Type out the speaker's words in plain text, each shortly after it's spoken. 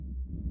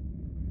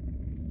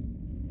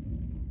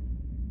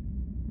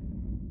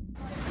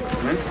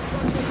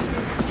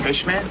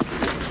Fishman?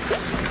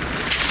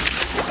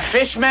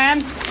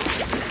 Fishman?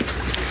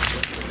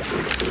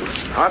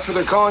 That's what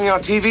they're calling you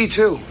on TV,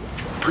 too.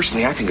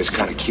 Personally, I think it's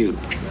kind of cute.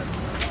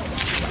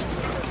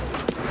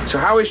 So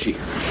how is she?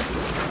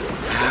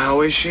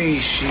 How is she?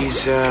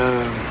 She's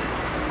a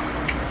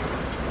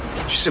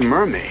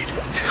mermaid.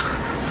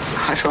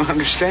 I don't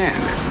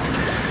understand.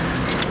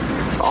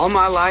 All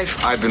my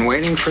life, I've been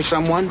waiting for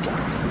someone,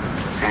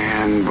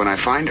 and when I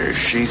find her,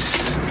 she's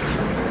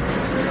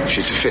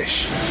a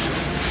fish.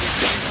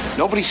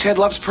 Nobody said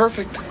love's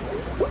perfect.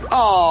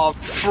 Oh,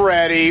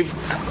 Freddie.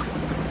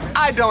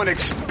 I don't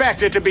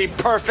expect it to be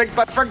perfect,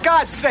 but for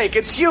God's sake,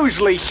 it's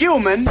usually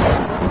human.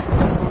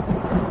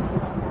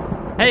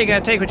 Hey, you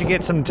gotta take what you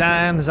get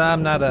sometimes.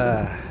 I'm not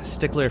a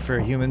stickler for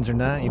humans or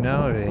not, you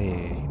know.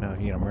 If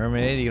you get a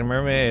mermaid, you get a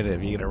mermaid.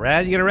 If you get a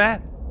rat, you get a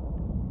rat.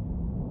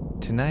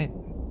 Tonight,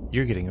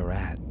 you're getting a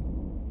rat.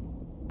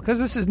 Because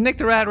this is Nick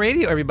the Rat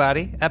Radio,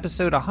 everybody.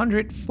 Episode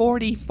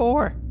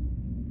 144.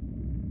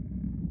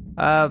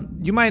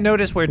 You might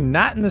notice we're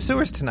not in the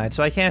sewers tonight,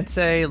 so I can't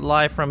say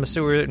live from a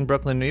sewer in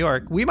Brooklyn, New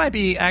York. We might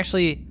be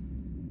actually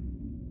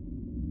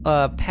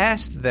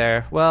past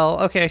there.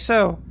 Well, okay,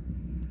 so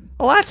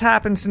a lot's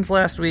happened since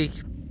last week.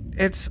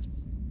 It's a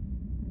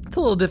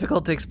little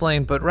difficult to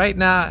explain, but right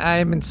now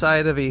I'm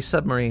inside of a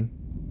submarine.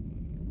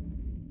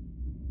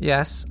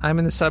 Yes, I'm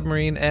in the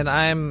submarine, and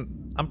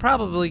I'm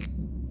probably,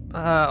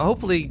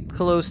 hopefully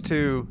close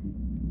to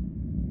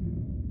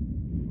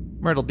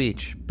Myrtle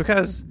Beach,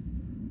 because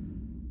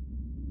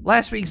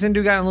last week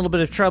Zindu got in a little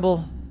bit of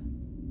trouble.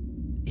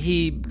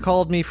 He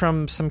called me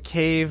from some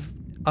cave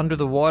under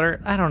the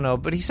water. I don't know,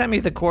 but he sent me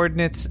the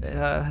coordinates.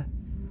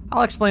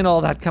 I'll explain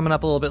all that coming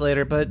up a little bit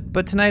later,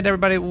 but tonight,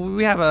 everybody,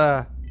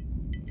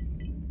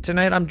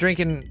 tonight I'm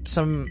drinking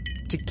some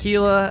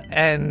tequila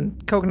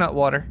and coconut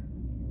water,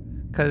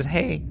 because,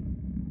 hey,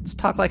 let's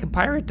talk like a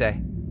pirate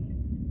day.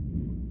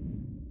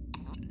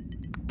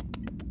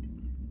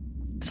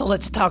 So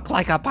let's talk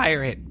like a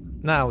pirate.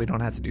 No, we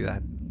don't have to do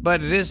that,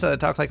 but it is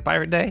Talk Like a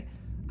Pirate Day.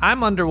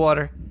 I'm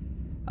underwater.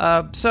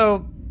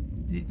 So,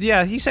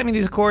 yeah, he sent me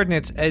these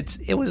coordinates.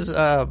 It was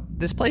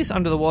this place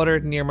under the water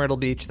near Myrtle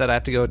Beach that I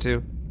have to go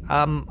to.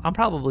 I'm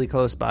probably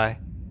close by.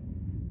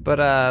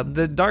 But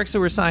the dark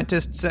sewer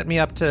scientist sent me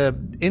up to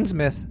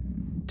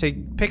Innsmouth to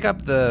pick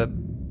up the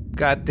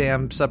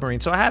goddamn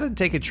submarine. So I had to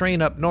take a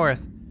train up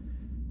north,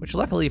 which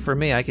luckily for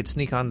me, I could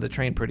sneak on the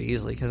train pretty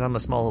easily because I'm a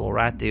small little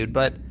rat dude.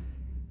 But,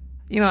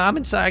 you know, I'm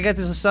inside. I got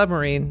this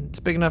submarine. It's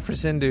big enough for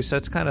Zindu, so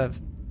it's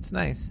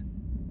nice.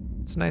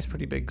 It's a nice,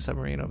 pretty big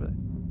submarine over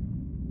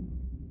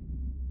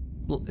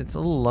there. It's a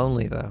little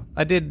lonely, though.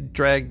 I did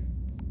drag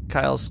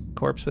Kyle's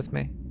corpse with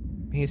me.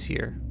 He's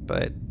here,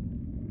 but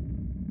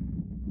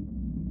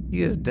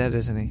he is dead,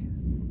 isn't he?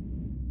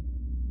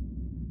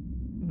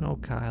 No,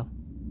 Kyle.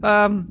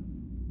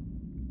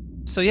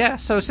 So yeah,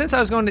 since I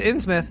was going to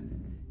Innsmouth,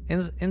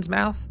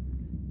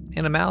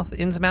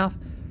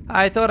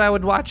 I thought I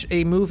would watch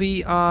a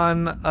movie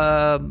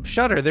on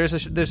Shudder.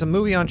 There's a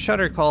movie on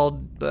Shudder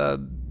called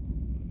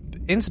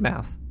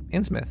Innsmouth.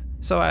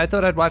 So I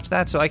thought I'd watch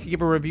that so I could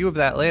give a review of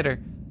that later.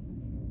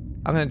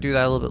 I'm going to do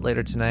that a little bit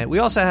later tonight. We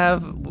also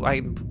have,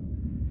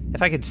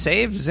 if I could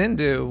save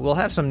Zindu, we'll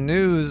have some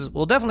news.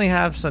 We'll definitely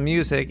have some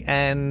music,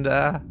 and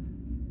I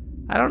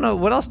don't know,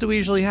 what else do we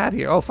usually have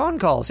here? Oh, phone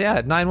calls,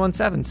 yeah,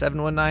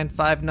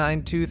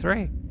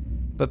 917-719-5923.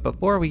 But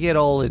before we get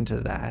all into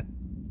that,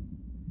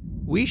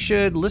 we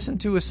should listen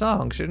to a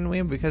song, shouldn't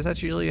we? Because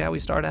that's usually how we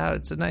start out.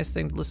 It's a nice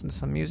thing to listen to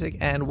some music.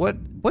 And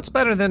what's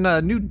better than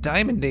a new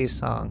Diamond Days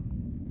song?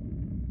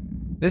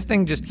 This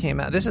thing just came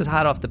out. This is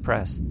hot off the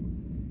press.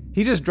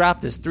 He just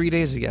dropped this 3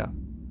 days ago.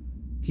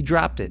 He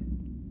dropped it.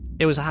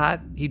 It was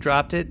hot. He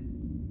dropped it.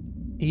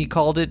 He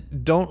called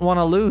it "Don't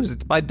Wanna Lose."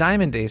 It's by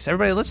Diamond Days.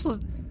 Everybody, let's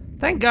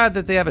thank God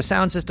that they have a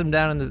sound system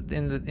down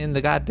in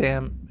the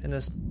goddamn in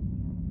this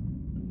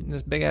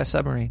big ass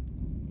submarine.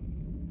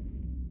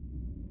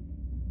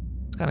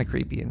 It's kind of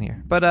creepy in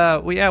here, but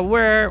I'll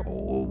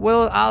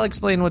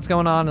explain what's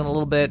going on in a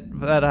little bit.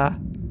 But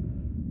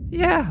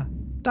yeah,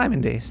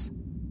 Diamond Days.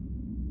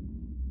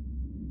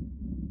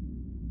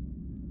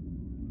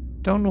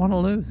 Don't Wanna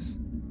Lose.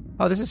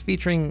 Oh, this is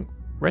featuring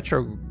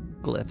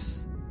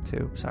Retroglyphs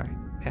too. Sorry.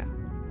 Yeah.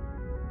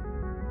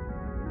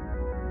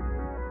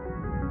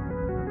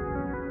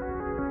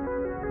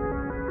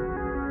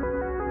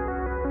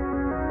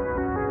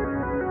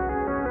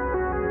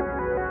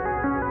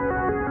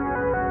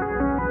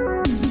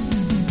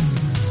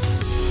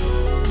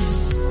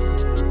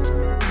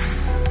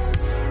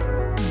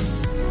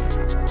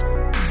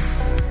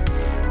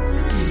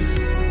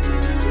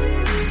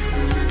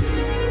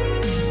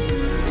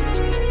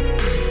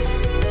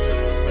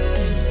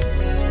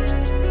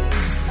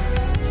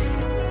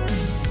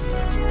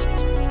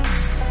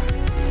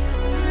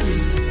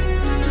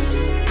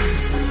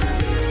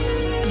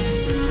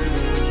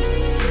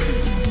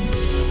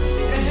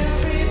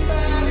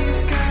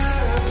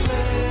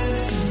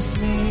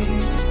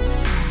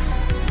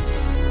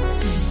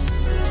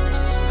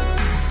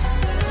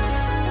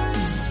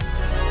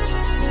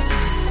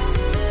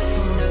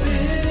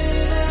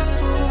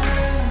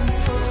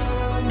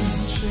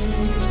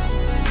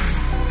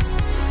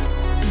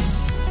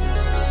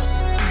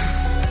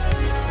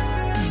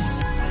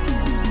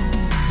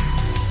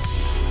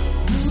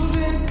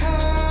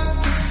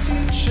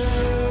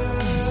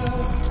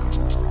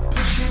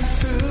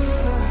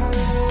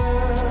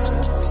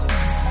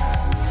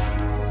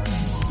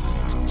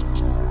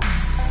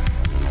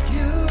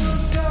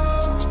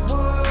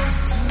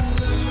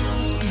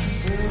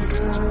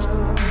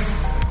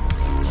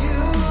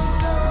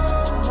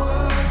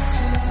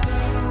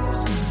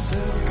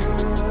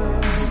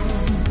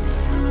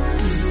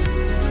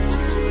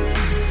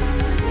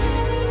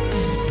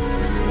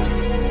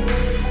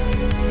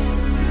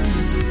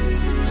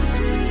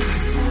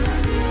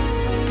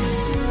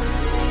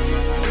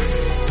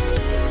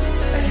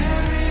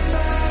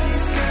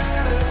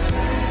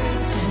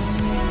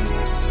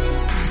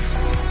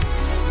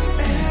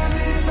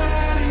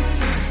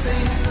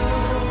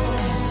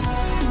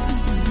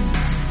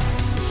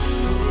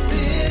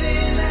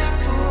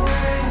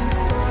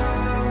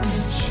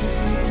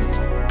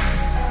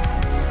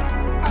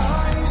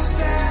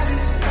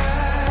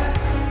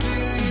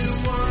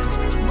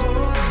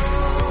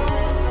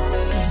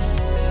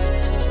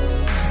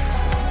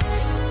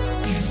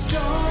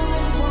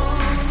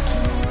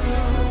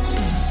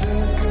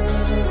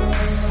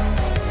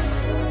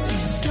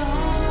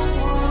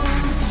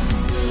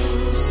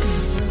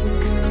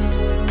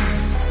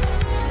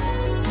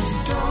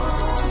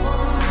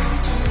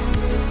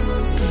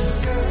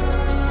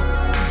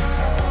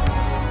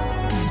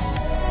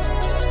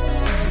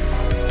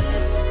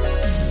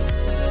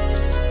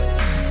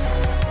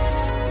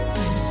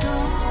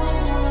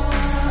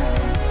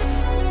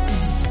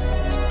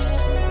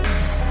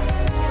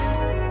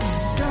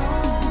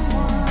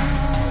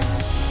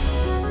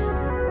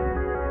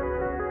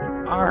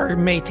 there,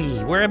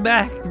 matey. We're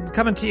back,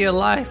 coming to you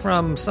live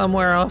from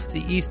somewhere off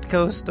the east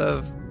coast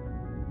of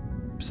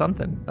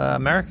something,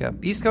 America.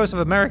 East coast of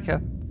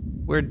America.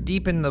 We're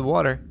deep in the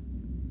water.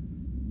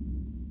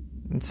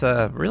 It's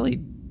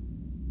really,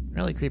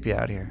 really creepy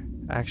out here,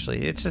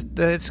 actually. It's just,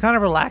 it's kind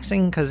of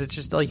relaxing because it's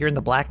just like you're in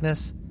the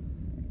blackness,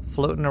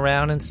 floating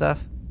around and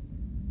stuff.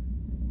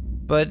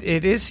 But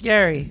it is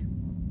scary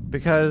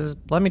because,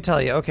 let me tell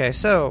you, okay,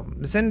 so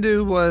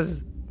Zindu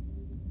was...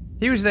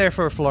 He was there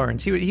for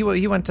Florence. He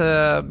went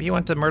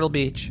to Myrtle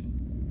Beach,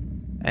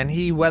 and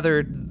he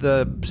weathered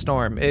the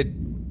storm. It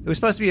was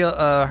supposed to be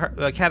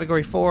a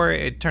Category 4.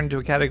 It turned into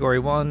a Category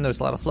 1. There was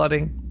a lot of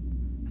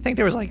flooding. I think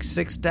there was like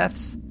 6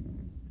 deaths.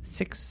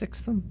 Six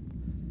of them.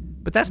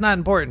 But that's not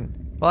important.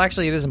 Well,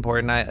 actually, it is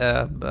important.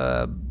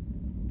 I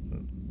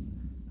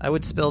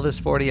would spill this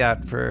 40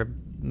 out for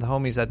the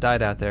homies that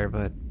died out there,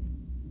 but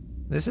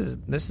this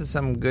is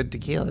some good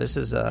tequila. This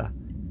is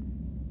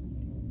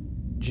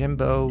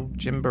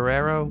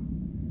Jimborero,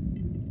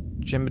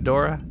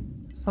 Jimbadora,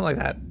 something like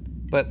that.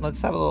 But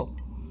let's have a little.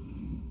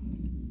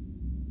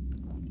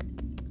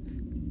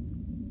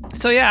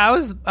 So yeah, I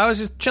was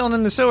just chilling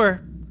in the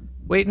sewer,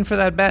 waiting for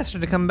that bastard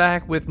to come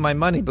back with my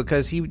money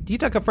because he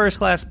took a first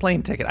class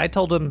plane ticket. I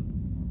told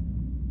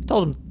him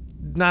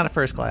not a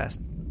first class,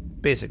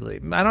 basically.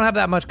 I don't have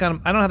that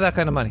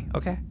kind of money.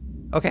 Okay,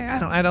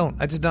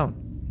 I just don't.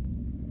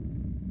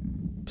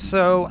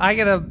 So I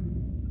get a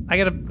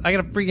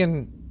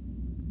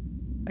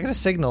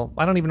signal.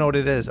 I don't even know what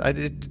it is.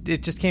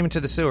 It just came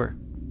into the sewer.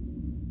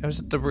 It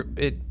was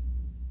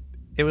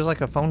it was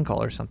like a phone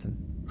call or something.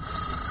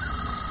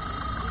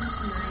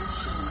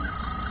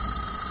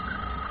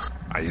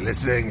 Are you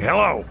listening?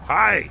 Hello.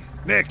 Hi.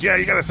 Nick, yeah,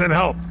 you gotta send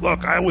help.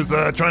 Look, I was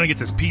trying to get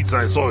this pizza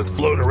I saw was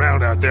floating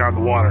around out there on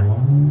the water.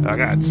 I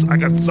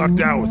got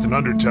sucked out with an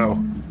undertow.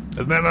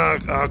 And then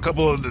a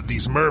couple of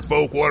these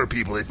merfolk water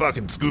people, they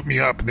fucking scooped me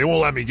up and they won't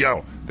let me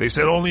go. They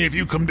said only if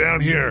you come down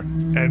here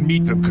and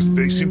meet them because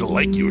they seem to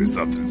like you or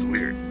something. It's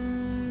weird.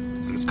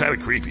 It's kind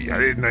of creepy. I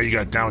didn't know you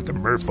got down with the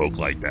merfolk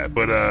like that.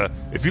 But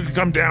if you could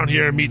come down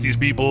here and meet these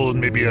people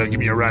and maybe give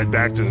me a ride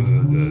back to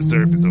the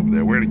surface over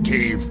there. We're in a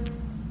cave.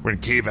 We're in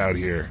a cave out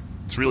here.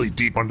 It's really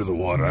deep under the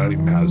water. I don't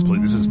even know how this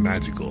plays. This is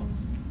magical.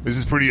 This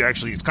is pretty,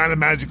 actually, it's kind of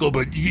magical,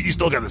 but you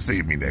still gotta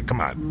save me, Nick.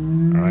 Come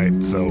on. All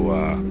right, so,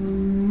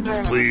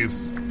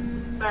 please.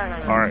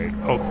 All right.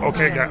 Oh,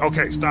 okay, guy.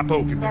 Okay, stop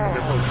poking me.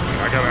 They're poking me.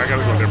 I gotta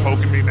go. They're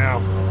poking me now.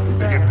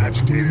 They're getting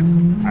agitated.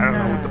 I don't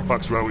know what the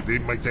fuck's wrong with them.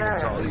 They might think I'm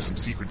telling you some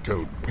secret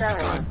code. Bring a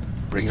gun.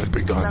 Bring a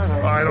big gun.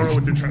 Oh, I don't know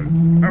what they're trying to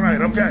do. All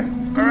right, okay.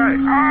 All right.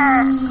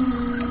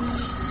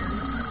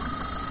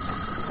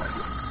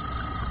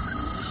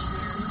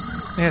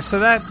 Yeah, so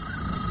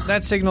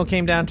that signal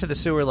came down to the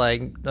sewer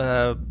like it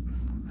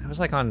was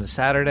like on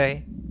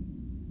Saturday.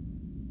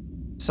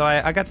 So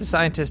I got the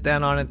scientists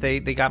down on it. They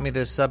got me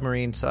this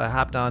submarine, so I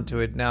hopped onto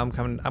it. Now I'm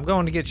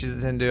going to get you,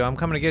 Zindu. I'm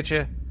coming to get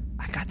you.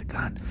 I got the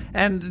gun.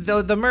 And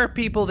the Mer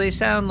people, they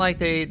sound like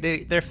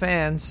they're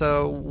fans,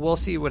 so we'll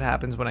see what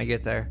happens when I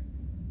get there.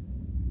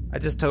 I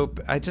just hope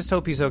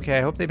he's okay.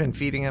 I hope they've been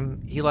feeding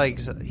him. He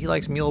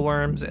likes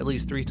mealworms at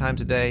least 3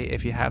 times a day.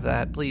 If you have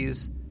that,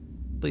 please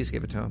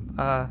give it to him.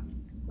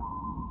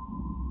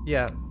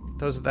 Yeah,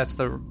 that's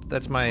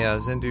my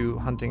Zindu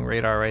hunting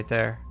radar right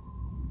there.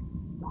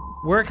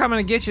 We're coming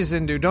to get you,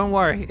 Zindu. Don't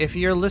worry. If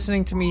you're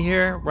listening to me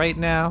here right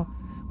now,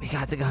 we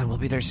got the gun. We'll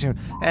be there soon,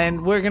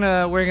 and we're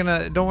gonna.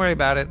 Don't worry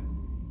about it.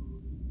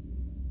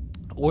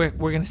 We're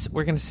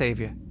gonna save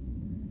you.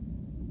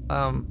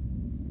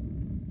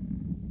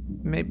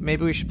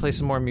 Maybe we should play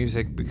some more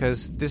music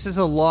because this is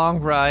a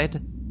long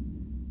ride.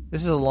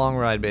 This is a long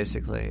ride,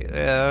 basically.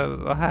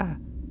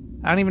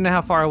 I don't even know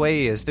how far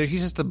away he is.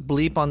 He's just a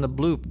bleep on the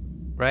bloop,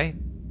 right?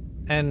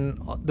 And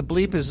the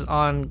bleep is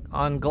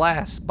on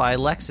Glass by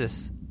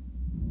Lexus.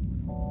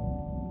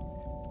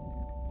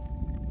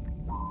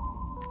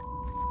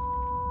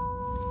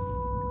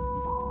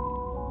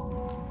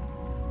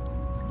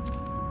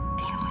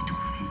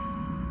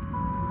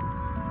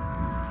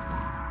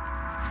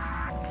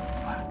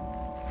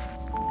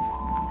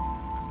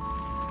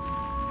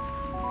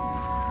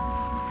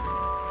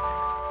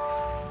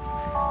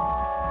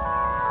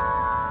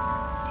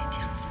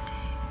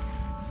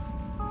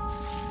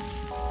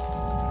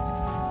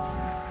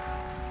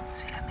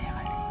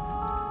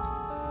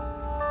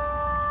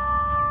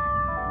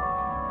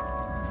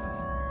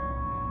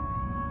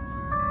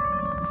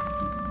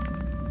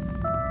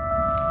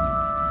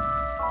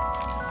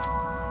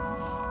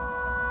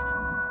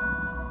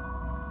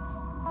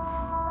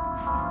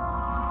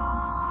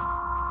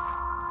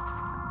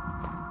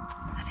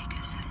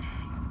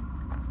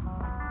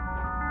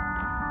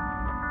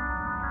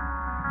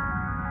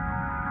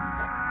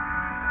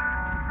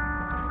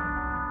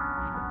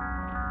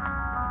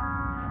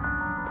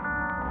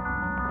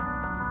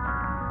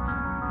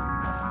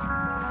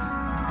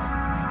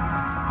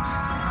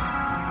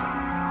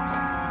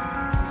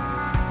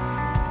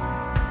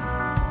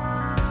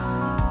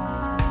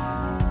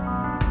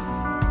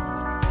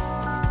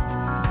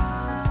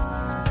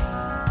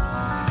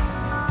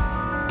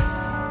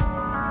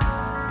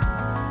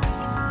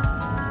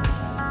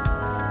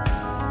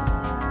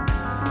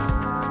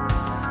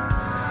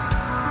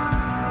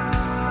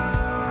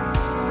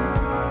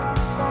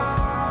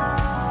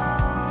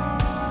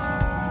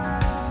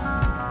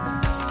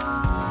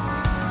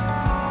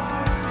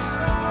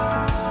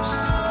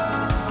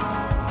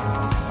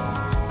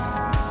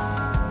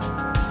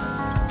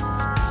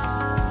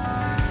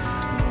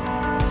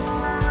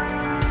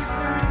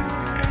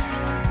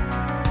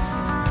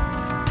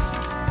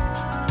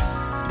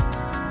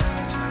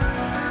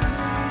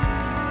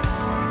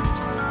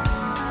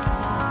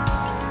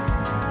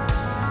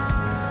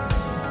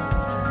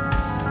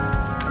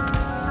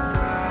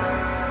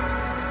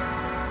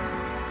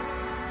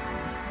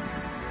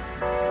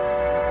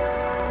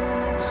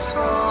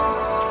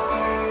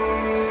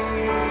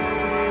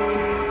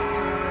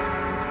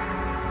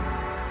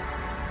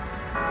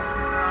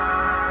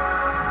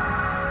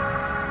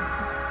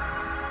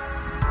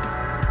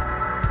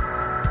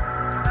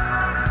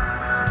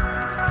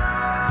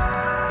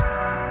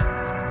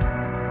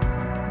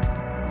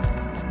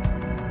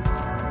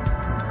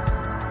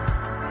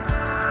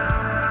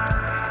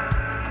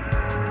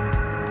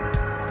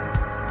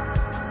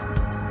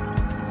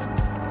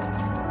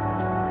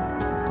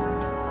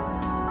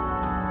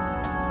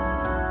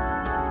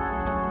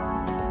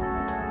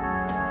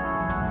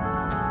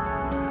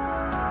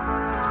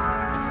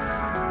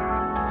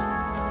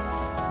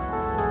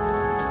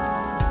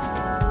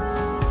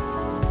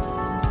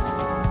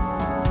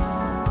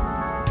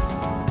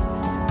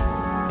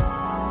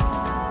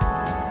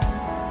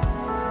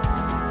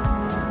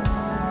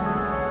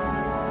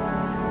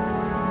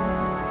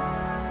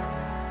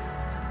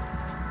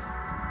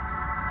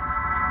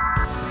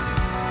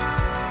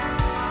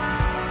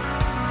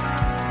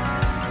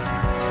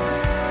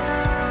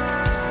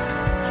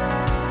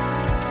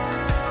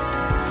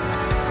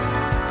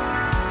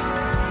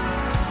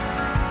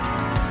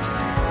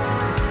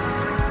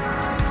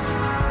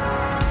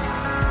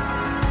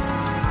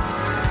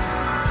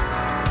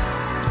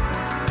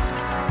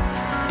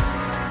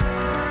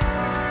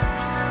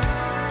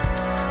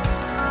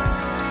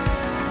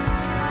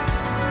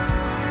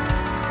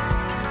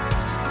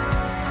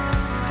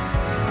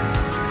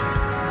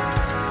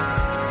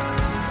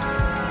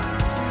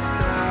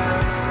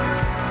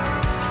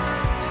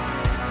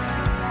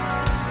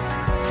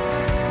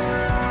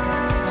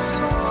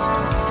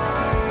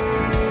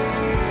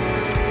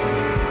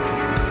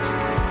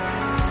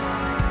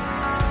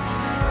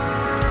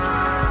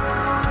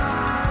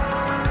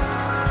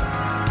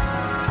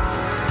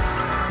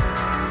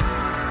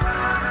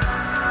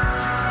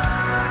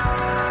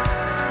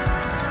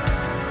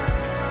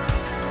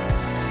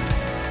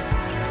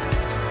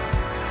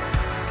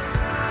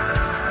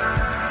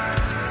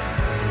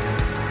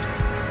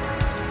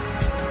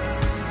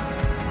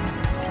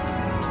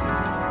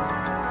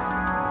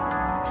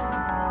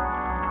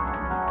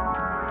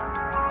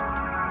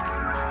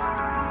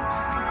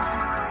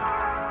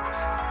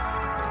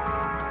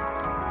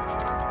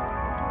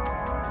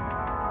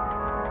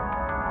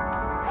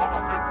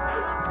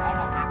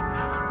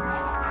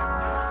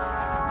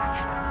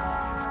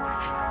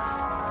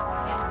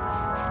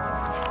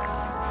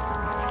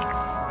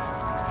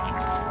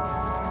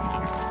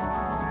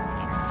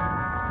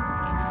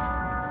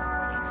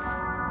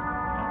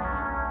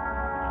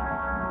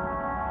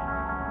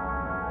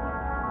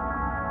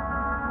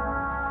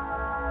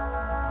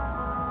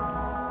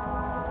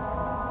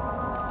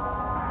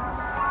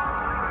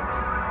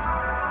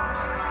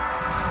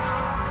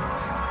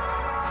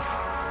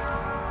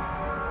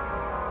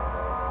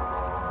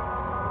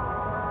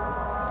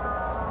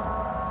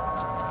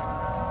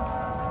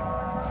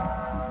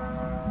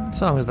 This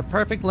song is the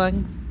perfect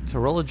length to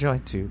roll a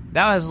joint to.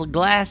 That was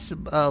Glass,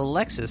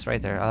 Lexus right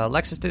there.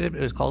 Lexus did it.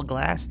 It was called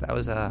Glass. That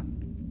was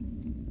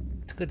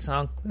it's a good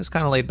song. It was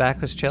kind of laid back.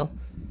 It was chill.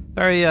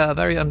 Very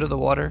under the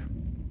water.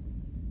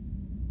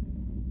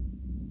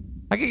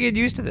 I could get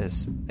used to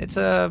this. It's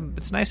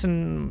nice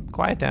and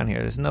quiet down here.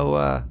 There's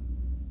no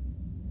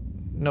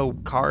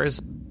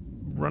cars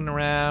running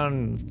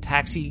around,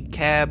 taxi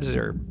cabs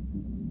or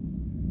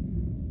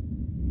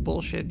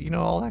bullshit. You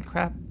know, all that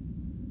crap.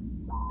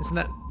 Isn't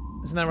that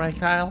right,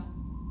 Kyle?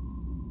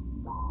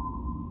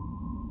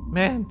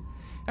 Man,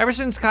 ever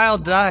since Kyle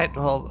died,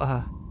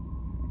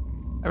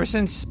 ever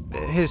since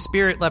his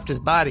spirit left his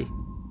body,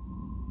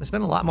 there's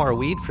been a lot more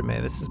weed for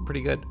me. This is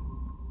pretty good.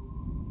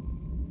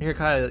 Here,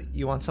 Kyle,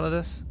 you want some of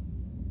this?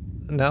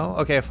 No?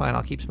 Okay, fine.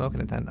 I'll keep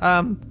smoking it then.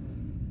 All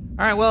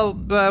right, well,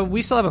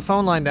 we still have a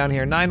phone line down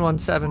here,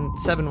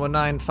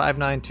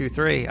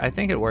 917-719-5923. I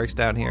think it works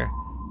down here.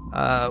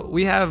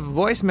 We have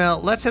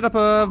voicemail. Let's hit up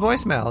a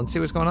voicemail and see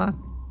what's going on.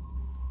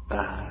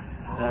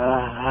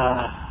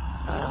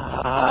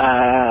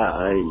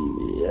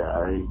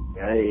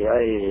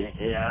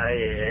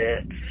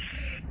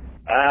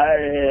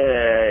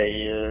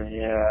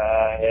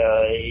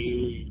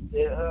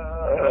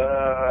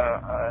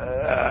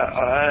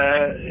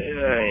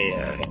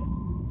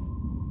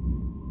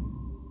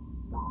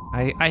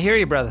 I hear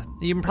you, brother.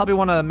 You probably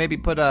want to maybe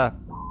put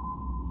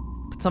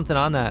something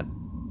on that. A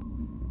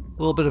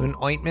little bit of an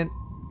ointment.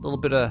 A little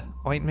bit of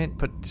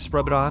ointment. Just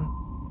rub it on.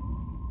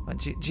 Oh,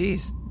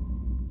 jeez.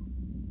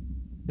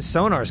 The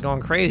sonar's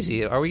going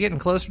crazy. Are we getting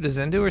closer to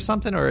Zindu or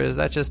something, or is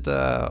that just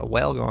a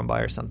whale going by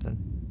or something?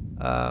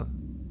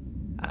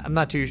 I'm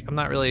not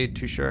really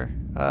too sure.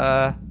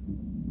 I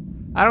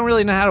don't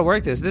really know how to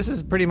work this. This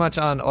is pretty much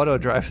on auto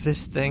drive,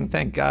 this thing,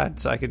 thank God,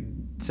 so I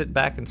could sit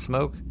back and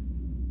smoke.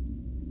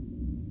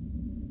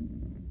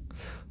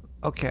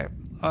 Okay,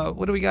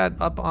 what do we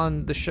got up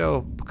on the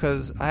show?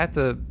 Because I have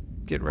to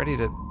get ready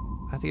to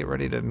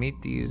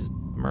meet these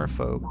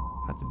merfolk.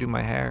 I have to do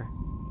my hair.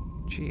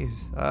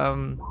 Jeez.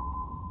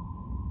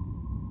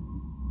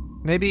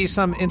 Maybe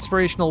some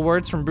inspirational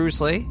words from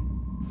Bruce Lee?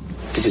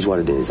 This is what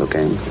it is,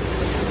 okay?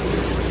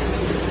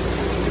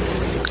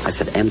 I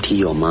said empty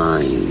your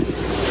mind.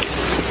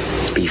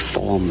 Be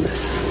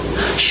formless,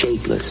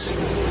 shapeless,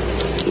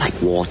 like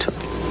water.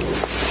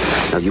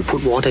 Now you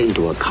put water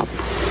into a cup.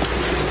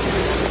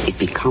 It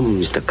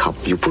becomes the cup.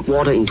 You put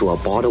water into a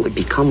bottle, it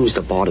becomes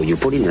the bottle. You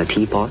put it in a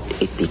teapot,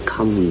 it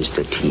becomes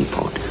the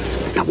teapot.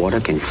 Now water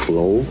can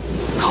flow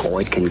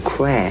or it can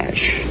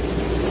crash.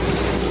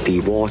 Be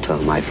water,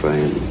 my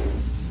friend.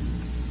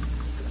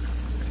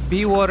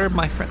 Be water,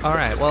 my friend. All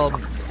right,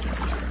 well,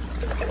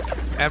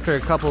 after I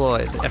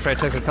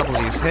took a couple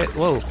of these hits,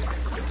 whoa.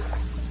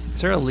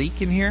 Is there a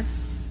leak in here?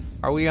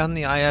 Are we on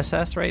the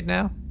ISS right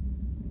now?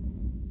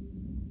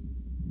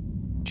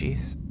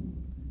 Jeez.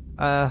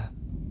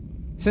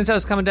 Since I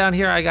was coming down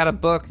here, I got a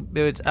book.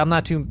 I'm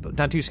not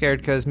too scared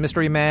because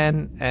Mystery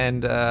Man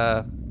and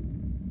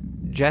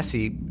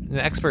Jesse, an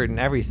expert in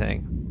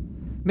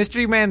everything.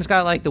 Mystery Man's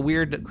got like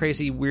the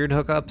crazy weird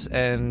hookups,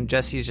 and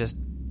Jesse just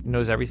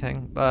knows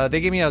everything.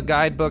 They gave me a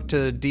guidebook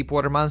to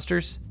Deepwater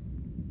Monsters,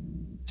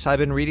 so I've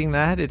been reading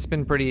that. It's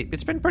been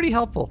pretty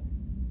helpful.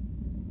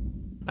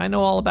 I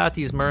know all about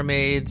these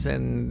mermaids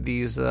and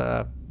these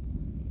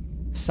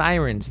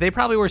sirens. They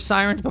probably were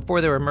sirens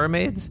before they were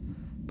mermaids,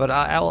 but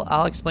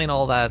I'll explain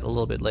all that a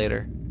little bit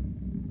later.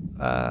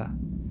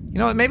 You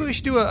know what? Maybe we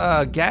should do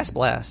a gas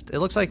blast. It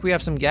looks like we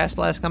have some gas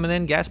blasts coming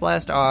in. Gas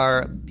blast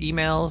are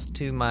emails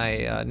to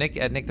my Nick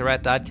at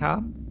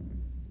nicktherat.com.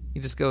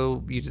 You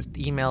just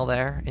email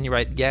there and you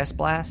write gas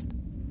blast.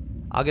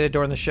 I'll get it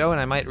during the show, and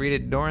I might read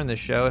it during the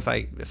show if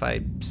I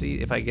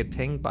get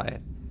pinged by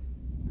it.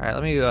 All right,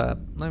 let me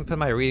put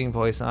my reading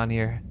voice on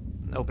here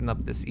and open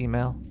up this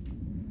email.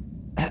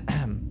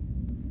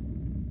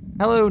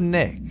 Hello,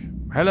 Nick.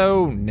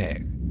 Hello,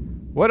 Nick.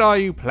 What are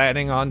you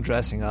planning on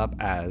dressing up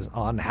as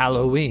on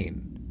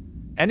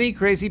Halloween? Any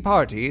crazy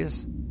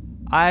parties?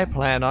 I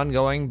plan on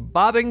going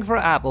bobbing for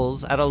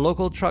apples at a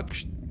local truck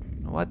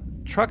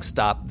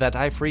stop that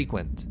I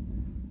frequent.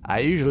 I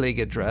usually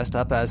get dressed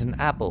up as an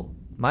apple,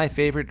 my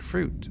favorite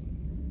fruit.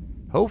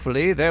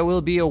 Hopefully there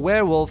will be a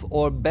werewolf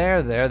or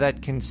bear there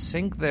that can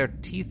sink their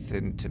teeth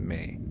into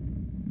me.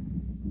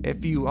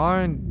 If you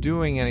aren't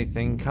doing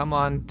anything, come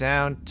on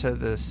down to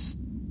the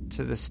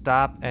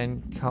stop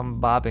and come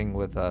bobbing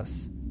with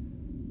us.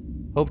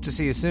 Hope to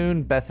see you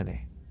soon,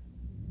 Bethany.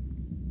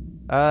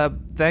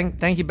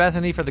 Thank you,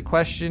 Bethany, for the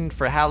question.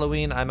 For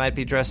Halloween, I might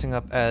be dressing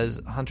up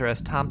as Hunter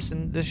S.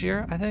 Thompson this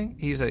year, I think.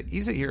 He's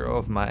a hero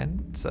of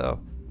mine, so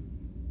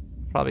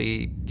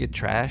probably get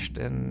trashed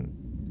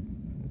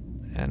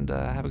and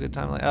have a good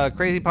time.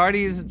 Crazy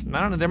parties, I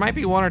don't know, there might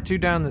be one or two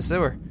down in the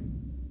sewer.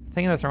 I'm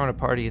thinking of throwing a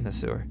party in the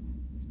sewer.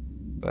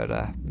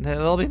 But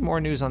there'll be more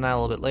news on that a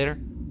little bit later.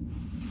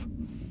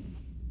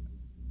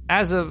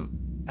 As of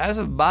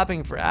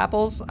bobbing for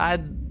apples,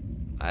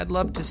 I'd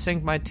love to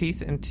sink my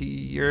teeth into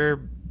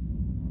your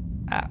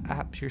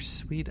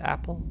sweet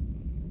apple.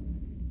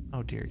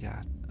 Oh dear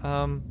God.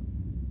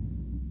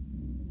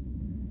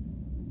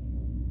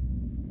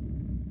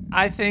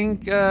 I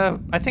think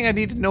I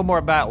need to know more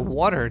about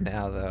water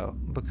now, though,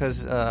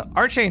 because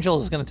Archangel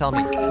is going to tell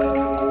me.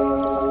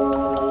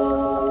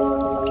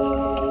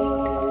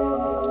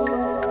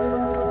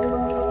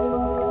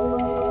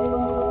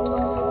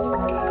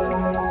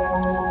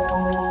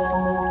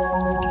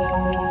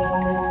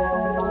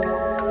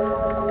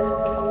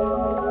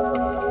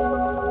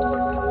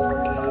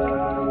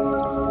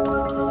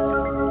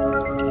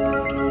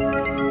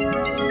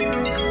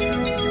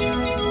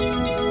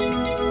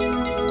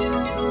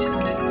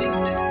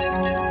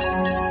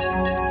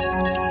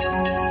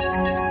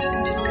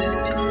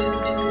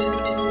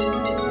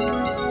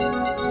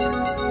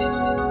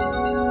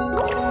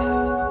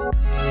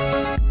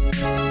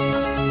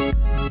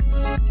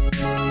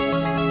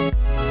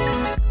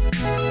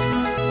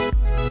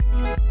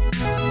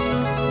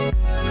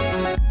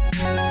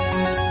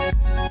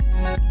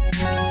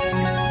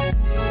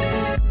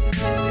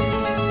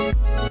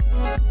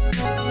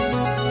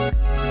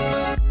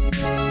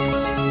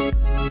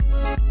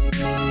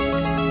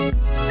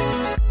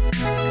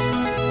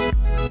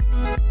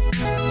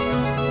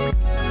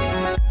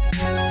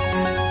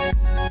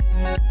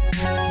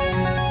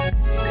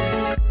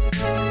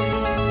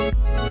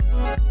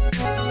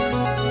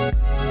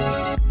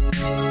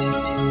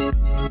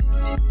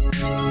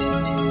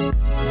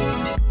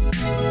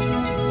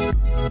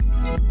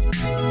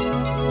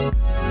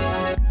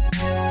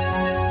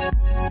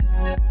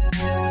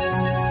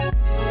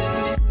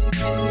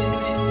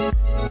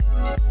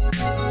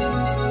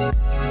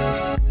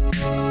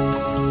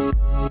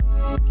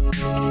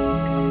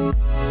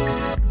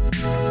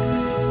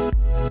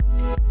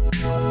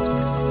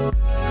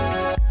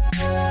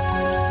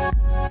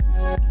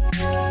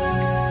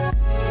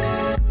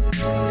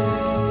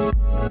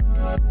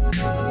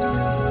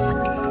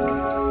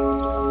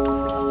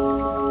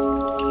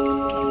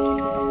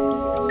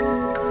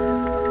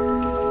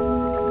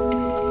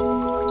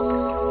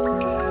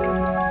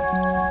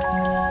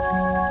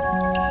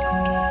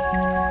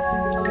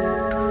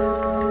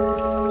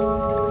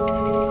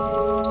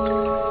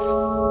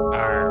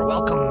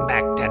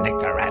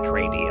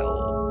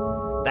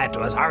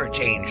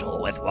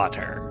 Archangel with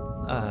water.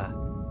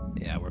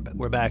 Yeah,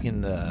 we're back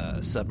in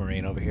the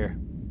submarine over here.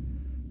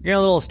 Getting a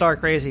little star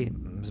crazy,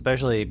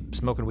 especially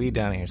smoking weed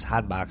down here. It's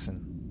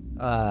hotboxing.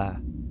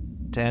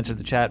 To answer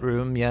the chat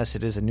room, yes,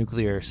 it is a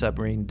nuclear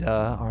submarine.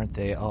 Duh, aren't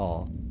they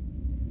all?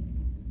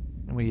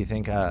 And what do you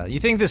think? You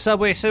think the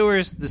subway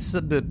sewers, the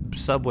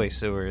subway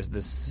sewers,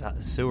 this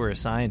sewer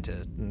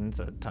scientist? It's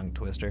a tongue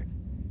twister.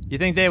 You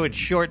think they would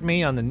short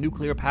me on the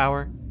nuclear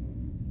power?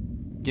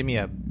 Give me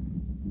a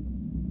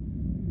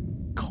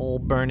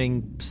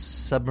coal-burning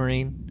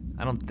submarine?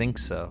 I don't think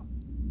so.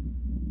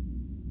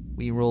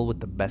 We roll with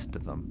the best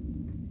of them.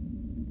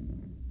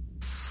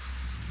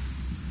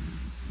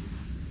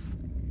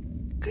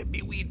 Could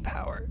be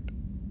weed-powered.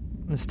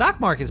 The stock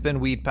market's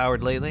been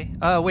weed-powered lately.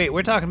 Oh, wait,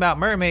 we're talking about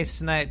mermaids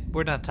tonight.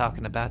 We're not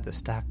talking about the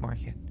stock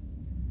market.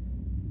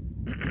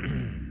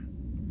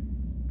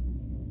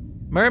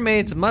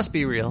 Mermaids must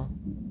be real,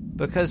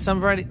 because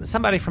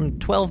somebody from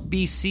 12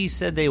 BC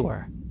said they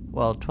were.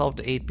 Well, 12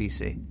 to 8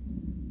 BC.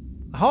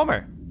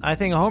 Homer. I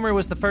think Homer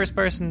was the first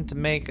person to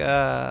make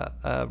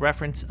a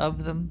reference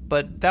of them,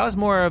 but that was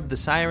more of the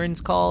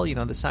sirens' call. You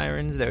know, the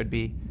sirens, there would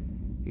be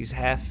these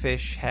half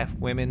fish, half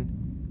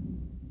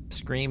women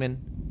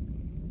screaming.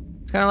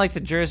 It's kind of like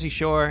the Jersey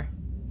Shore,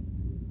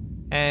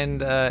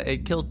 and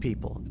it killed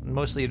people,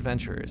 mostly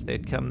adventurers.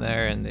 They'd come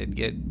there and they'd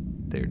get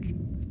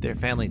their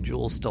family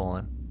jewels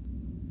stolen.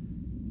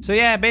 So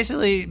yeah,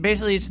 basically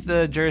it's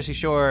the Jersey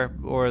Shore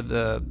or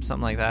the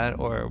something like that,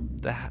 or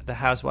the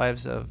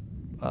Housewives of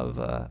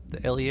the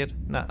Iliad.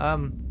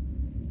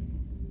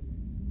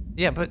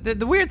 Yeah, but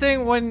the weird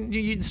thing when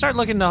you start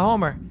looking to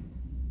Homer,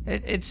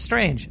 it's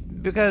strange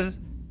because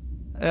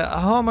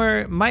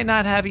Homer might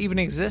not have even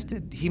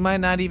existed. He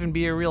might not even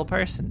be a real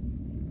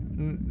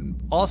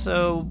person.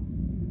 Also,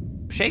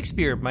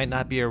 Shakespeare might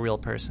not be a real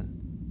person.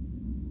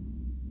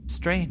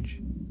 Strange.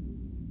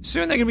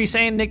 Soon they're going to be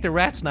saying Nick the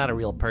Rat's not a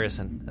real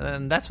person,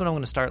 and that's when I'm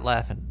going to start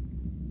laughing.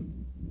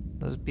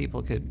 Those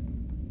people could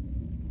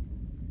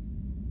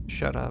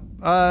shut up.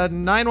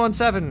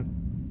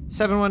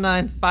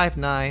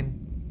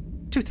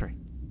 917-719-5923.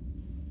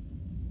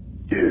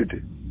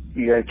 Dude,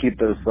 you gotta keep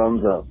those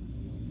thumbs up.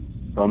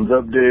 Thumbs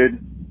up,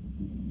 dude.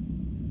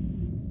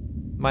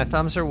 My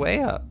thumbs are way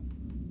up.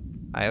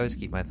 I always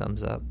keep my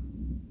thumbs up.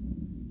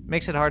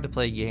 Makes it hard to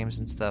play games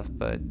and stuff,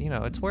 but, you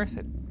know, it's worth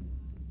it.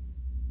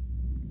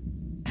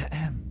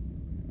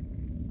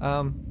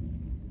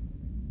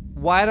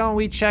 Why don't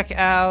we check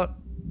out...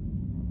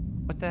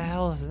 What the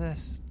hell is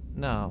this?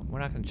 No, we're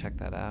not going to check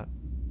that out.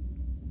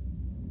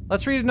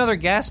 Let's read another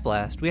Gas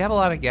Blast. We have a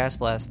lot of Gas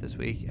Blast this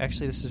week.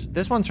 Actually,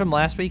 this one's from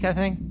last week, I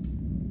think.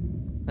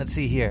 Let's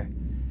see here.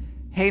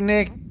 Hey,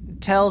 Nick,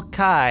 tell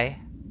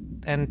Kai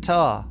and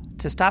Ta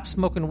to stop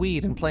smoking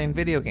weed and playing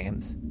video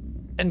games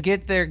and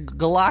get their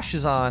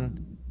galoshes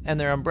on and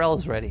their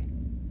umbrellas ready.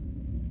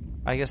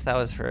 I guess that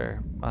was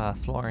for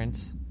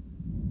Florence.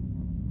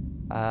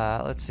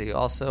 Let's see.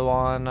 Also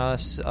on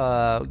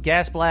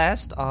Gas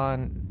Blast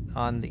on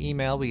on the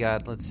email we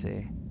got, let's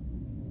see.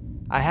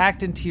 I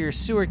hacked into your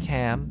sewer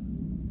cam.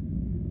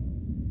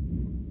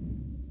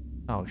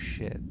 Oh,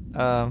 shit.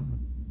 I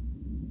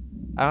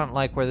don't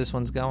like where this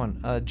one's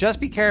going. Just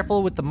be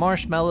careful with the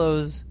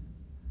marshmallows.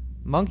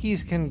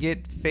 Monkeys can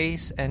get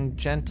face and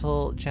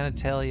gentle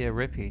genitalia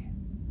rippy.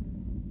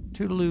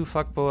 Toodaloo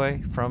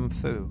fuckboy from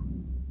Foo.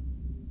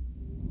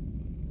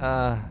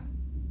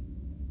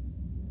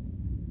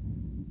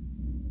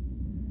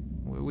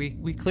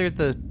 We cleared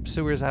the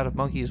sewers out of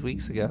monkeys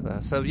weeks ago, though.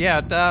 So, yeah,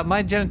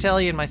 my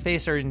genitalia and my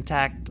face are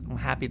intact, I'm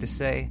happy to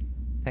say.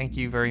 Thank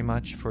you very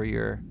much for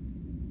your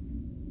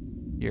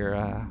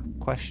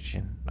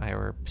question,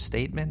 or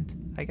statement,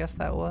 I guess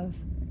that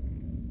was.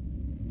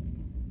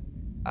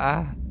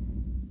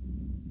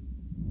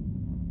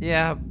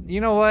 Yeah,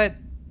 you know what?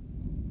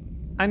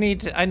 I need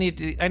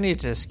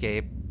to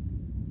escape.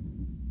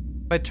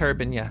 By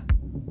Turban, yeah.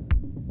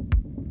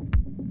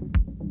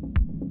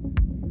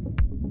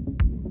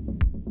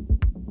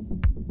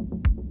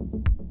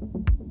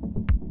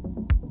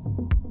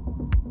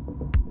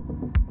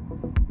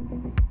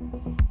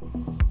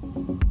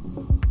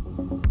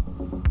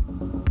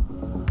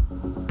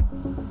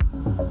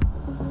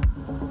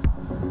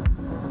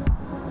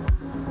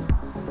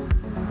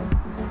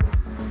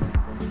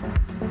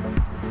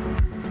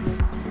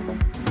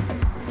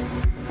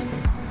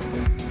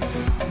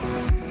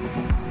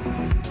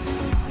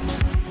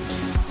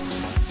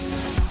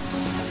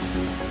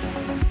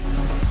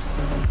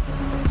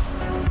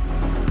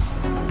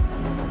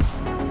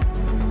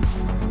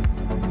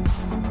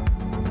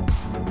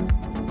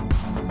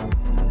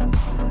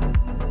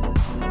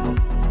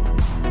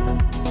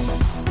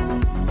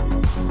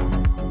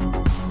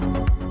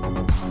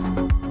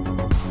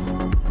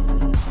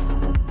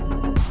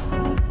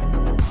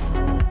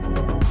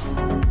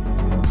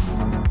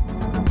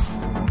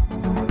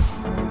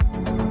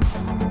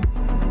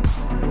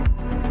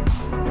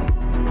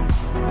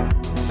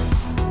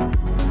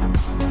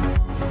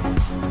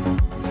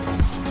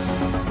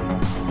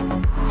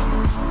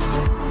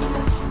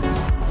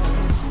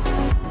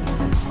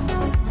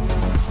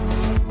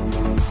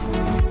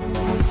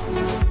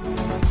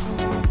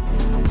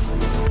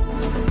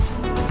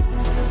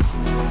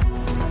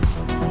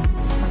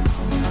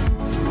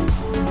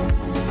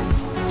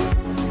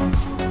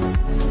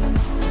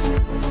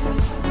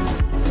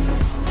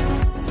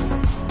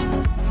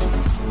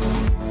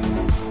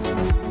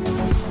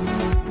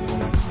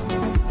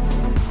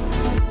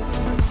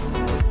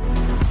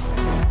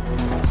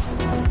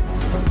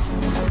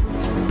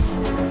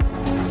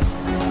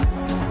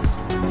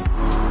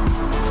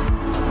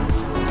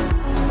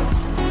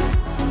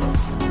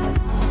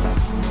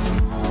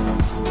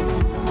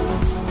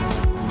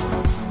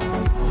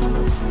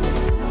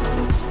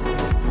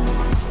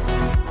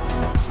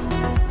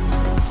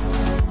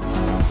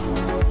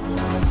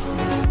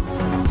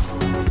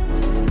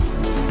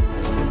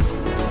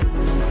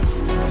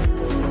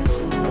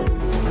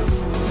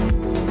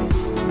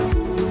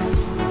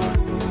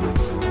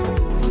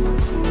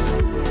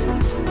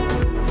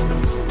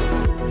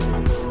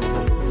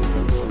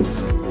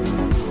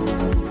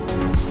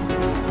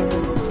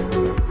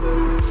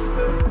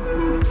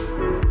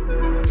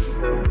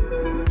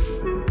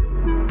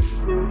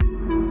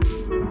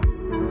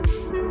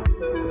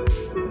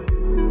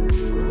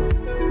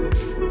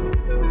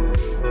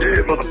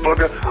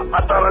 motherfucker.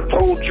 I thought I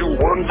told you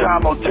one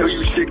time, I'll tell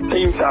you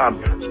 16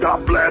 times.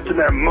 Stop blasting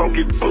that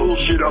monkey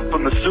bullshit up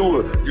from the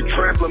sewer. You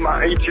trampling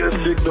my HS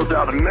signal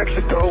down to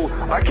Mexico.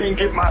 I can't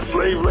get my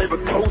slave labor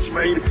coach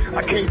made.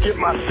 I can't get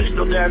my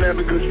signal down there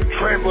because you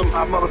trampling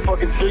my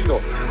motherfucking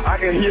signal. I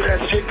can hear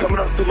that shit coming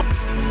up through my...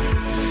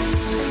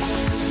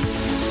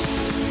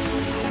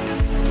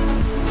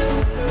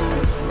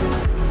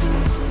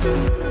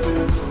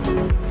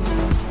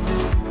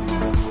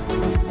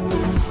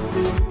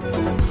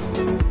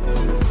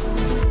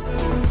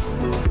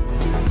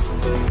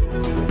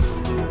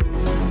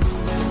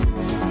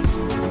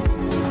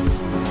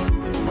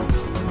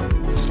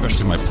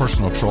 Especially my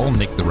personal troll,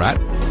 Nick the Rat.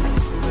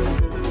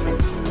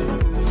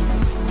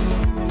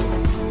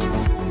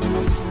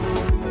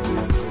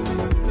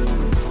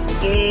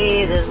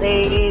 She's a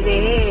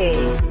lady.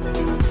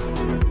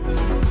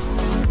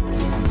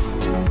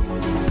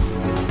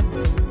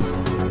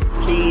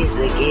 She's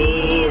a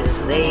gay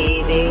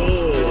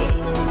lady.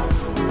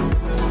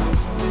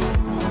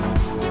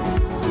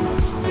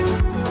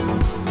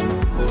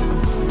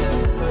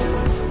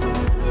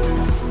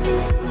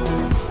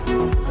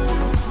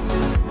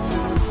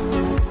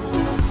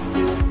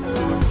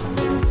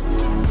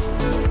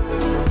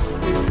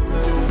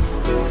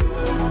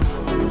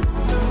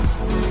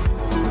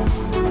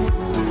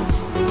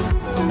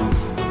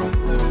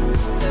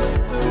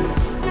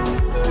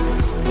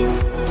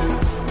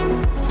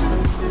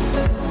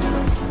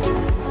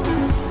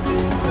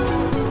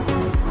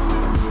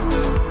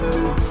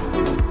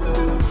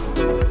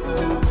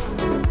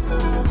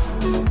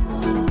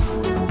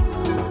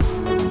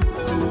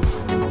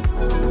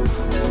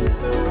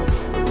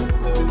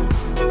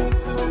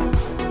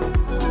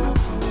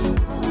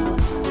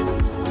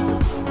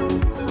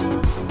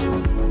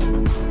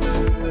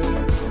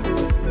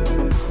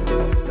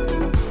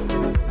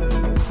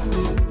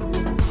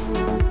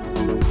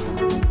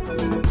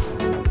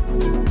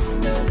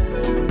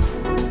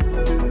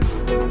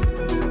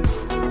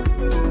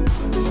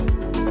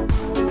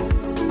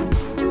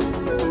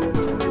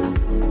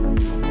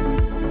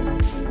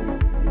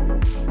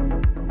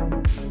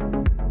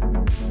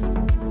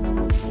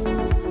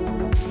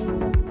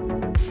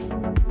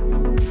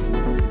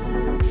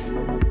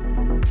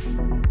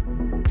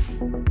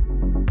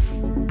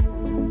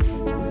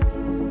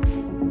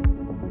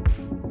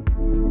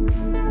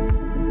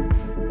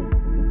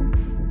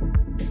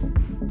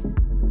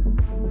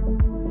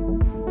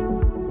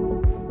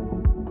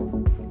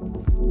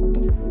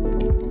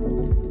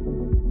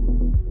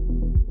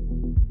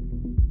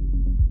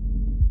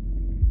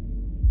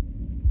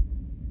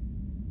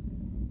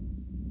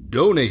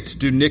 Donate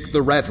to Nick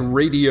the Rat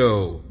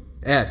Radio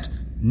at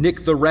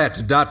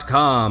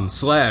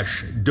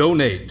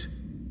nicktherat.com/donate.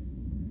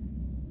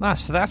 Ah,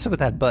 so that's what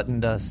that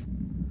button does.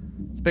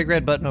 It's a big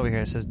red button over here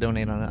that says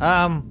donate on it.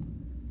 Yeah,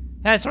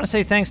 I just want to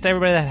say thanks to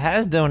everybody that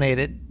has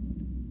donated.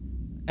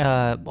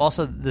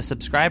 Also, the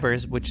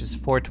subscribers, which is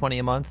 $4.20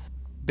 a month.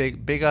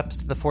 Big ups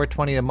to the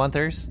 $4.20 a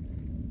monthers.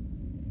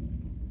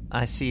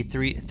 I see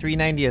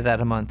 $3.90 of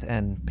that a month,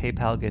 and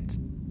PayPal gets,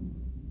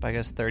 I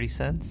guess, 30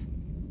 cents.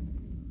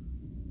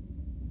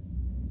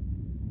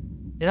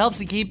 It helps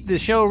to keep the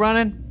show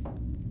running.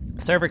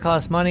 Server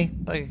costs money.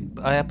 I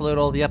upload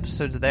all the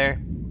episodes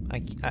there.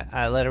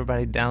 I let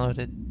everybody download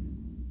it,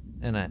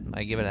 and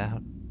I give it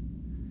out.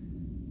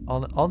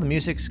 All the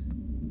music's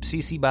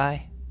CC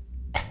BY.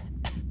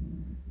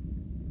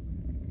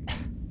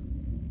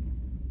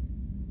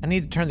 I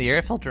need to turn the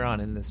air filter on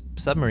in this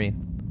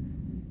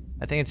submarine.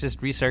 I think it's just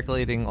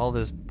recirculating all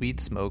this weed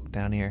smoke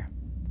down here.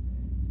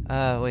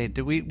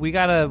 Wait, we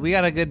got a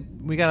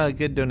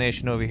good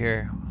donation over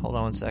here. Hold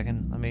on one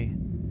second.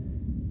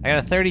 I got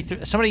a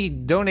 33. Somebody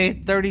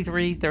donated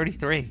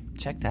 33.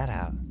 Check that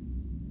out.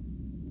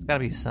 It's got to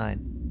be a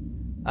sign.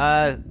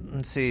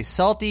 Let's see.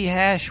 Salty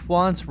Hash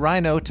wants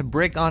Rhino to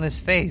brick on his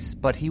face,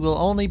 but he will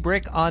only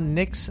brick on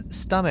Nick's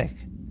stomach.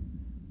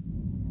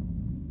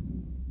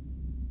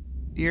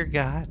 Dear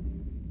God.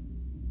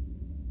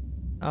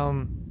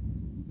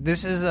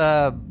 This is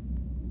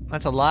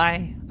that's a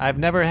lie. I've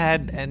never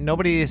had, and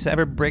nobody has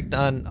ever bricked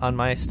on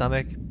my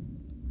stomach.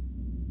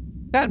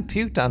 I've gotten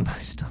puked on my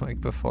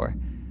stomach before.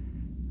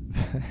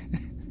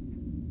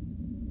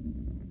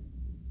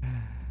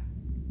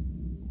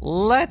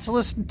 Let's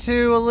listen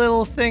to a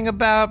little thing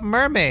about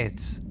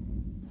mermaids.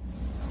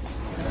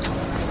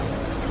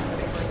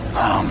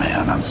 Oh,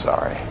 man, I'm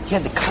sorry. He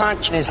had the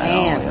conch in his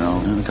hands.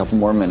 In a couple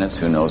more minutes,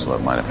 who knows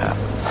what might have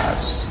happened.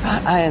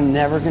 I am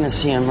never going to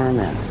see a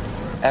merman.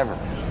 Ever.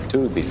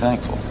 Dude, be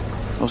thankful.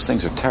 Those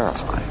things are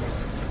terrifying.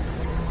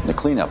 The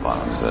cleanup on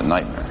them is a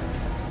nightmare.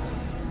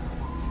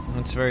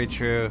 That's very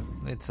true.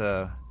 It's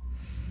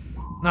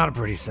not a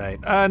pretty sight.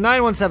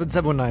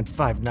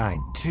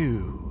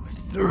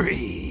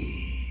 917-719-5923.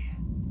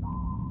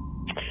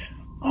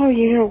 Oh,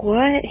 you know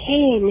what?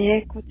 Hey,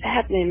 Nick, what's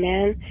happening,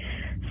 man?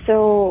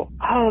 So,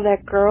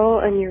 that girl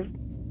in your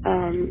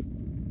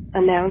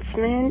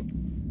announcement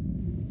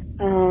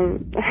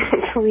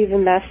to leave a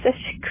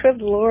message.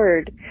 Good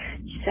Lord,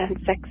 she sounds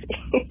sexy.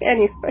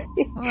 Anyway,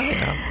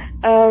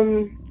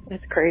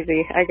 that's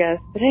crazy, I guess.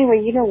 But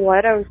anyway, you know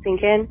what I was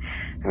thinking?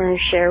 I'm going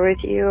to share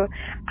with you.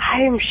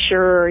 I am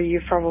sure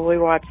you've probably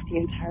watched the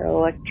entire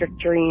Electric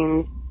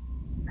Dreams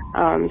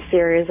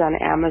series on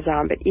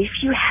Amazon, but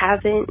if you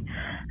haven't,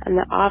 on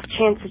the off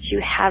chance that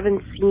you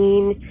haven't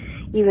seen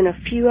even a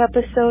few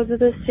episodes of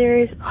this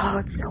series, it's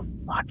so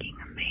fucking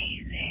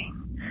amazing.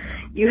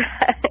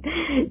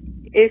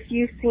 If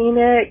you've seen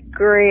it,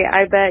 great.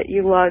 I bet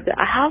you loved it.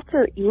 I have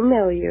to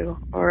email you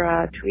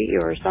or tweet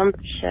you or some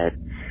shit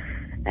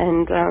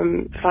and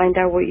find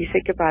out what you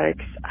think about it,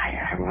 'cause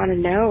I want to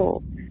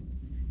know.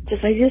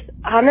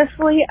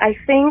 Honestly, I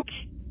think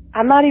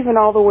I'm not even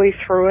all the way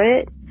through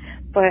it,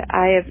 but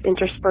I have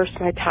interspersed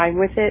my time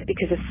with it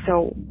because it's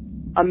so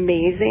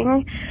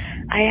amazing.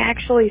 I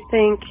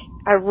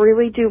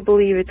really do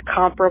believe it's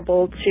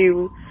comparable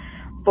to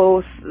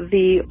both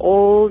the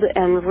old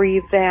and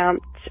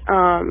revamped,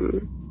 what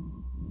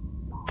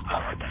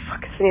the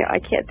fuck is it? I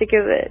can't think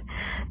of it.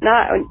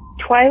 Not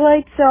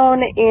Twilight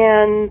Zone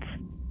and,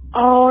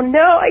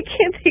 I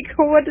can't think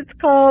of what it's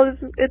called.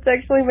 It's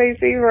actually my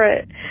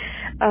favorite.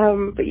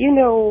 But you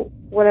know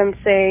what I'm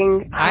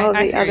saying.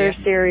 The other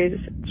series,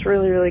 it's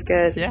really, really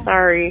good. Yeah.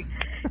 Sorry.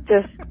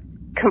 Just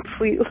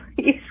completely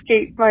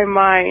escaped my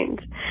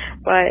mind,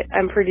 but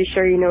I'm pretty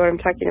sure you know what I'm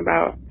talking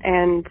about.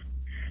 And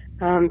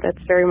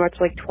that's very much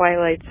like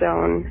Twilight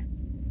Zone,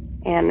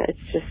 and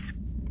it's just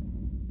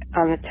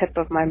on the tip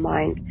of my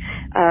mind.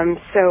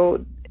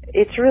 So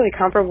it's really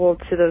comparable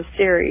to those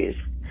series.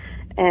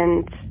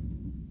 And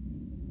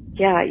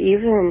yeah,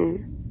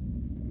 even,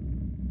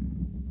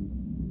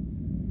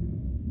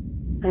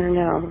 I don't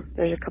know,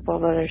 there's a couple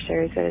of other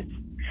series that it's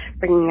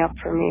bringing up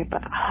for me,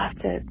 but I'll have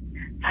to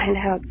find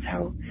out.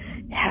 So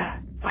yeah,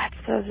 watch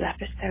those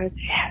episodes.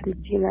 If you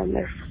haven't seen them,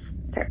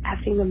 they're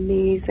effing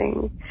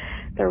amazing.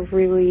 They're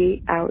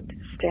really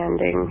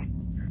outstanding.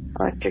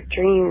 Electric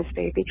Dreams,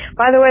 baby.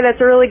 By the way,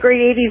 that's a really great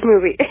 80s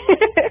movie.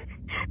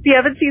 If you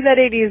haven't seen that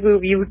 80s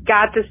movie, you've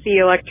got to see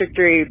Electric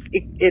Dreams.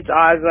 It's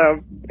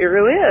awesome. It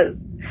really is.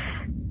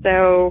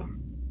 So,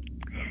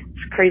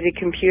 it's crazy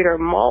computer.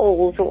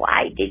 Moles,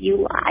 why did you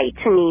lie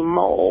to me,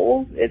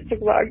 Moles? It's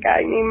about a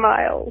guy named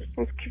Miles.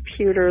 His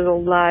computer's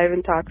alive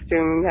and talks to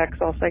him. Acts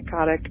all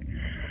psychotic.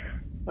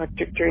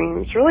 Electric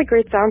Dreams. Really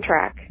great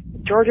soundtrack.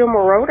 Giorgio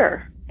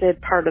Moroder did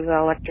part of the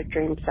Electric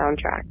Dreams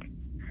soundtrack.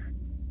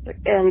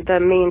 And the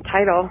main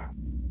title.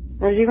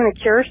 There's even a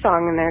Cure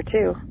song in there,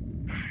 too.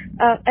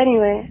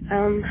 Anyway,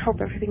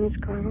 hope everything's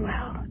going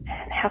well.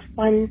 And have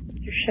fun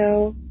with your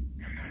show.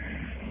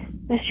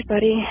 Miss you,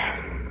 buddy.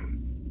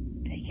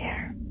 Take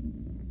care.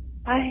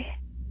 Bye.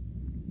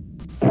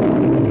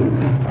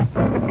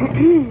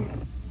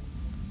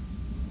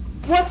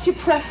 What's your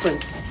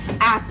preference?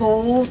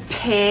 Apple,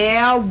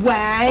 pear,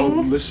 wang?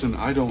 Oh, listen,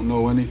 I don't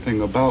know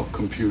anything about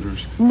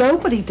computers.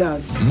 Nobody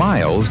does.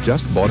 Miles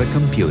just bought a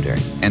computer,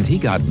 and he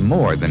got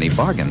more than he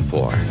bargained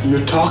for.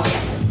 You're talking.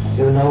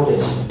 You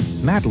noticed.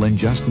 Madeline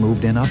just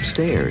moved in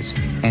upstairs,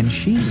 and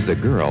she's the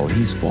girl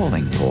he's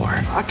falling for.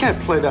 I can't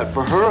play that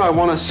for her. I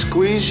want to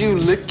squeeze you,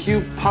 lick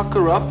you,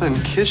 pucker up,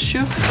 and kiss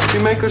you.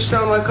 You make her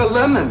sound like a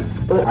lemon.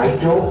 But I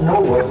don't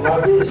know what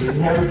love is. You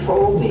never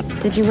told me.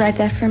 Did you write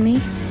that for me?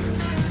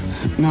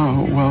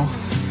 No, well,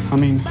 I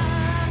mean,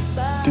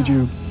 did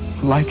you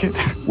like it?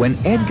 When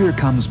Edgar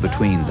comes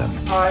between them,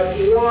 I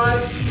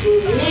want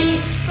to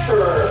meet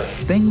her.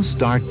 things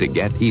start to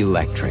get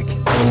electric.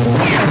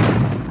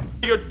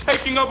 You're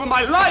taking over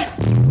my life!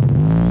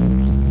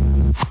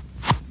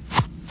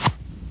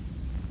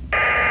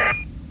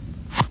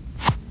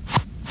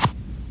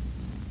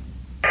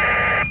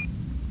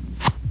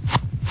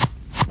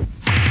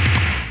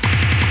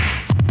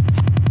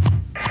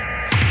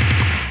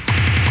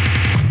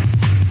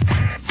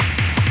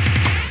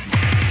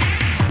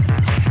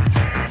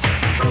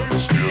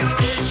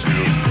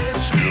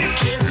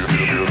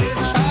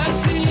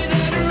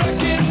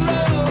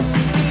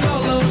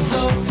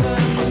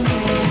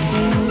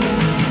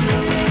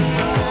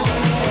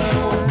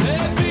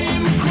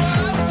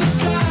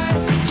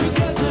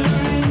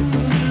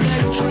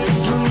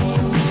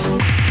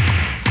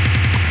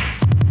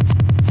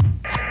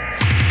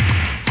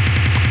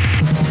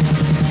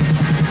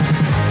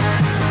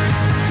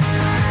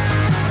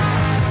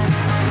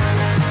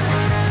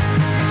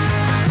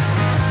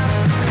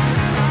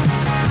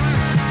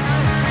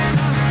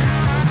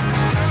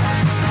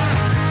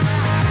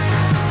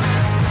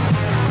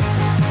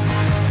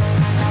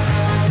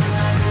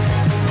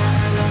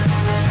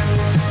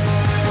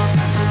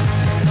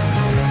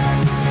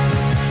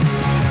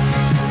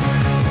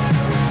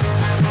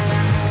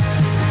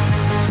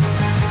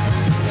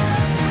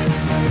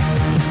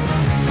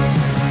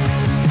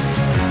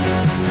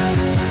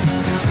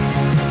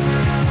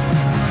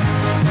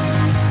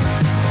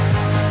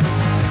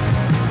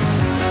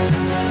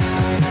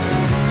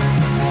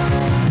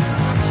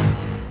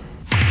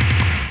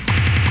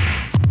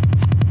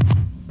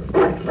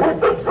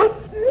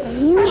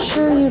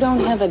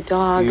 A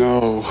dog?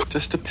 No,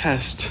 just a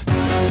pest.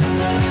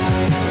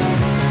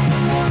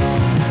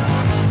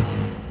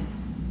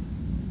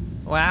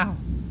 Wow.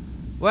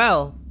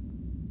 Well,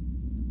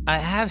 I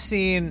have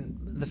seen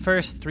the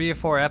first 3 or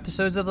 4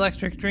 episodes of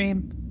Electric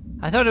Dream.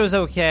 I thought it was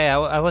okay.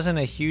 I wasn't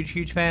a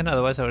huge fan.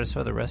 Otherwise, I would have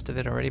saw the rest of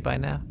it already by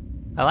now.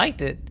 I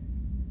liked it.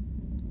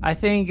 I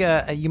think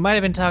you might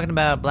have been talking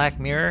about Black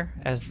Mirror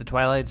as the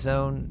Twilight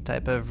Zone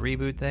type of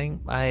reboot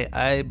thing.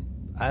 I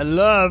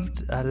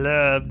loved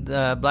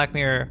Black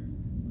Mirror.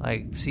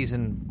 Like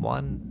season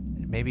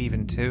 1, maybe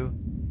even 2.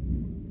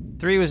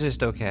 3 was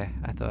just okay.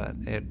 I thought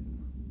it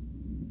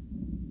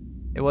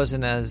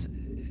wasn't as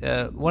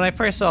when I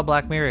first saw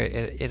Black Mirror,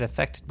 it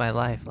affected my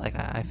life. Like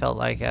I felt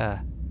like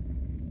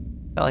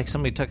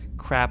somebody took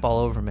crap all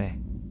over me,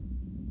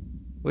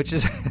 which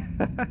is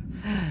I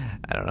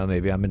don't know.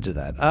 Maybe I'm into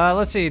that.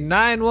 Let's see,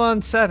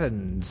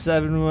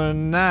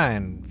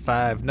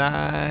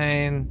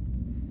 917-719-59.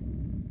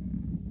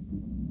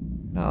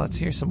 No, let's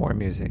hear some more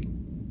music.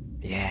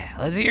 Yeah,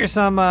 let's hear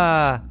some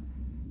music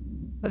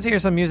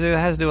that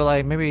has to do with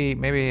like maybe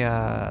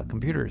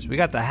computers. We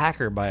got The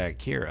Hacker by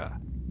Akira.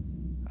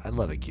 I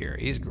love Akira.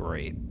 He's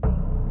great.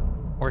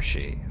 Or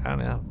she. I don't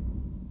know.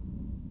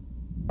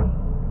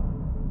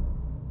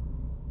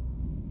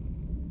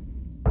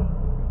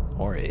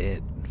 Or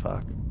it.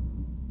 Fuck.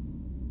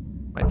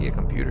 Might be a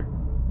computer.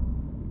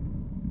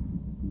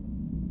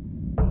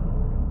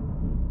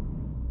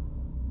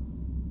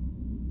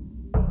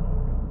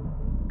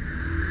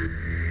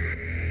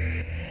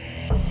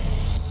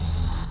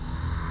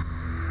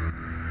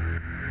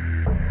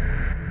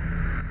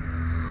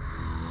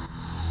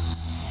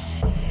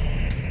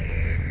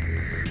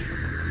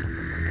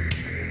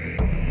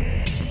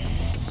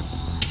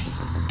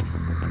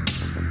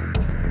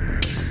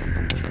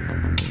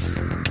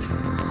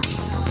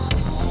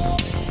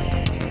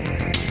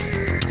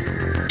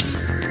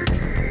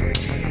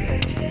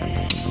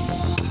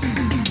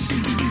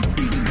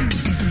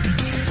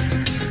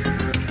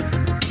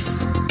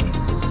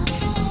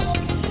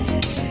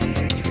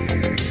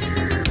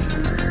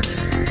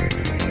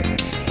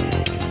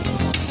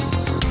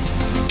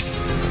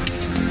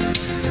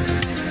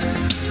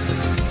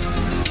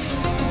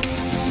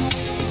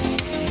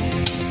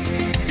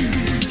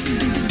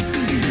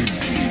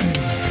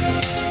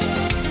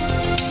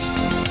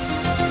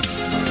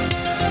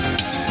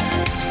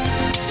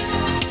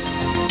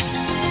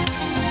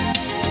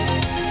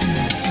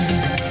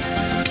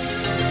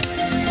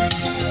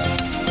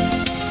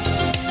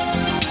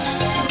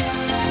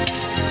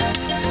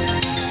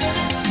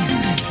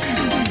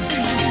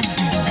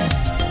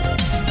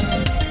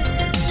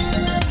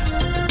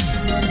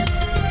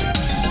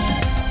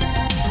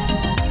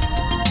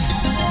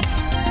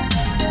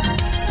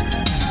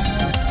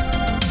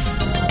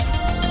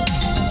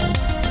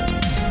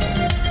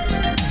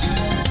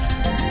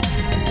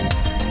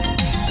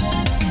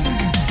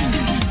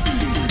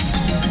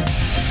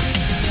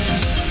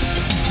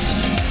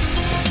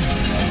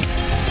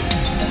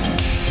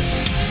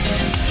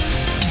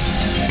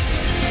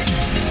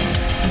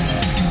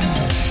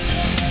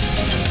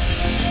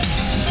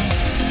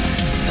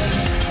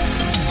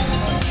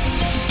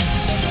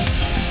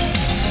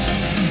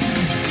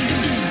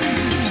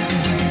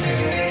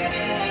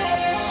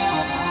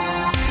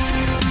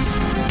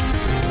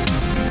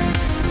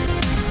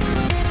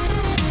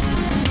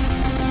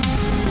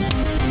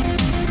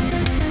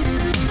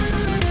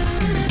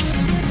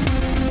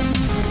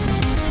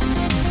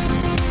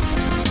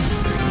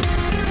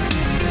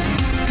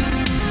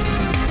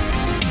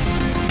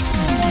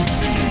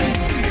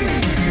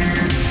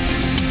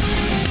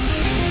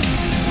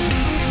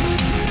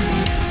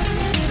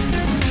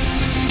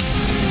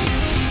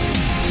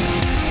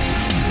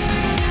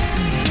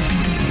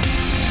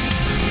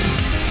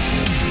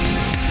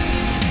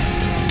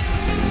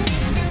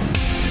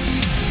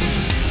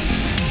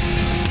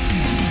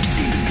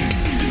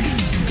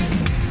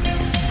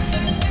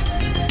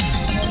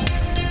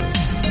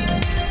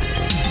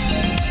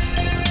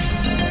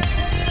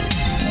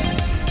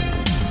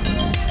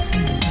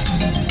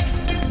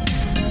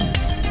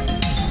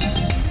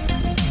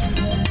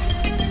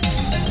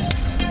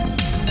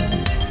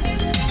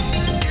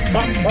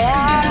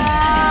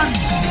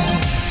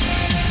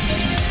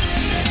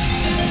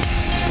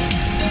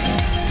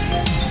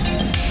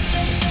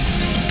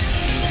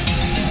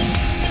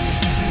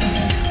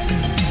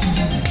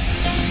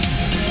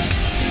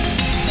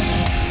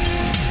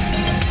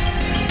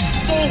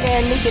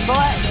 Nicky boy.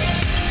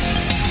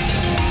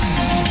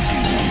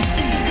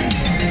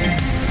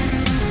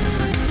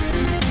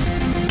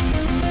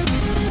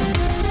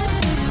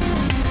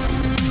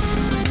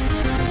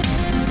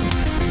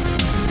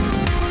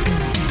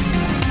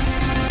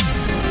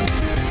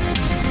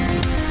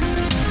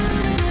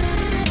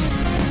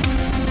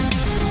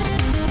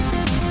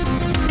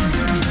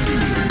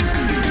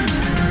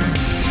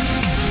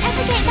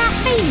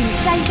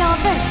 Deja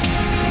vu.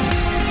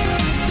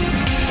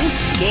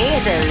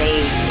 Gator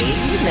lady,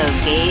 you know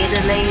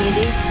gator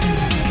lady.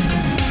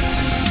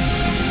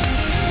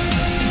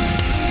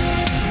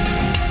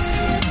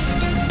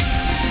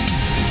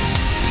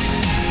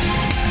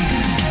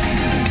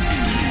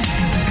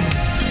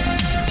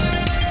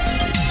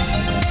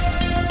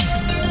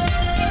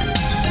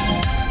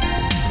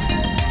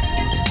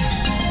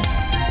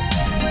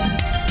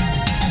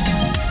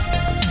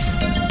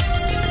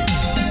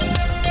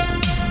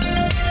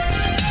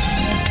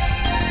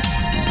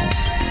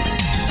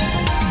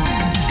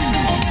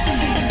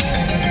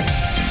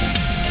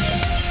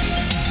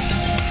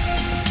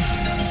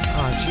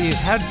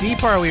 How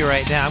deep are we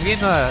right now? I'm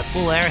getting a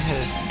little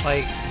airheaded.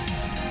 Like,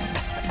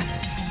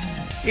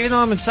 even though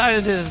I'm inside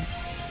of this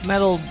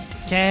metal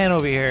can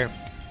over here,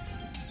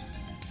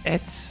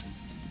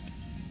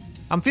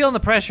 I'm feeling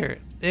the pressure.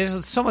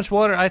 There's so much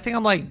water. I think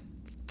I'm like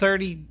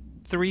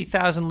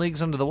 33,000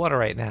 leagues under the water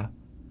right now.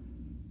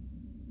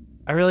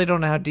 I really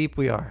don't know how deep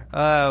we are.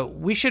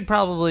 We should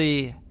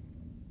probably,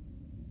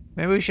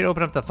 maybe we should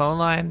open up the phone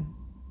line.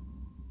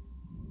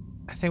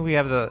 I think we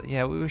have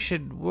we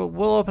should,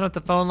 we'll open up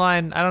the phone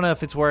line. I don't know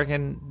if it's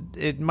working.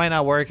 It might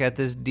not work at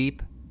this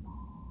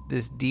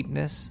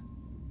deepness.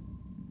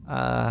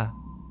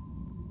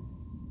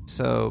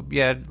 So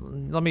yeah,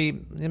 let me,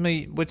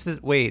 what's this?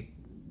 Wait,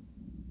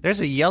 there's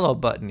a yellow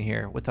button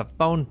here with a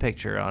phone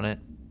picture on it.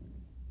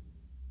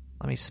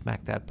 Let me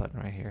smack that button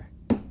right here.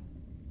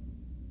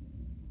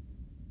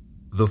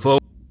 Wait,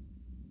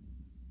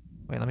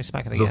 let me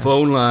smack it again. The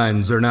phone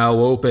lines are now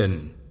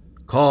open.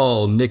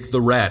 Call Nick the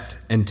Rat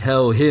and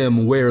tell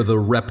him where the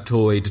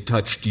Reptoid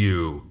touched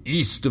you.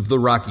 East of the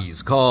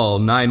Rockies, call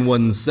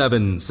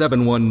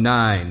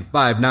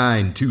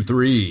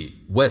 917-719-5923.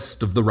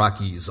 West of the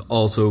Rockies,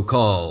 also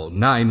call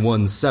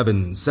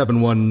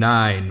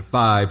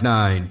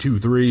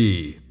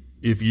 917-719-5923.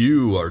 If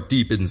you are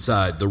deep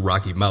inside the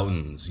Rocky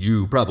Mountains,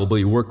 you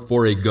probably work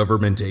for a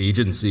government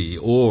agency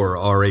or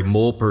are a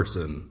mole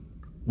person.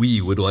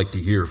 We would like to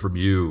hear from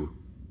you.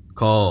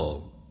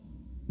 Call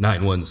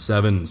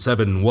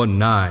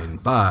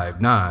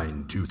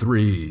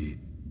 917-719-5923.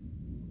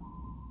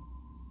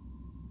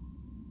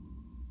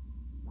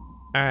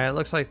 All right,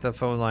 looks like the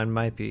phone line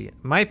might be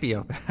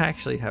open. I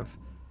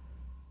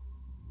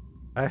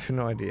have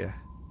no idea.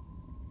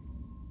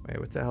 Wait,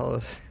 what the hell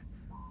is?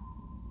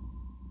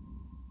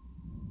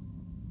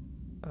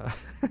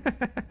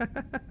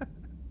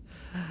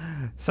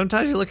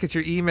 Sometimes you look at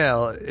your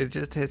email, it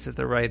just hits at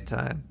the right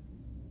time.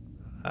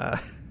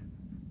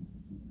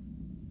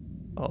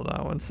 Hold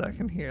on one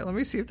second here. Let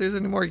me see if there's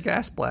any more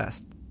gas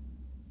blast.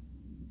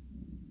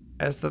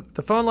 As the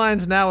phone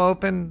line's now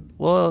open,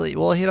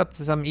 we'll hit up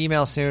some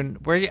email soon.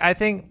 I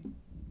think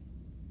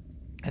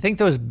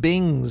those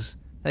bings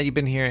that you've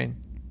been hearing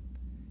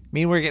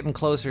mean we're getting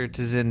closer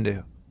to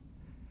Zindu.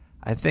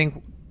 I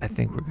think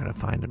we're gonna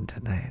find him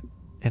tonight.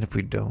 And if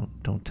we don't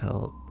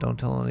tell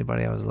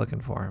anybody I was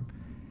looking for him.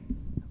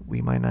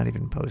 We might not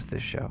even post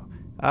this show.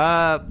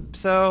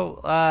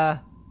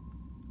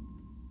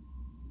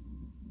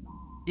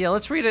 Yeah,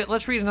 let's read it.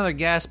 Let's read another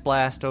gas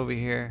blast over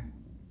here.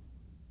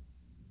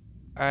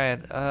 All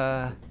right.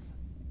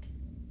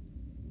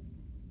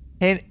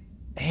 Hey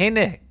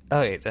Nick. Oh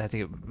wait, I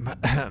think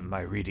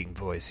my reading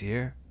voice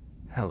here.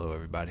 Hello,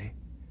 everybody.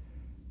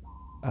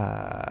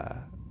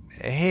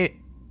 Hey,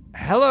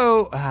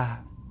 hello.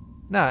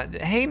 No,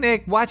 hey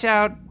Nick. Watch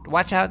out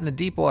in the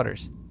deep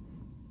waters.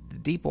 The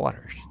deep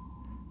waters.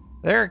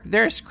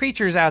 There's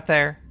creatures out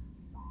there.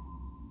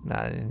 No,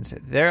 I didn't say.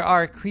 There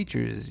are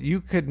creatures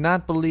you could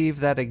not believe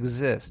that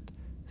exist.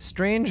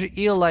 Strange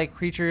eel-like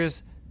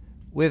creatures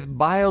with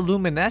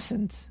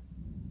bioluminescence.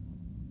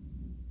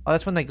 Oh,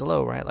 that's when they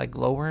glow, right? Like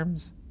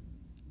glowworms?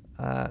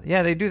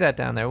 Yeah, they do that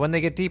down there. When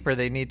they get deeper,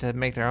 they need to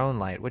make their own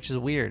light, which is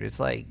weird.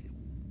 It's like,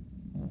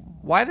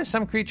 why do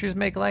some creatures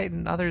make light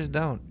and others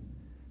don't?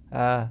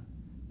 Either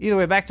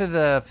way, back to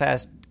the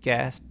fast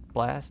gas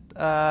blast.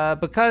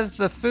 Because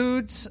the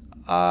food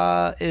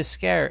is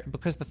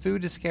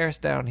scarce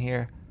down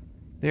here,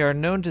 they are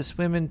known to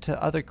swim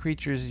into other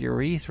creatures'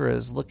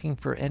 urethras looking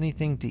for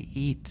anything to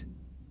eat.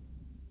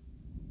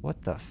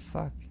 What the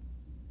fuck?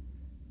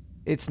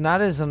 It's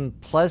not as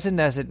unpleasant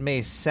as it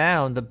may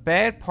sound. The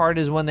bad part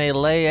is when they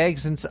lay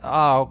eggs and...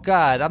 Oh,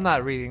 God, I'm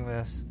not reading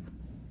this.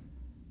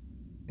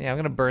 Yeah, I'm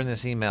going to burn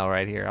this email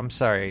right here. I'm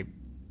sorry.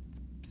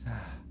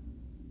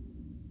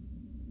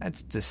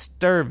 That's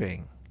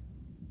disturbing.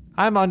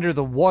 I'm under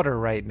the water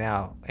right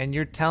now, and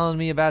you're telling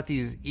me about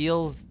these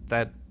eels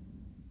that...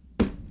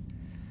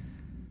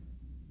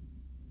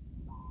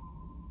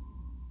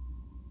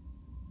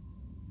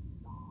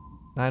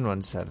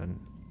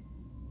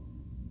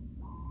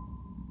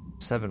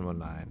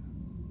 719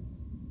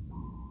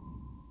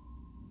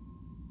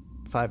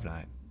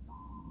 59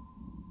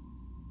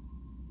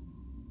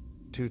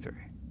 23.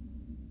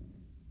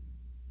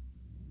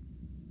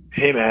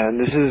 Hey man,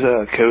 this is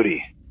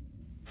Cody.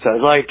 So I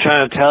was like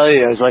trying to tell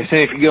you, I was like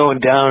saying if you're going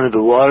down to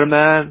the water,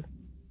 man,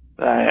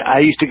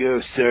 I used to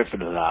go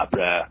surfing a lot,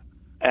 bro.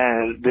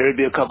 And there'd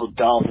be a couple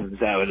dolphins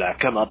that would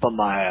come up on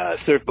my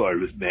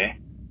surfboard with me.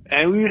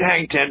 And we would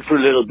hang tent for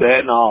a little bit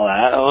and all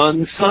that.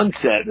 On the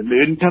sunset, the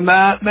moon would come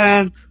out,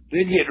 man,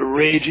 they'd get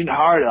raging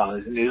hard on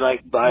us and they'd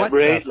like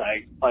vibrate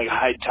like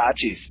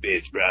Hitachi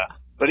speeds, bro.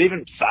 But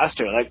even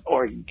faster, like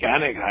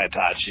organic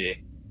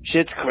Hitachi.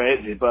 Shit's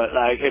crazy, but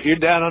like if you're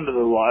down under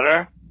the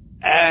water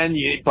and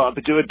you bump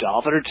into a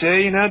dolphin or two,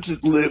 you know,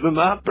 just lube them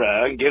up,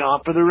 bro, and get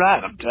on for the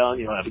ride. I'm telling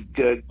you, you'll have a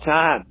good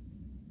time.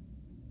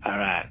 All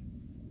right,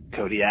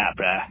 Cody out,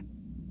 bro.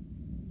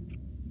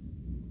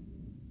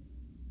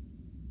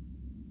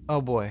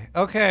 Oh boy.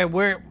 Okay,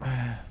 we're.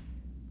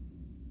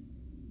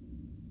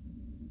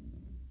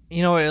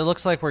 You know, it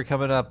looks like we're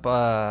coming up.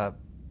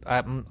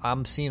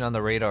 I'm seeing on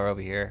the radar over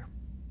here.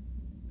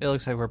 It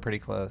looks like we're pretty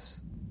close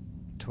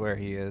to where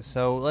he is.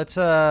 So let's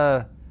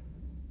play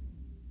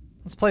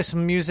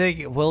some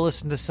music. We'll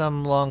listen to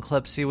some long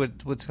clips, see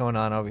what's going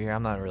on over here.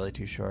 I'm not really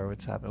too sure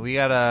what's happening. We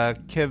got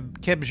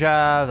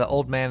Kibja, the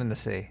Old Man in the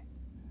Sea.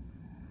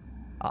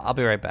 I'll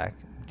be right back.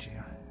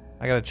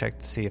 I gotta check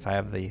to see if I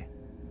have the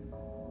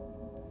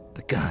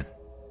gun.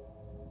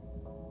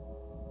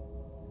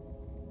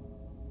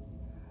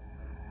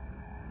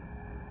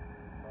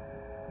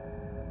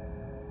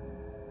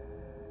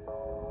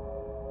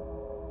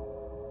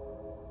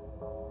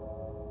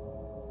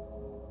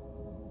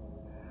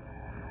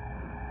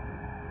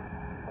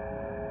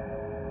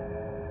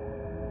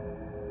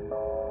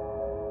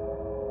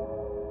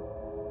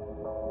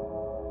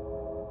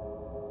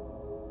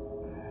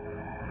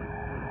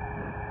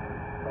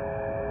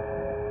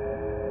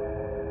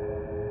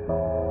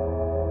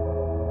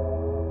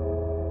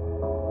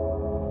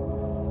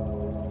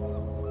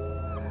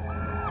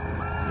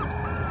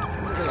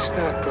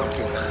 Start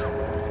talking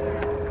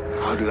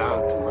out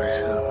loud to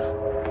myself.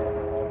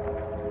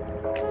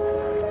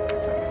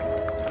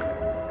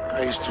 I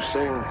used to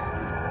sing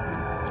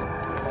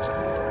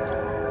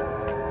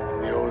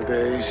in the old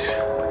days.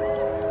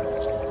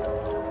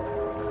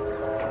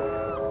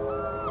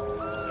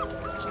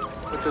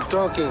 But the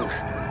talking,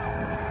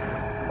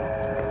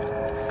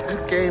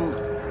 it came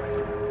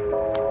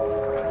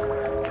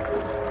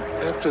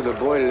after the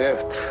boy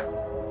left,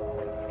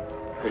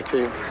 I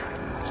think.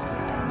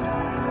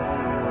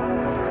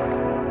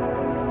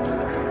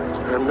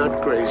 I'm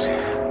not crazy.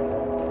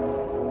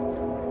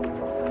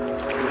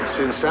 And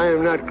since I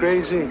am not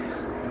crazy,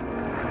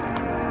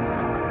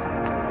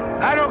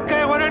 I don't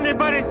care what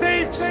anybody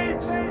thinks.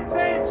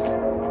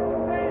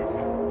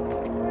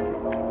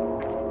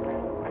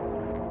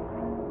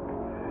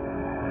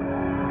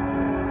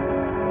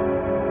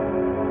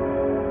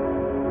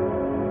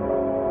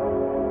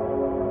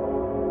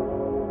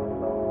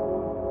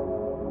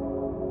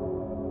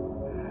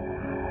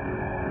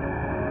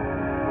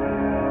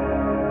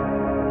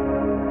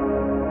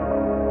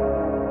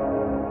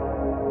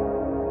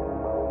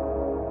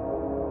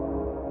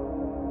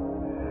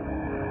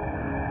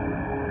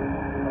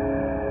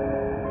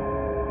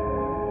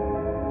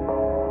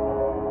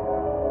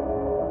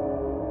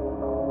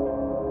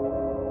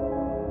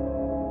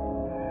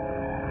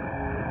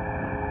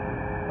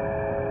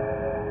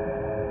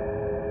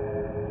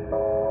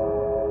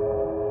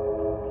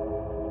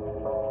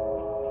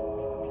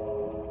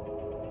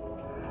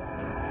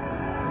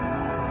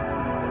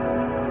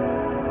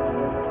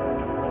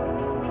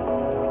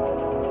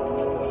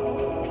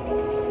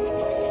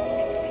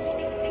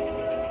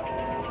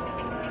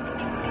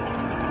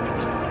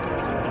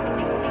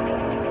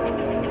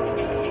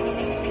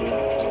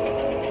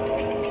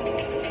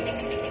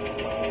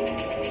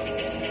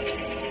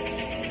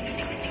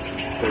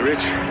 The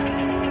rich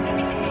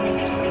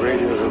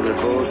radios on the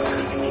boat,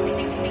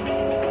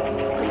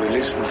 and they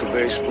listen to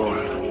baseball.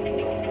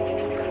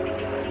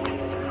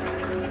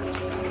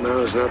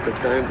 Now is not the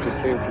time to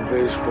think of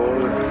baseball.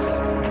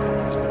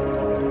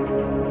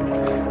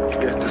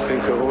 You have to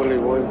think of only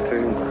one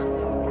thing.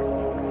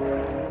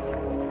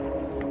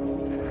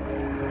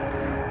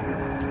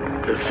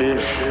 The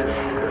fish.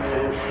 The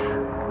fish.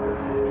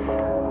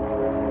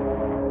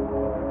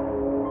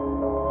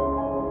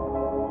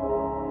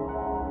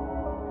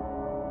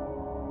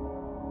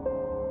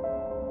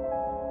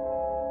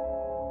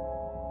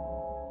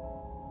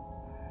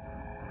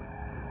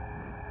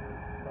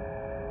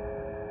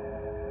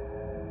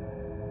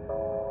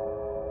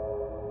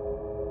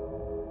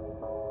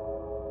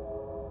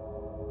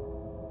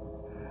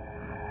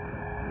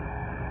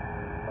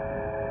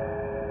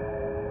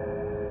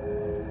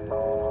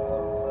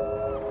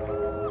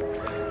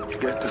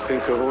 You have to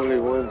think of only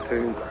one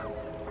thing.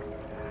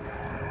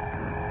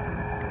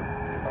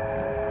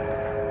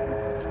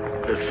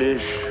 The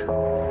fish.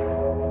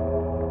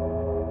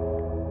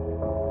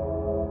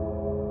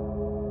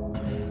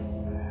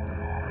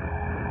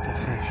 The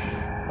fish.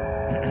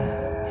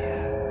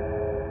 Yeah.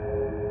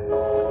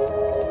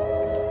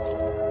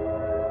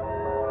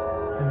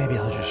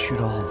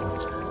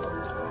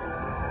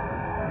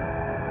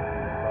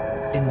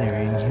 in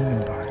their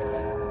inhuman parts.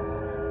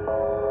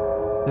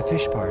 The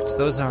fish parts,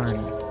 those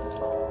aren't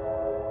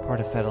part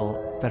of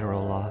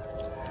federal law.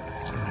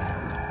 No.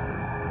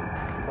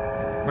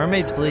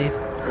 Mermaids bleed.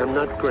 I'm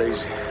not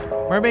crazy.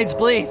 Mermaids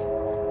bleed.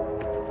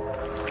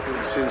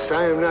 And since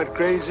I am not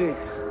crazy,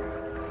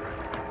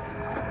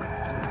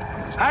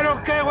 I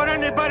don't care what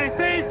anybody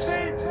thinks.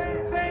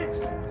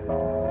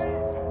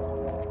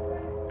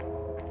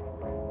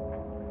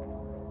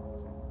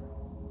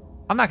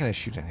 I'm not going to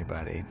shoot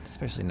anybody,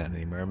 especially not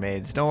any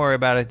mermaids. Don't worry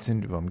about it.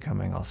 Soon I'm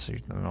coming. I'll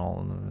shoot them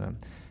all.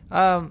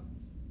 I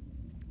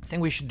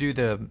think we should do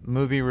the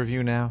movie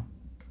review now.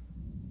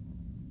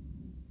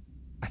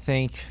 I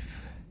think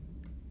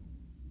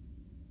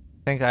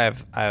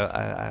I've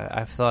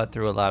thought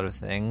through a lot of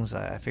things.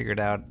 I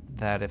figured out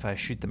that if I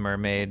shoot the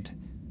mermaid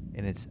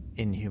in its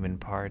inhuman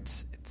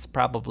parts, it's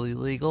probably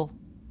legal.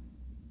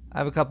 I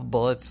have a couple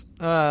bullets.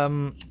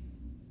 So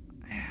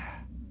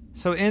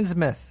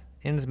Innsmouth.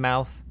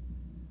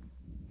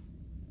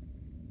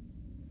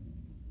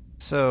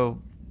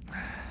 So I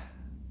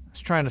was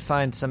trying to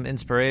find some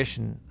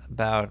inspiration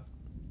about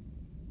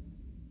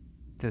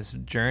this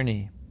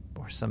journey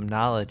or some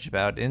knowledge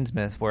about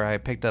Innsmouth, where I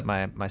picked up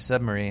my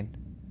submarine,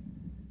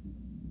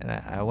 and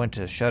I went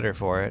to Shudder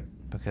for it,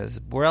 because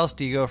where else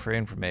do you go for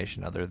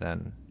information other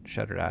than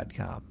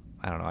Shudder.com?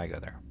 I don't know, I go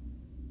there.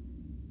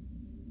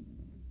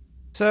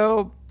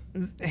 So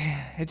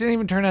it didn't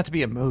even turn out to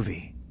be a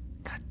movie.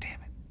 God damn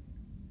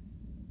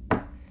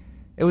it.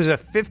 It was a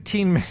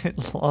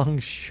 15-minute long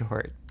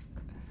short.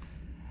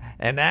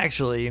 And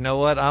actually, you know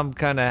what? I'm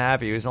kind of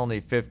happy it was only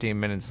 15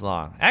 minutes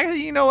long.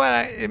 Actually, you know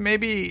what?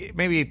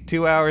 Maybe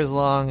 2 hours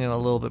long and a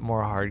little bit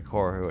more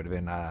hardcore. It would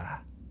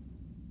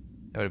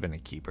have been a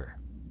keeper.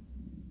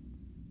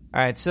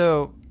 All right,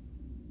 so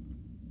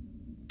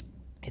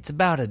it's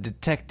about a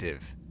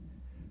detective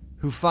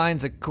who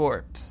finds a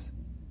corpse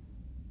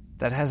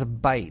that has a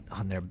bite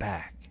on their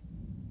back,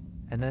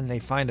 and then they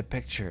find a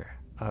picture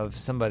of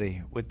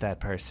somebody with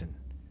that person,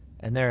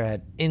 and they're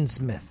at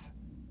Innsmouth.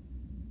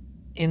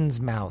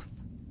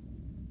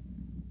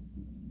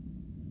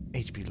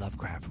 H.P.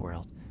 Lovecraft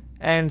world.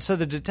 And so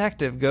the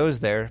detective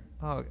goes there.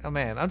 Oh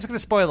man, I'm just going to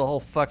spoil the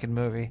whole fucking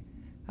movie.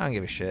 I don't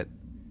give a shit.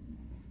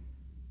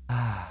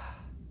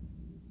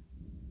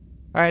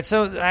 Alright,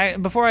 so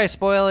before I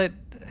spoil it,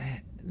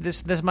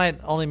 this might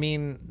only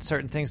mean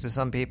certain things to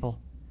some people,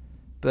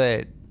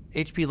 but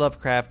H.P.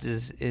 Lovecraft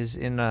is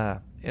in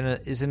a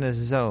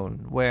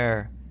zone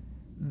where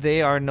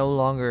they are no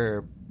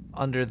longer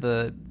under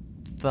the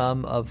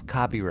thumb of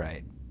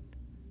copyright.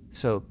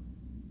 So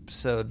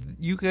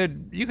you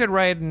could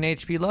write an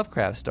H.P.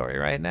 Lovecraft story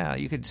right now.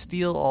 You could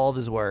steal all of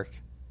his work,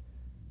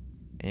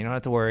 and you don't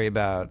have to worry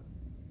about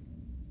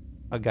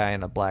a guy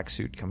in a black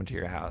suit coming to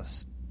your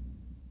house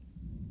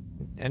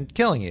and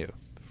killing you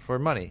for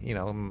money.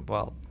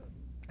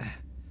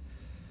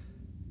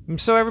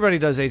 So everybody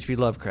does H.P.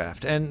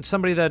 Lovecraft, and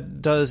somebody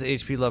that does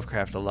H.P.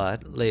 Lovecraft a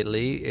lot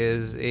lately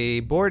is a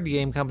board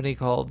game company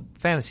called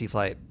Fantasy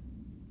Flight.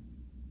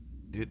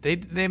 Dude,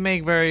 they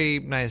make very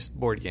nice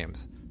board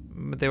games.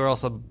 But they were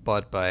also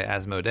bought by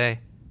Asmodee.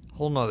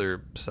 Whole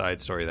nother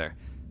side story there.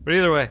 But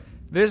either way,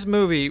 this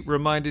movie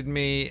reminded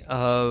me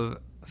of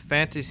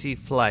Fantasy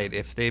Flight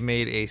if they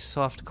made a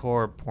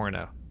softcore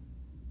porno.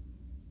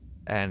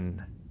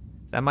 And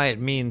that might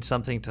mean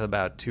something to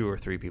about 2 or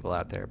 3 people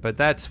out there. But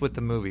that's what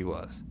the movie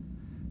was.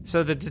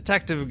 So the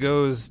detective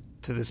goes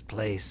to this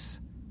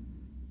place.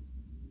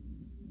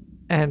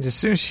 And as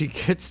soon as she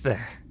gets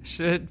there,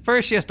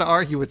 first she has to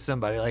argue with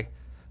somebody like,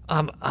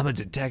 I'm a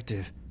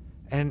detective.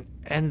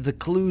 And the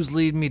clues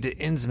lead me to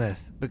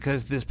Innsmouth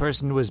because this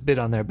person was bit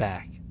on their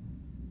back.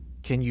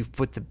 Can you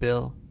foot the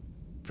bill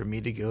for me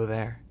to go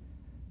there?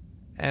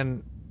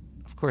 And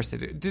of course they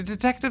do. Do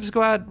detectives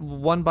go out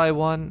one by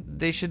one?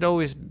 They should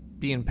always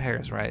be in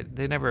pairs, right?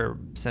 They never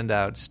send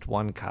out just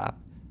one cop.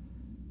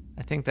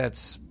 I think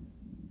that's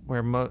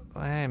where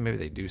maybe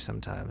they do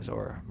sometimes,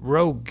 or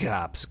rogue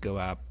cops go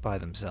out by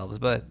themselves,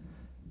 but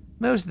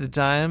most of the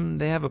time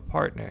they have a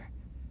partner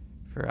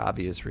for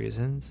obvious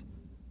reasons.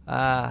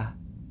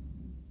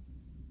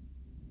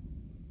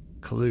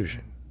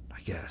 Collusion, I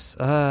guess.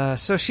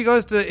 So she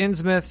goes to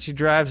Innsmouth. She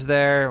drives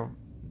there.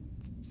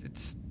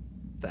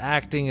 The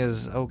acting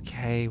is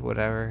okay,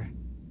 whatever.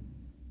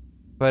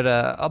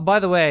 But by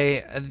the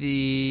way,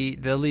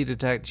 the lead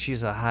detective,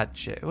 she's a hot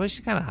chick. Well,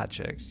 she's kind of hot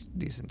chick,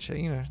 decent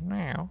chick,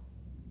 Now,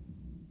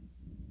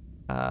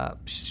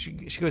 she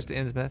goes to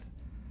Innsmouth.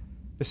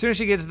 As soon as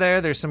she gets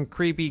there, there's some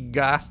creepy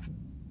goth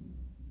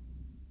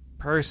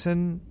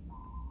person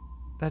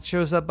that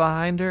shows up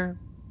behind her,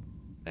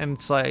 and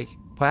it's like,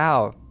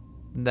 wow,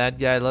 that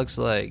guy looks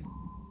like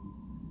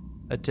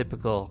a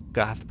typical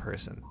goth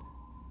person.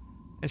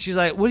 And she's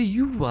like, what do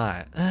you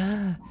want?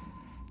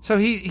 So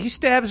he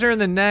stabs her in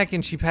the neck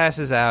and she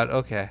passes out.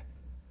 Okay.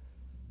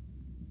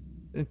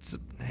 It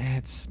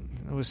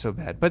was so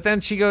bad. But then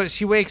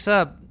she wakes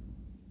up.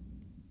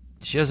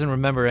 She doesn't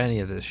remember any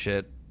of this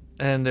shit.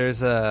 And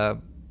there's a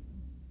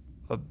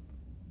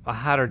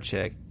hotter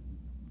chick.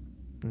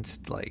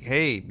 It's like,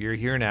 hey, you're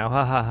here now.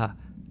 Ha ha ha.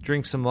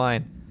 drink some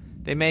wine.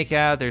 They make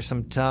out. There's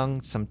some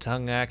tongue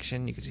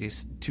action. You can see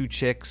two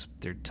chicks,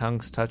 their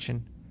tongues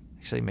touching.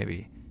 Actually,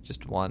 maybe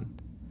just one.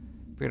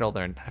 I forget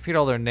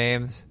all their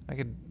names.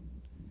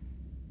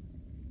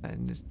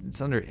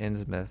 It's under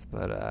Innsmouth,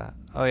 but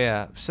oh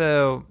yeah.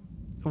 So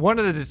one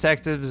of the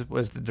detectives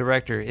was the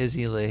director,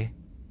 Izzy Lee.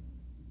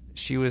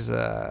 She was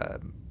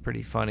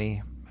pretty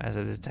funny as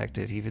a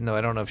detective, even though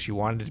I don't know if she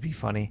wanted to be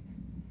funny.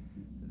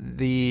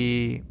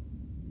 The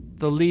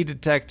lead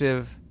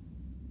detective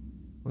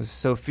was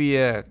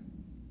Sofia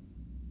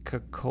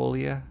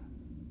Coccolia.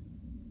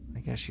 I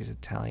guess she's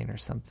Italian or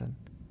something.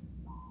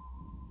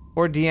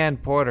 Or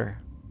Deanne Porter.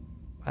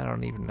 I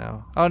don't even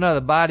know. Oh no,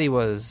 the body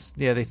was...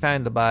 Yeah, they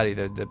found the body,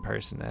 the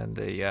person, and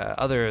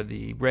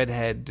the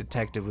redhead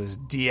detective was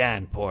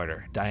Diana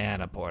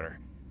Porter.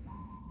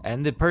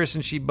 And the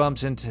person she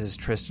bumps into is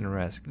Tristan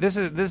Risk.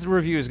 This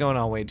review is going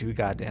on way too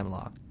goddamn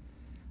long.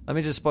 Let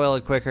me just spoil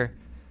it quicker.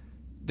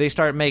 They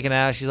start making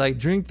out. She's like,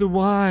 drink the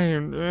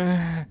wine.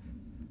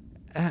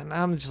 And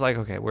I'm just like,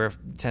 okay, we're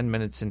 10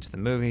 minutes into the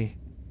movie.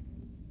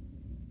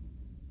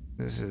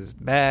 This is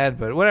bad,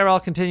 but whatever, I'll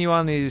continue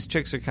on. These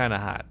chicks are kind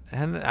of hot.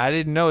 And I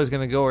didn't know it was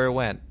going to go where it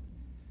went.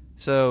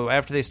 So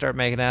after they start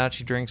making out,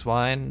 she drinks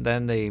wine.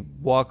 Then they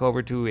walk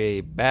over to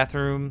a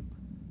bathroom.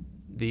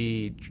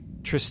 The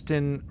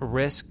Tristan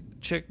Risk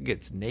chick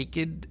gets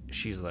naked.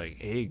 She's like,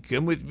 hey,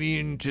 come with me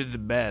into the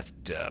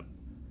bathtub.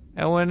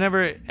 And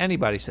whenever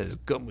anybody says,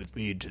 come with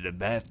me into the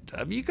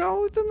bathtub, you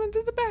go with them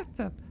into the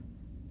bathtub.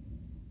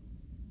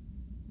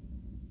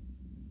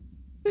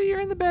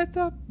 You're in the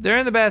bathtub. They're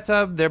in the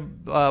bathtub. They're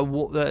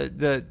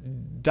the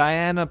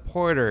Diana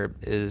Porter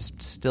is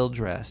still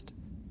dressed.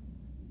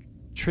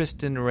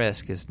 Tristan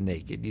Risk is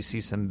naked. You see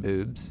some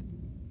boobs.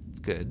 It's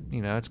good.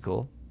 It's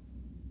cool.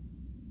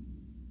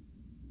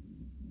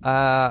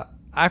 I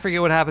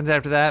forget what happens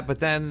after that, but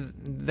then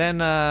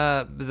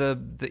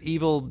the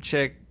evil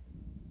chick,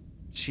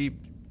 she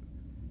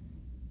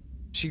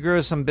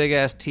grows some big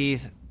ass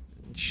teeth.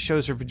 She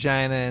shows her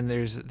vagina, and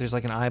there's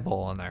like an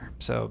eyeball in there.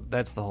 So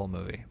that's the whole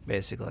movie,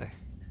 basically.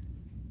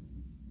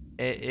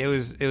 It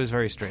was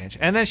very strange.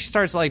 And then she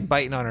starts like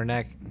biting on her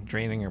neck,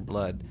 draining her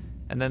blood.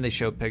 And then they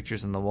show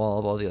pictures on the wall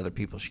of all the other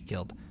people she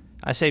killed.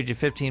 I saved you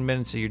 15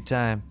 minutes of your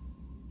time.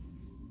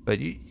 But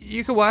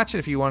you can watch it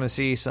if you want to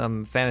see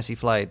some Fantasy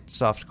Flight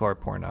softcore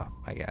porno,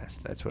 I guess.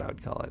 That's what I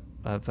would call it,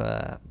 of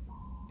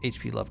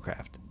H.P.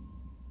 Lovecraft.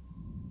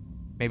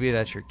 Maybe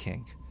that's your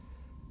kink.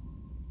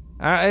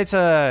 All right,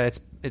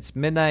 it's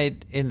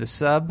midnight in the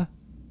sub.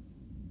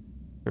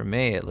 For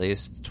me, at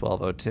least. It's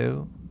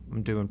 12:02.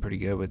 I'm doing pretty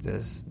good with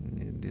this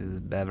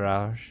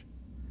beverage.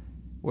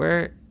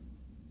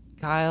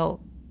 Kyle,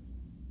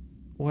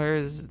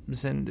 where's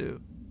Zindu?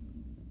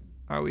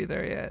 Are we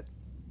there yet?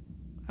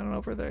 I don't know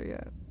if we're there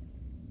yet.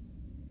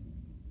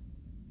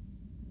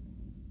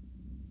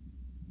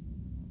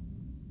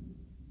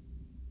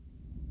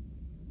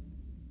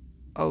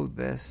 Oh,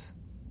 this.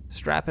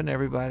 Strapping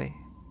everybody.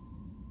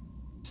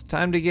 It's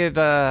time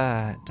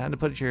to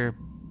put your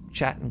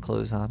chatting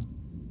clothes on.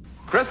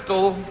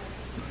 Crystal.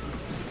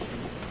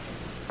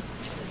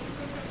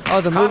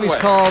 Oh, the movie's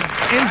called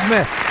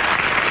Innsmouth.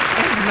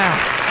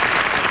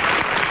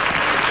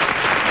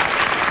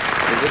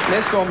 Is it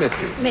Miss or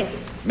Mrs.? Miss.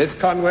 Miss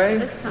Conway?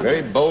 Miss Conway.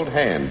 Very bold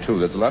hand, too.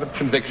 There's a lot of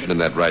conviction in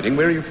that writing.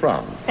 Where are you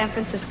from? San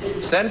Francisco.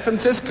 San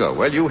Francisco.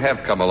 Well, you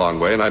have come a long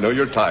way, and I know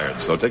you're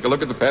tired. So take a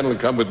look at the panel and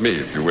come with me,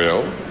 if you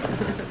will.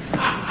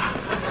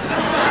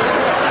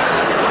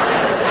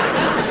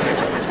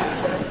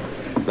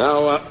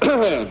 Now,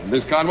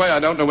 Miss Conway, I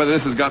don't know whether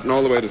this has gotten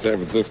all the way to San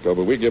Francisco,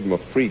 but we give them a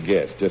free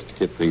guess just to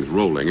get things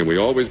rolling, and we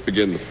always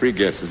begin the free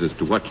guesses as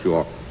to what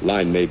your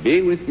line may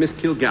be with Miss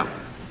Kilgallen.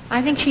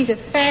 I think she's a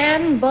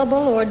fan, bubble,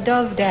 or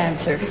dove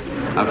dancer.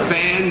 A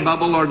fan,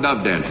 bubble, or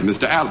dove dancer.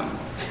 Mr. Allen.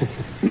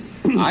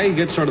 I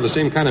get sort of the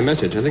same kind of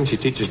message. I think she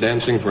teaches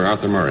dancing for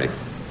Arthur Murray.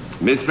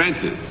 Miss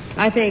Francis.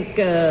 I think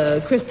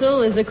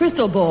Crystal is a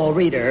crystal ball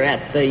reader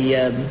at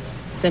the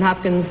St.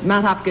 Hopkins,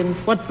 Mount Hopkins.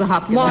 What's the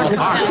Hopkins?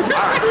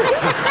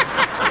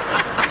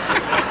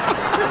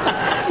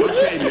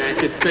 Okay,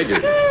 Mac, it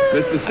figures.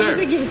 Mr. Sir. I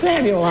think you're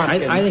Samuel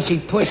Hopkins. I think she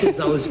pushes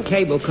those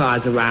cable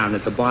cars around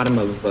at the bottom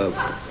of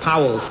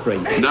Powell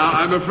Street. No,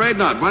 I'm afraid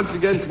not. Once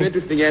again, some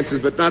interesting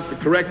answers, but not the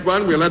correct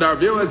one. We'll let our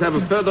viewers have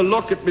a further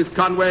look at Miss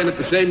Conway, and at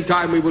the same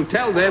time, we will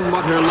tell them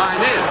what her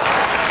line is.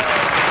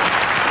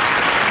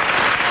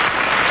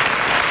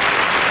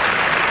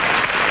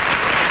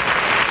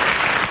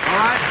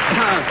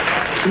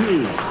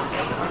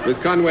 Miss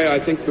Conway, I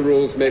think the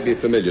rules may be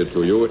familiar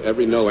to you.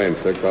 Every no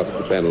answer costs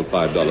the panel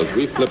 $5.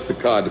 We flip the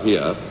card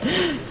here,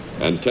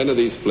 and 10 of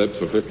these flips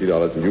for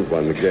 $50, and you've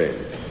won the game.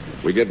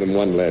 We give them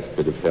one last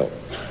bit of help.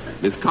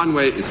 Miss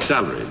Conway is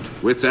salaried.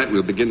 With that,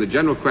 we'll begin the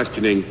general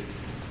questioning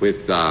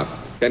with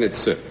Bennett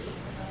Cerf.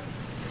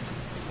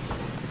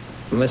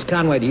 Miss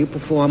Conway, do you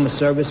perform a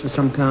service of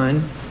some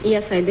kind?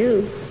 Yes, I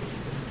do.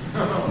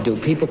 Do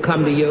people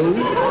come to you?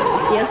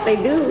 Yes, they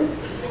do.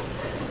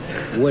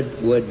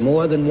 Would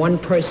more than one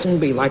person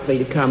be likely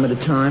to come at a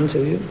time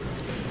to you?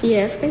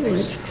 Yes, they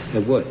would. They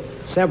would.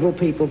 Several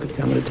people could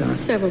come at a time.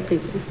 Several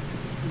people.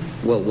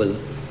 Well,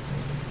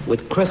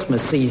 with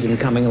Christmas season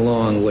coming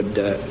along, would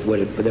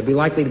there be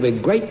likely to be a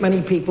great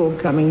many people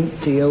coming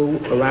to you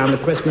around the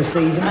Christmas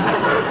season?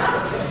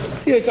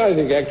 Yes, I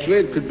think actually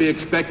it could be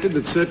expected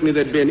that certainly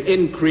there'd be an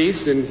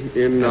increase in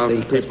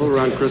people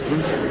around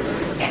Christmas.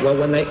 Well,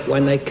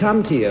 when they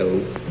come to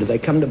you, do they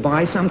come to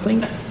buy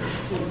something?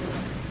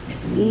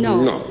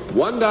 No. No.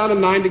 1 down and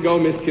 9 to go,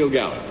 Miss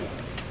Kilgallen.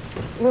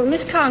 Well,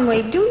 Miss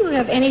Conway, do you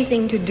have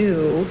anything to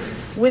do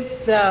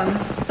with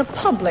the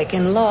public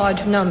in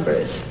large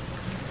numbers?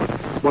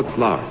 What's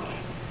large?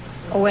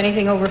 Oh,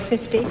 anything over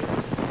 50?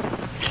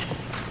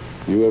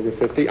 You over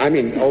 50? I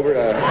mean, over...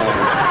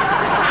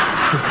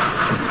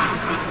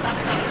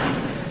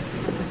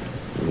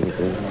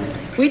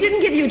 We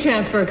didn't give you a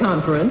chance for a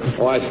conference.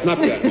 Oh, I snuck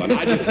that one.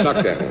 I just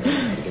snuck that one.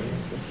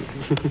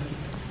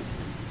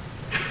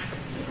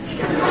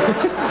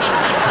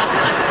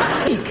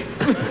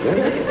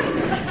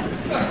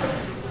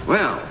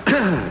 Well,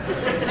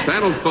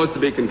 panel's supposed to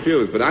be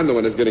confused, but I'm the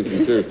one that's getting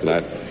confused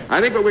tonight.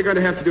 I think what we're going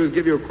to have to do is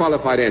give you a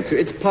qualified answer.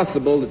 It's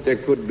possible that there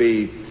could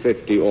be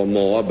 50 or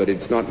more, but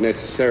it's not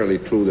necessarily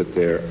true that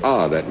there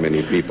are that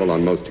many people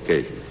on most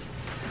occasions.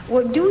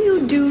 Well, do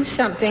you do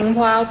something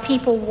while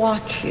people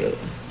watch you?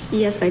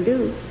 Yes, I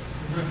do.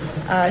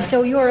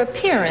 So your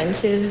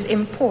appearance is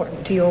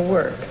important to your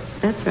work.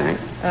 That's right.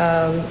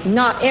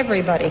 Not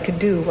everybody could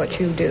do what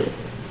you do.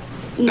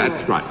 No.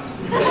 That's right.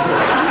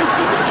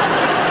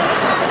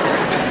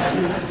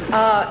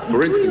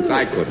 For instance,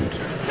 I couldn't.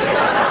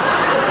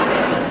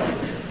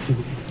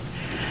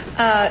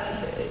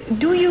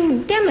 Do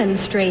you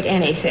demonstrate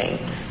anything?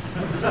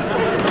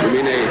 You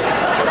mean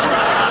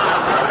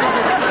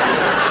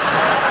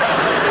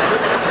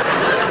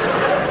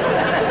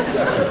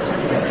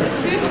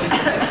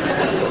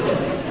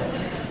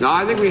Now,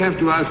 I think we have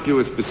to ask you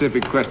a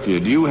specific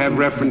question. Do you have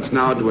reference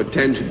now to a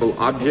tangible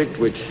object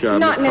which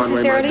Not Ms.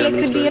 Conway might necessarily.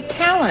 It could be a demonstrate?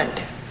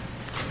 talent.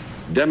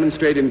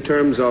 Demonstrate in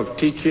terms of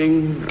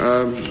teaching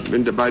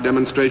by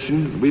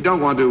demonstration? We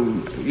don't want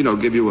to,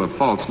 give you a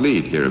false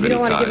lead here of You any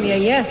don't want to kind. give me a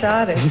yes,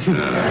 either.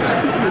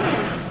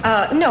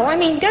 No, I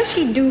mean, does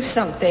she do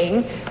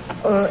something,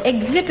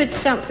 exhibit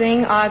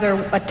something,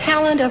 either a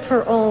talent of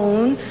her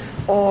own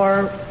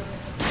or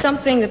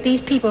something that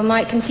these people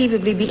might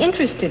conceivably be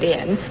interested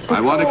in? I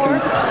want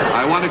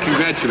to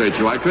congratulate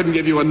you. I couldn't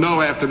give you a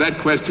no after that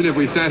question if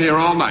we sat here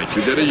all night.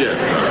 You did a yes.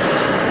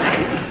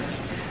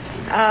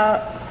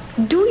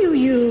 Do you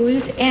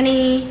use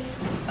any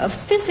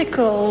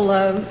physical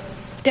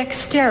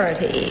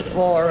dexterity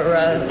or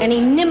any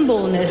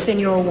nimbleness in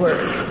your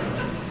work?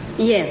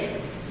 Yes.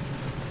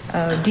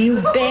 Do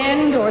you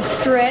bend or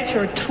stretch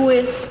or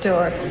twist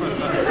or...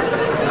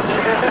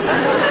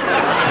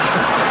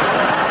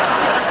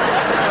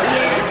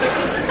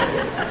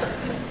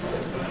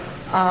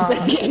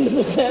 At the end of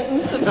the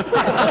sentence.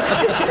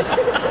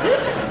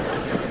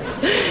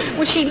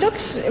 Well, she looks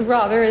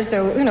rather as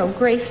though,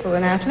 graceful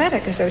and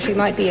athletic, as though she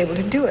might be able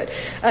to do it.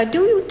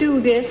 Do you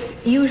do this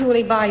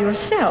usually by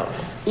yourself?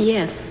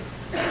 Yes.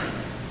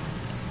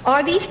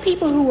 Are these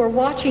people who are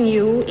watching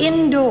you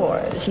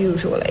indoors,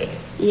 usually?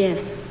 Yes.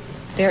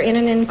 They're in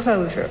an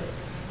enclosure.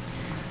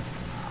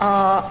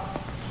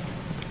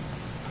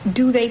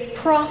 Do they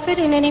profit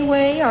in any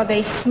way? Are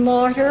they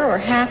smarter or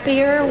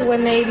happier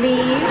when they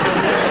leave?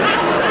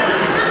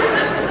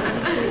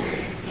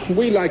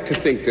 We like to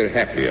think they're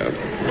happier.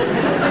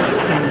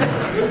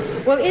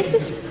 Well,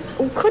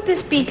 could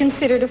this be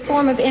considered a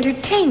form of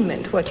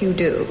entertainment, what you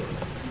do?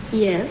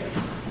 Yes.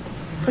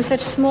 For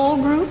such small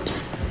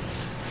groups?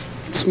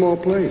 Small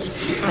place.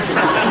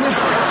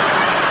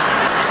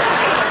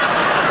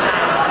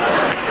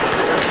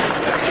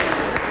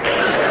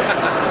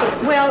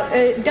 Well,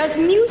 does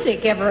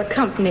music ever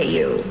accompany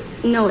you?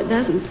 No, it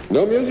doesn't.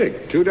 No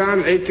music. 2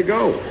 down, 8 to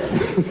go.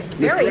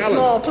 Very Mr. Allen.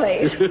 small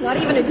place. Not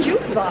even a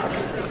jukebox.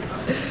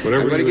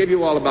 I'm going to give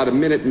you all about a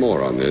minute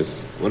more on this.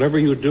 Whatever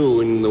you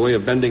do in the way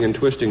of bending and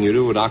twisting, you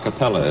do it a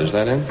cappella. Is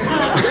that it?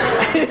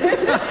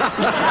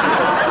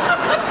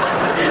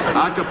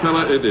 A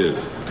cappella it is.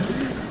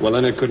 Well,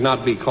 then it could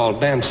not be called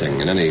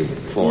dancing in any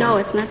form. No,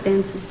 it's not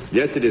dancing.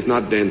 Yes, it is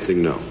not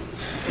dancing, no.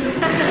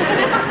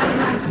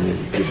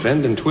 You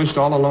bend and twist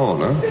all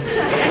alone, huh?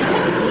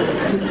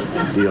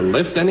 Do you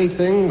lift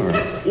anything? Or?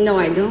 No,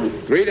 I don't.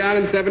 3 down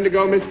and 7 to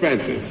go, Miss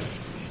Francis.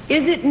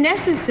 Is it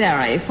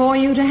necessary for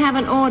you to have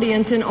an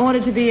audience in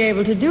order to be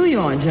able to do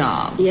your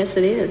job? Yes,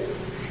 it is.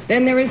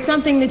 Then there is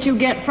something that you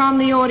get from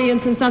the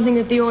audience and something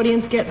that the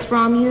audience gets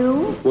from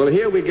you? Well,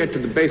 here we get to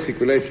the basic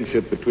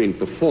relationship between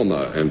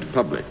performer and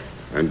public.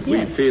 And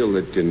we feel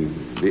that in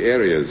the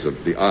areas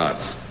of the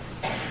arts,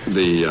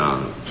 the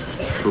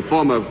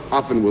performer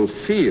often will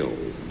feel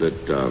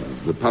that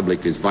the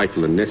public is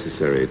vital and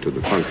necessary to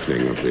the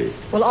functioning of the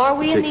Well, are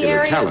we in the particular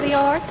area talent. of the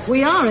arts?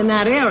 We are in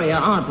that area,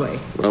 aren't we?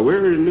 Well,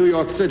 we're in New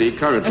York City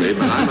currently,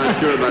 but I'm not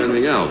sure about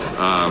anything else.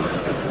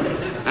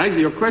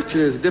 Actually, your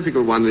question is a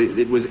difficult one.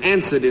 It was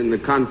answered in the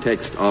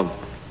context of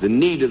the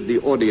need of the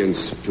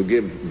audience to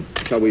give,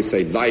 shall we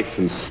say, life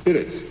and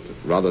spirit to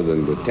rather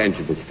than the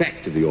tangible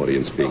fact of the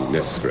audience being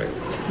necessary.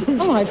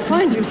 Oh, I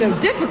find you so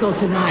difficult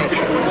tonight.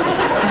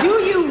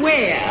 Do you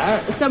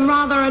wear some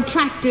rather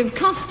attractive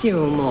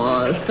costume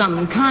or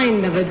some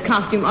kind of a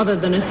costume other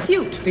than a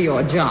suit for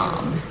your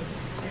job?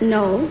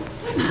 No.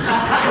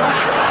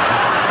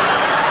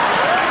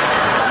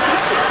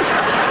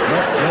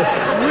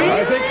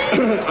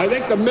 I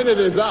think the minute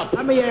is up.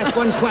 Let me ask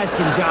one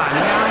question, John.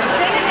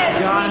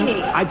 John,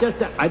 I just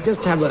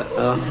have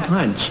a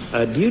hunch.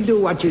 Do you do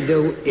what you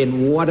do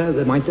in water?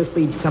 There might just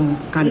be some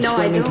kind of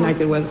swimming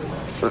connected with it?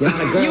 You're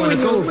not a girl in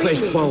a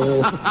goldfish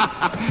bowl.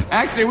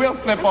 Actually, we'll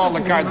flip all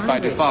the cards by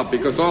default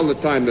because all the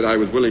time that I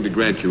was willing to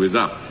grant you is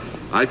up.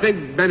 I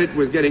think Bennett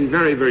was getting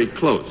very, very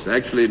close.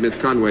 Actually, Miss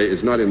Conway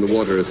is not in the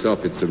water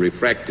herself. It's a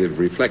reflective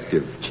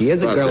She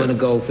is process. A girl in a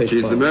goldfish bowl.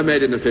 She's the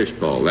mermaid in the fish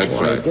bowl. That's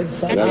right. I did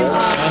say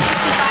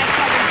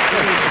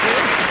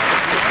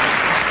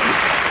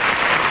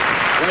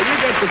Well, you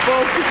get the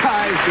full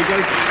prize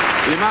because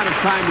the amount of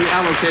time we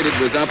allocated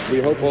was up. We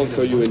hope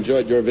also you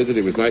enjoyed your visit.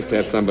 It was nice to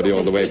have somebody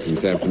all the way from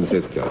San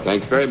Francisco.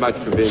 Thanks very much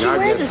for being our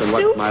guest and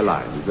What's My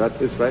Line. You got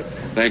this right?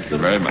 Thank you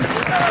very much.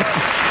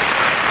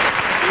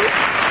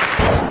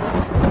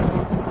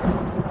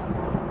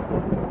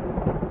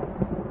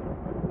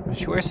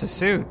 She wears a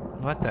suit.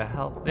 What the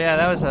hell? Yeah,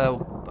 that was I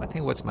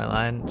think What's My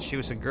Line? She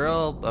was a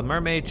girl, a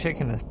mermaid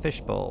chick in a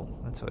fishbowl.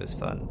 That's always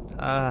fun.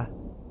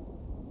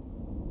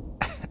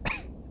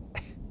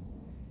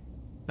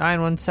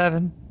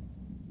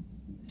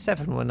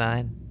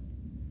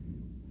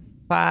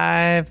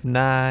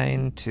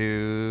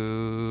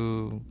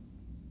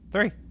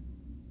 917-719-5923.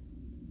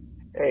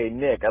 Hey,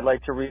 Nick, I'd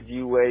like to read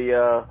you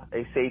a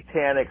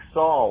satanic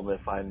psalm,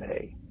 if I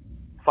may.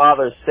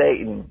 Father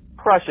Satan,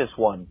 precious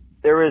one,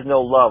 there is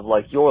no love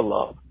like your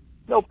love,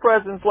 no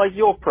presence like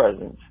your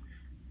presence.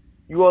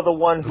 You are the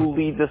one who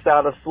leads us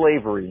out of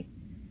slavery,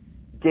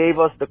 gave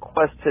us the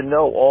quest to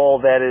know all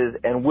that is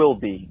and will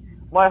be.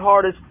 My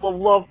heart is full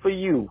of love for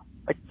you.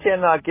 I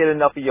cannot get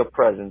enough of your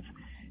presence.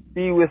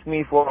 Be with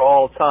me for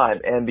all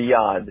time and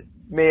beyond.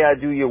 May I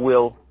do your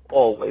will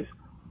always.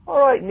 All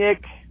right,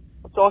 Nick.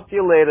 I'll talk to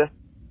you later.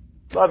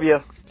 Love you.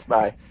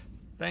 Bye.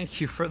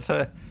 Thank you for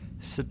the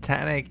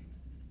satanic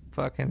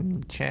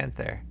fucking chant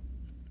there.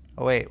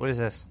 Oh, wait. What is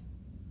this?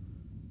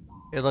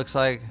 It looks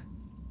like...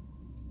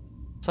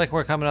 It's like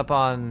we're coming up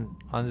on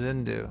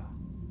Zindu.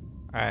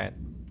 Alright.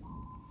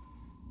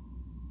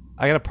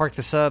 I gotta park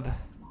the sub.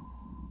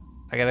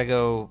 I gotta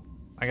go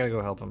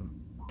help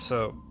him.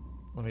 So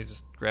let me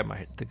just grab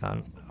the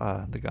gun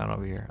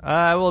over here.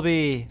 I'll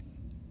be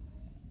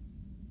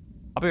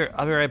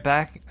right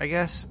back, I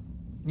guess.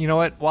 You know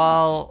what?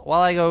 While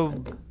I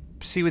go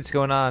see what's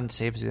going on,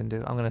 save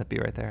Zindu, I'm gonna be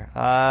right there.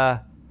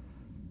 I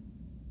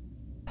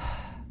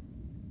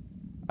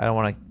don't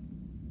want to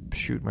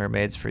shoot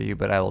mermaids for you,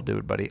 but I will do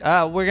it, buddy.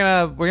 We're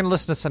gonna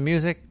listen to some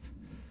music.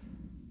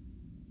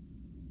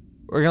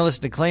 We're gonna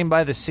listen to "Claimed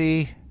by the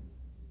Sea,"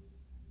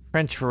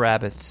 French for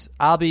Rabbits.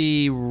 I'll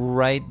be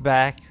right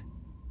back.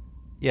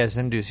 Yeah,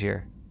 Zindu's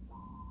here.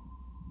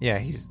 Yeah,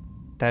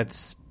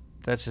 that's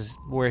just,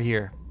 we're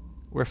here.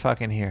 We're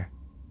fucking here.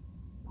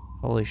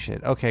 Holy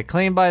shit. Okay,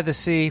 "Claimed by the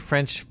Sea,"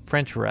 French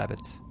for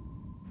Rabbits.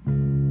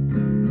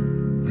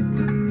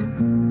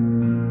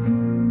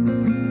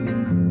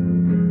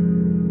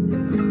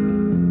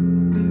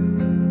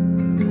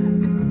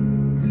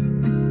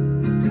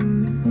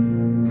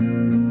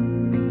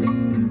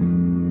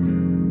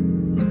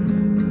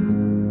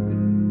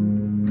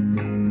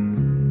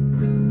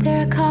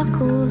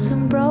 Cockles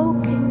and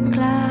broken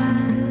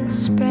glass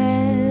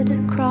spread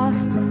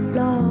across the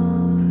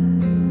floor.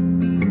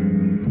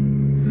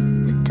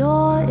 The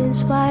door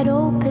is wide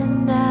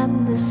open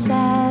and the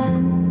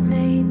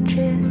sandmaid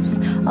drifts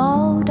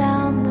all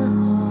down the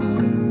hall.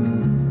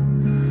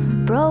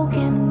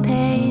 Broken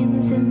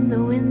panes in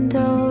the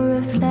window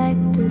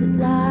reflected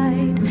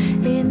light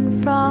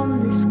in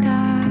from the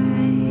sky.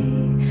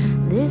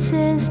 This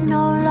is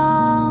no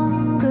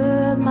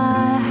longer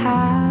my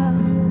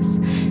house.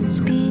 It's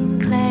being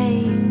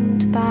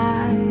claimed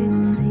by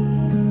the sea.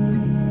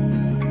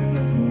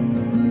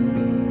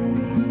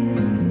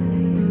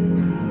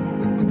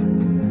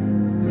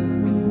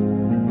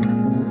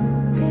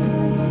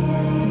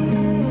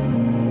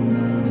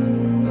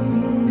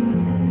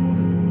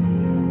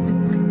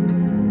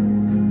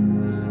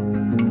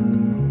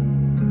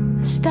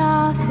 A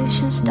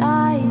starfish is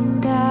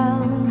dying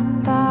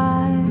down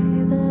by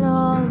the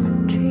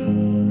laundry.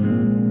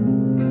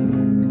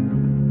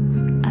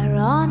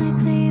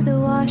 Ironically, the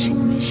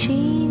washing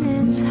machine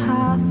is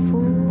half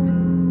full.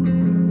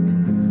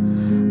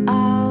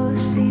 Our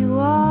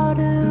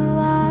seawater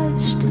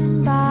washed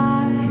in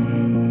by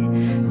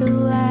the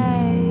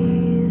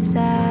waves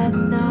at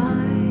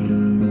night,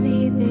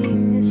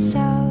 leaving a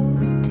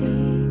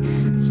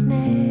salty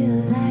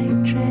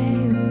snail-like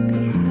trail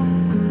behind.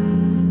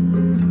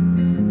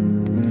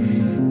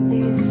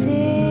 This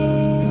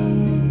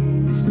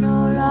is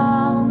no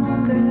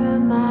longer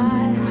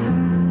my house.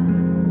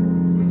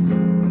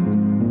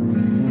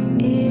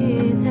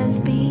 It has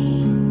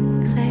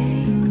been claimed.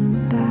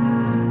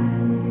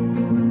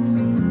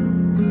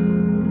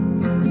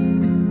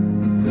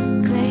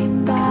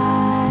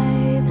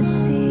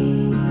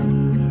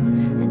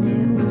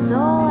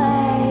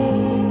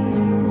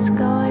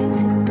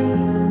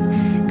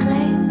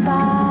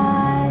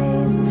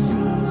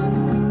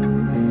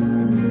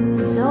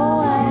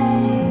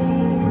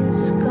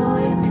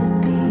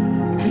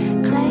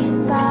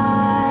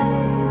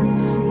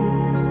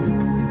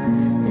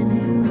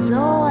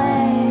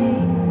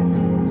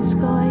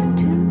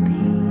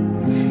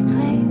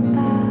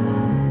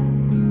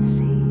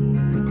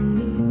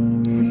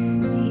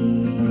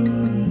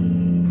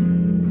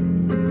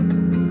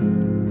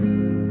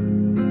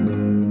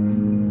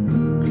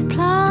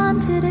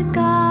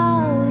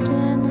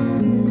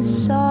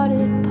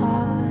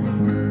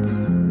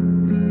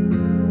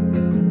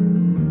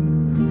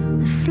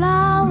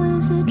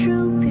 flowers are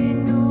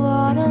drooping and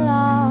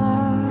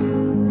waterlogged.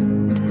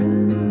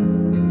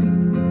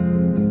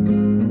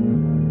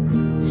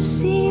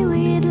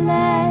 Seaweed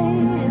lay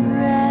in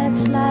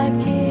reds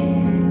like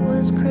it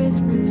was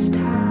Christmas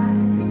time.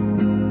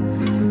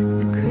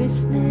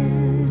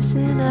 Christmas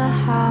in a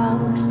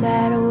house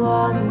that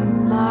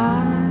wasn't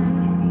mine,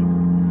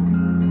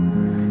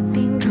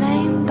 being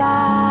claimed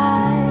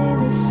by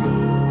the sea,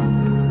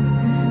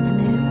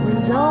 and it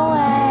was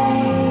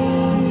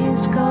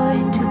always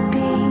going to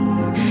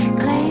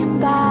be claimed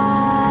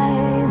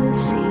by the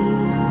sea,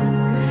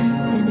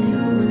 and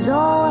it was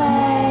always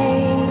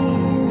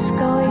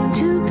going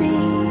to be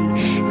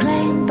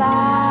claimed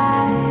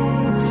by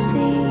the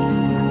sea,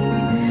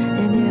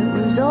 and it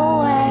was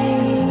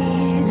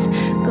always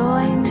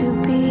going to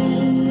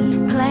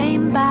be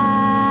claimed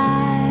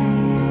by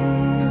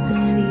the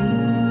sea.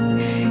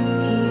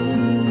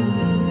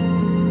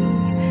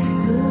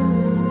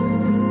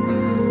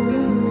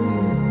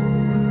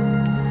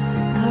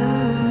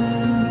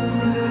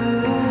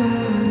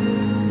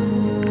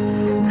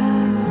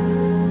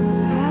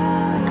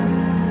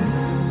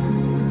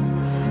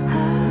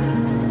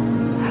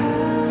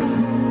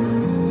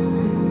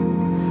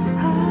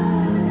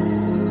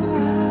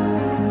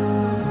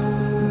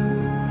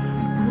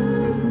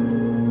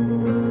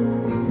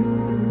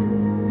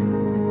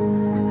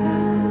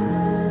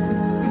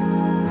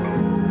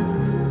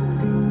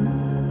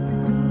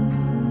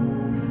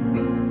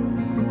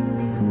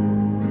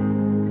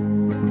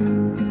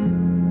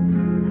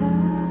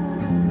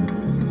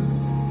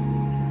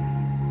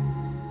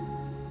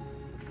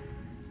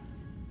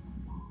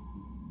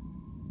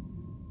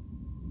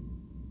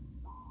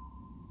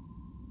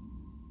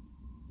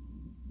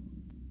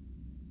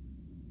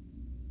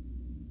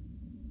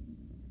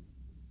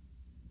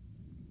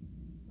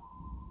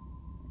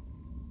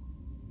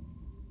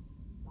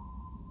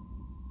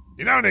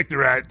 You know, Nick the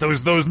Rat,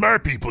 those mer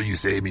people you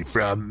saved me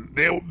from,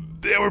 they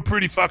were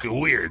pretty fucking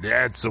weird. They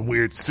had some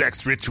weird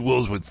sex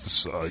rituals with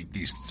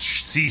these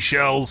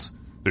seashells.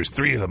 There's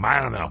 3 of them. I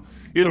don't know.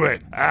 Either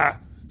way,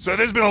 so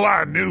there's been a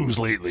lot of news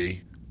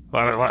lately.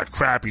 A lot of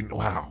crappy.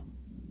 Wow,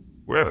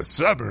 we're in a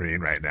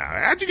submarine right now.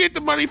 How'd you get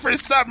the money for a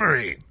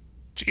submarine?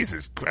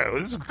 Jesus Christ,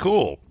 this is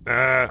cool.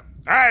 All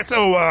right,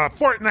 so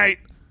Fortnite.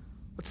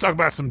 Let's talk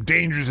about some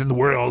dangers in the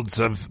worlds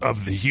of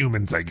the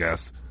humans, I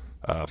guess.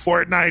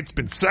 Fortnite's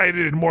been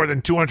cited in more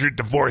than 200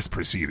 divorce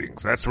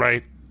proceedings. That's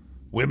right.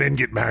 Women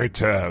get married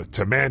to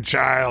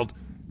man-child.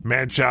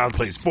 Man-child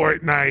plays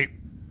Fortnite.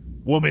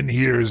 Woman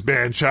hears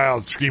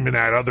man-child screaming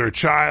at other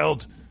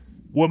child.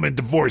 Woman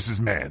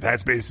divorces man.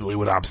 That's basically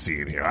what I'm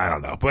seeing here. I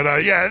don't know.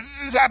 But, yeah,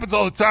 this happens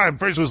all the time.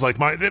 First it was like,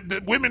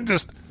 the women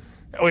just...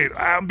 Wait,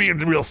 I'm being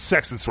real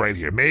sexist right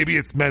here. Maybe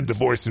it's men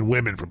divorcing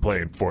women for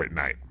playing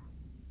Fortnite.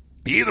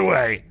 Either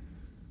way,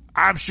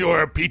 I'm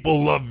sure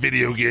people love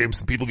video games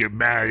and people get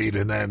married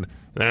and then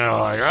they're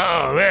like,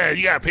 oh man,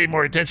 you gotta pay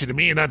more attention to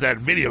me and not that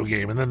video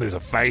game. And then there's a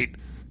fight.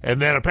 And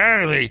then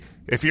apparently,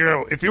 if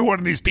you're one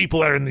of these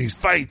people that are in these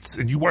fights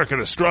and you work at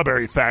a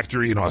strawberry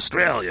factory in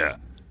Australia,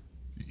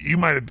 you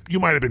might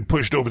have been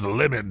pushed over the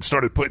limit and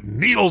started putting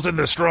needles in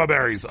the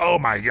strawberries. Oh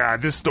my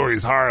God, this story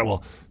is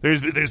horrible.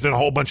 There's been a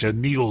whole bunch of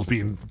needles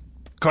being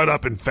cut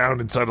up and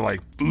found inside of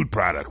like food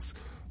products.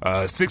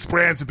 6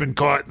 brands have been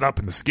caught up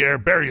in the scare.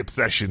 Berry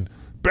Obsession,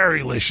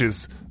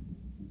 Berrylicious,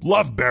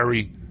 Love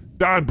Berry,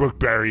 Donbrook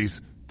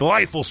Berries,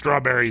 Delightful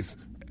Strawberries,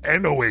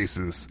 and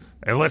Oasis.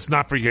 And let's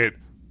not forget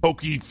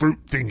Pokey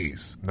Fruit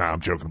Thingies. No, I'm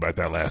joking about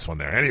that last one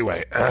there.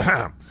 Anyway,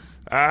 yeah,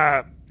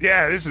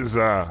 this is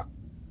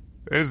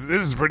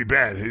pretty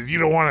bad. You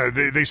don't want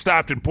to. They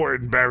stopped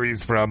importing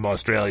berries from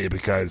Australia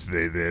because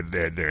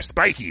they're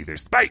spiky. They're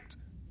spiked.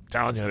 I'm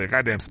telling you, they're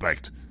goddamn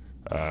spiked.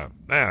 I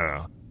don't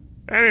know.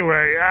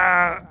 Anyway,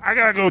 I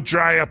gotta go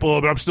dry up a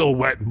little bit. I'm still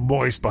wet and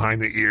moist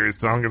behind the ears,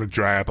 so I'm gonna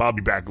dry up. I'll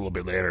be back a little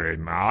bit later,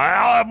 and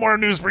I'll have more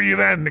news for you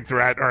then, Nick the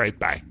Rat. All right,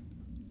 bye.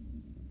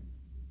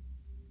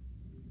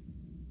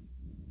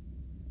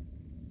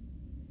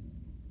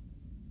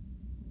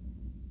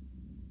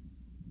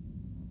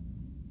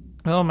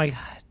 Oh my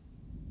God.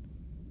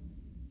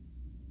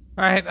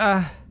 All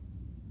right,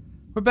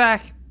 we're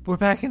back. We're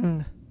back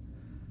in...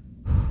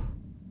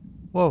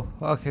 Whoa,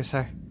 okay,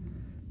 sorry.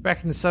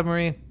 Back in the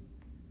submarine.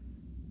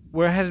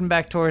 We're heading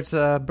back towards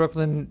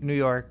Brooklyn, New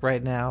York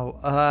right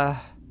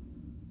now.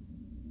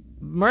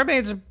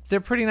 Mermaids, they're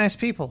pretty nice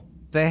people.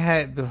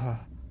 They're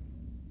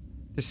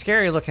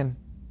scary looking.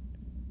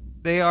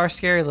 They are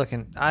scary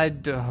looking.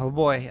 Oh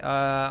boy,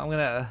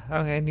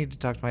 I need to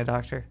talk to my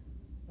doctor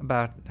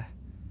about...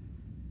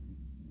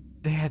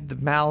 They had the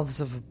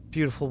mouths of a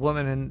beautiful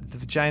woman and the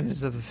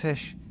vaginas of a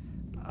fish.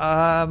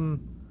 Oh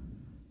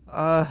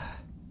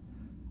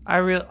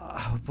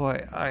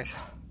boy,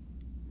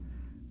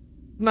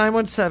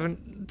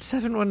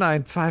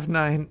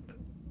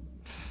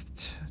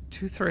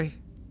 917-719-5923.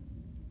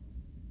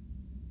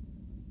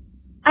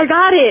 I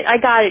got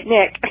it,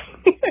 Nick.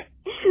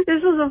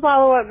 This was a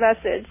follow-up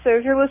message, so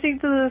if you're listening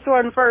to this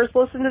one first,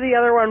 listen to the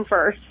other one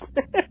first.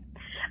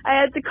 I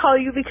had to call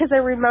you because I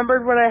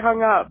remembered when I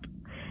hung up.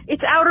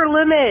 It's Outer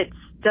Limits.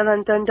 Dun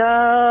dun dun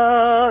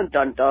dun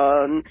dun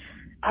dun.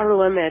 Outer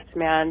Limits,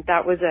 man,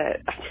 that was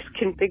it. I just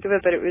couldn't think of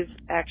it, but it was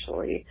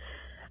actually.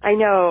 I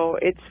know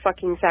it's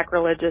fucking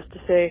sacrilegious to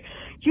say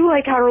you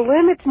like Outer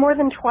Limits more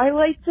than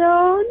Twilight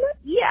Zone.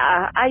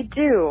 Yeah, I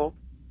do.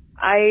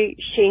 I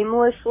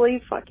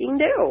shamelessly fucking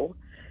do.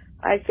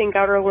 I think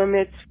Outer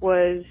Limits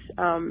was,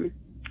 I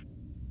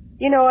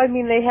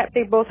mean,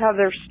 they both have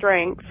their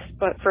strengths,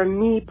 but for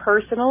me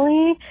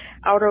personally,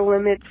 Outer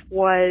Limits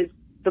was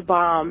the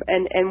bomb.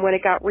 And when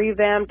it got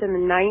revamped in the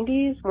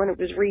 90s, when it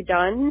was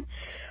redone,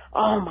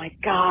 oh my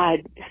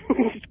God,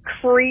 it's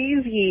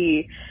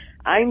crazy.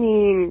 I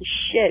mean,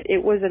 shit,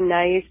 it was a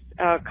nice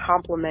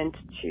compliment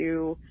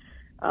to,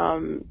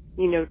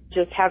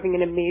 just having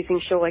an amazing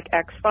show like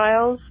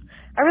X-Files.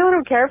 I really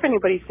don't care if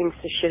anybody thinks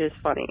this shit is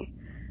funny.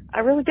 I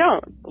really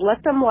don't.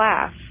 Let them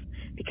laugh.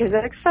 Because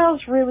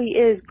X-Files really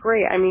is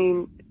great. I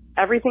mean,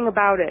 everything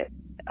about it,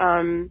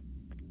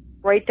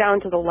 right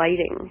down to the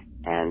lighting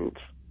and,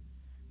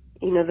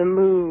 the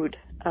mood,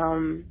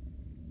 the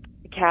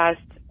cast,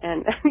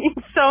 and I mean,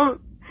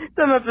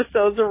 some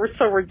episodes were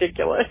so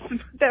ridiculous.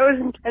 That was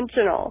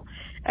intentional.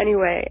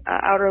 Anyway,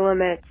 Outer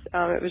Limits,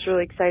 it was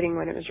really exciting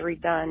when it was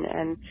redone,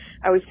 and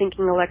I was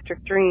thinking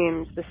Electric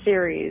Dreams, the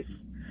series,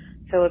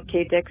 Philip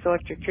K. Dick's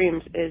Electric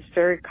Dreams, is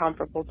very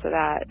comparable to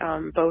that.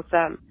 Both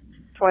them,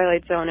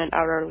 Twilight Zone and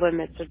Outer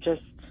Limits, are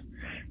just,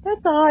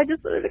 that's all. I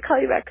just wanted to call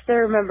you back because I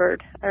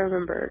remembered.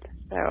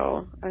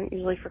 So I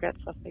usually forget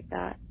stuff like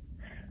that.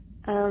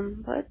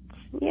 But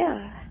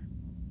yeah.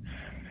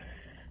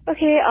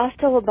 Okay,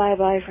 hasta la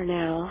bye-bye for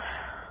now.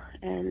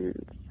 And,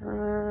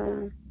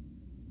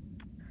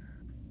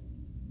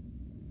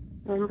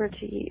 remember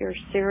to eat your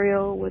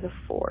cereal with a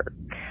fork.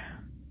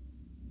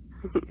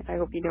 I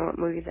hope you know what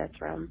movie that's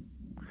from.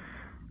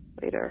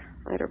 Later,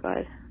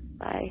 bud.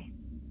 Bye.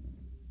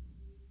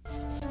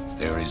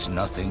 There is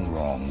nothing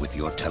wrong with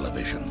your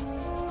television.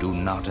 Do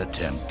not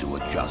attempt to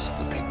adjust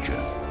the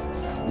picture.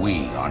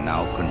 We are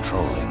now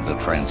controlling the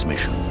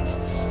transmission.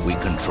 We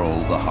control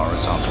the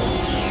horizontal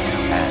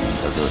and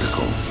the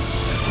vertical.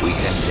 We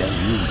can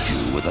deluge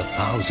you with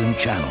 1,000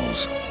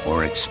 channels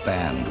or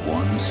expand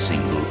one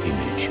single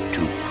image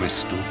to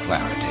crystal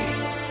clarity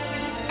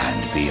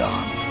and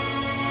beyond.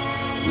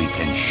 We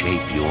can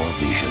shape your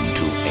vision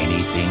to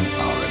anything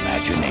our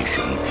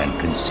imagination can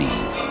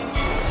conceive.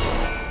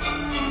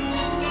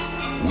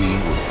 We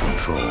will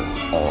control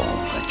all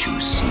that you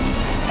see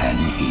and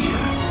hear.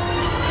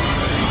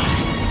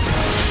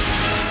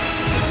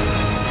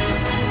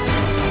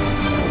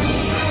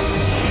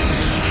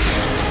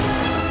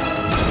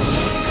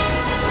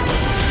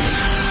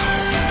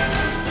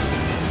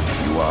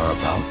 You are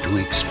about to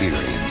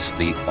experience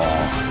the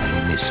awe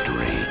and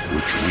mystery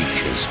which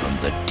reaches from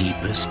the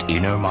deepest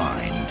inner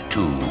mind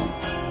to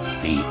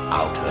the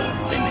outer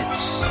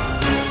limits.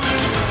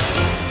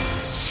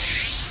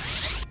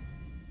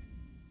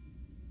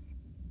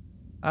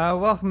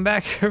 Welcome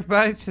back,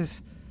 everybody.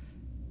 It's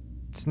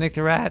Nick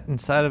the Rat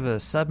inside of a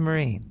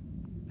submarine,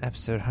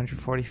 episode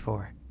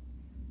 144.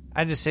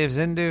 I just saved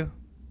Zindu.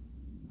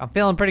 I'm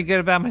feeling pretty good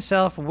about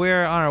myself.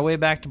 We're on our way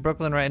back to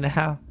Brooklyn right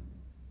now.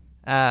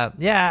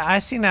 Yeah, I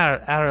seen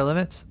Outer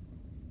Limits.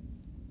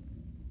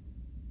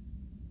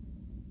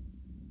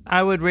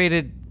 I would rate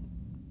it.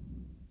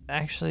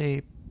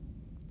 Actually,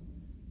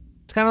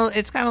 it's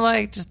kind of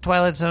like just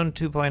Twilight Zone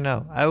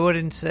 2.0. I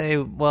wouldn't say.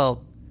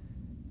 Well,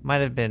 it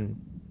might have been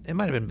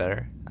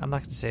better. I'm not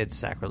going to say it's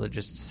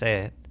sacrilegious to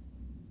say it.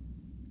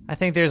 I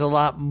think there's a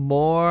lot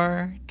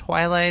more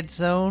Twilight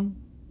Zone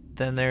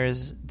than there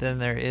is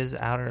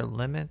Outer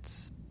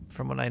Limits,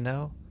 from what I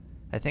know.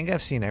 I think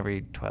I've seen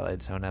every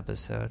Twilight Zone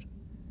episode.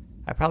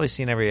 I've probably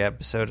seen every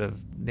episode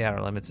of The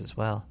Outer Limits as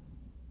well.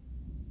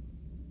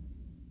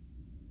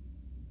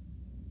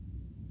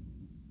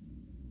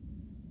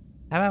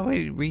 How about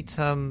we read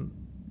some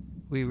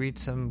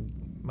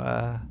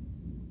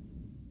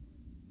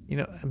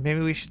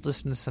maybe we should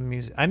listen to some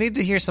music. I need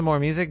to hear some more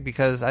music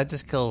because I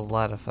just killed a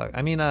lot of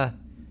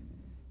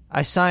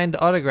I signed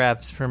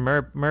autographs for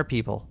mer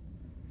people.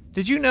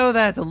 Did you know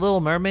that The Little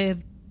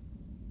Mermaid,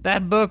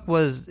 that book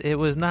was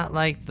not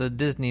like the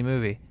Disney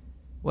movie.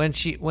 When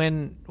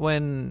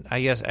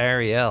I guess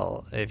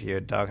Ariel, if you're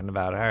talking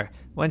about her,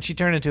 when she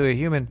turned into a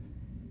human,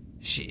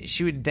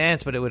 she would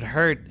dance, but it would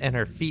hurt and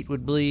her feet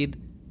would bleed,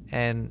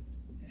 and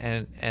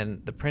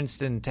the prince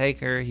didn't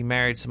take her. He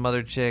married some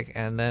other chick,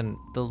 and then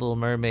the Little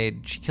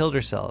Mermaid, she killed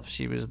herself.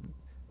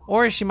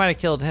 Or she might have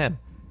killed him.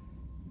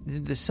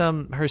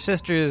 Her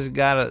sisters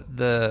got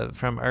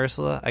from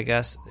Ursula, I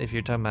guess, if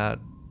you're talking about,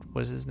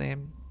 what's his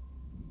name?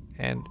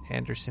 And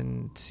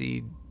Anderson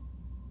C.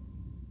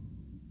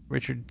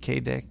 Richard K.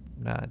 Dick?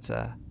 No, it's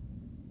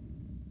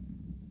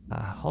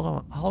hold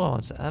on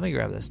one second. Let me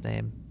grab this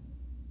name.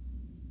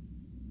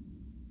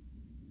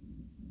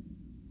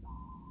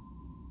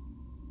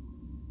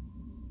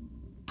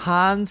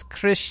 Hans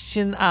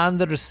Christian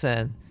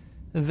Andersen,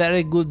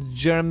 very good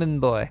German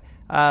boy.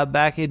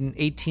 Back in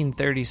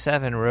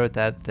 1837, wrote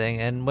that thing,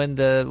 and when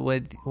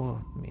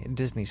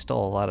Disney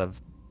stole a lot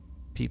of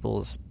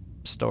people's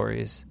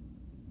stories.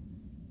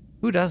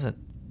 Who doesn't?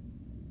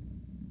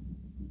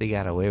 they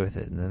got away with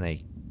it, and then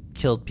they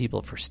killed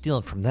people for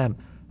stealing from them.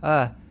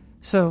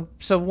 So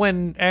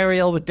when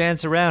Ariel would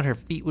dance around, her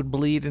feet would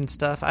bleed and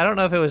stuff. I don't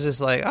know if it was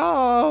just like,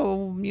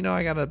 oh,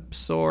 I got a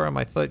sore on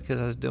my foot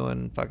because I was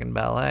doing fucking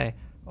ballet,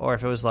 or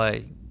if it was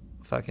like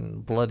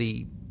fucking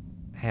bloody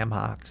ham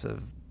hocks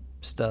of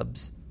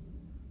stubs.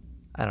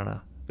 I don't know.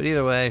 But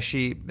either way,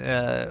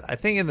 I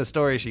think in the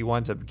story she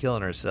winds up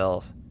killing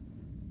herself,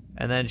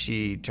 and then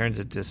she turns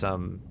into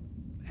some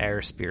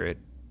air spirit.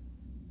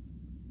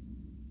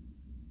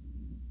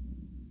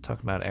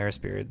 Talking about air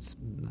spirits,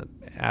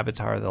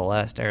 Avatar: The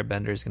Last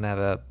Airbender is gonna have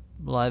a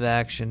live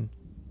action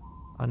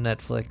on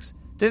Netflix.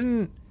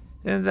 Didn't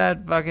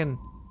that fucking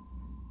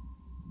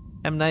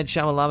M. Night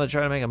Shyamalan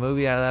try to make a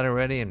movie out of that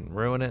already and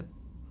ruin it?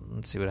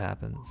 Let's see what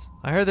happens.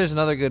 I heard there's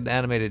another good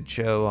animated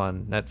show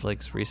on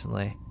Netflix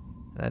recently.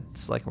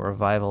 That's like a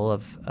revival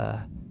of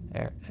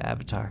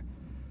Avatar.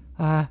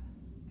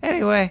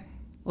 Anyway,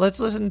 let's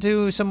listen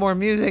to some more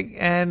music,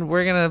 and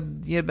we're gonna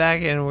get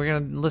back and we're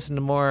gonna listen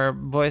to more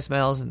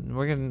voicemails, and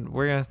we're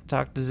gonna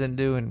talk to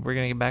Zindu, and we're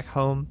gonna get back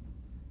home.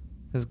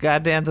 Because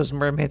goddamn, those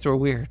mermaids were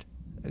weird.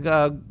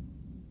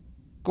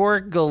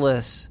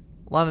 Gorgulus,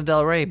 Lana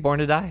Del Rey, Born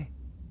to Die.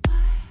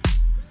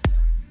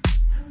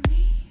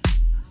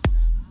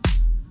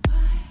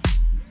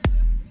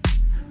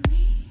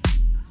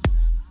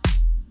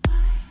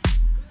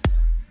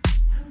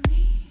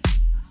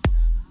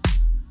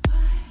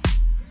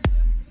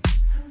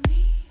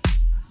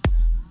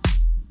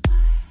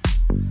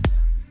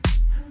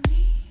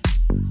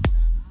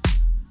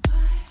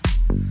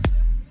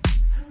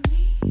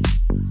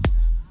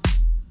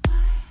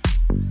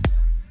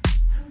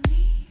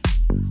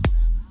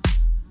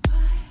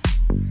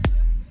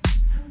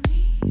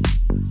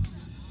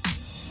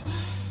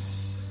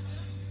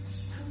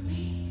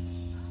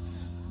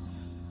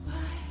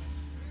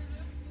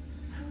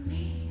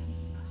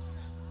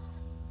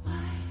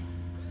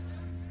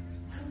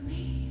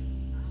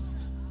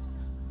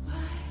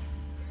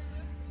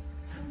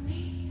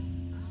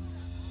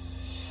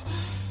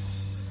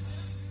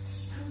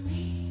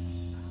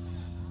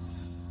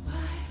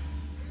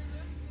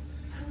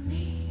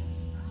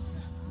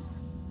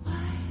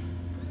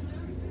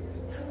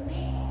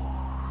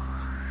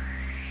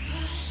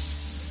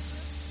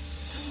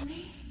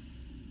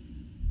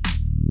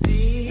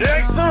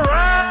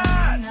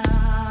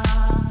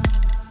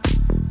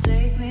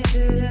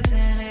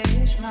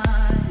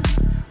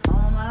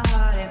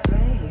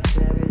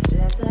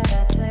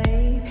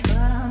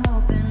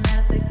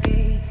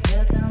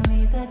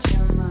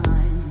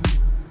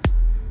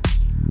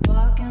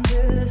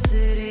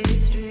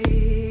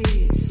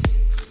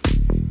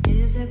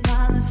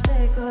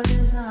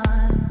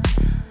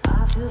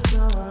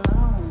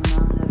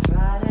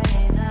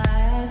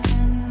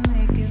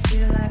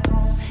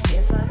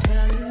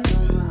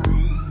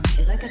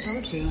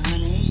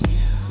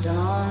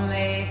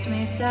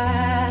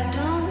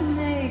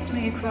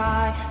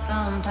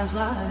 Sometimes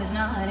love is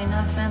not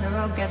enough and the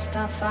road gets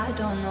tough. I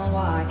don't know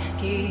why.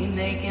 Keep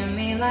making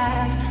me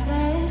laugh.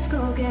 Let's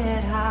go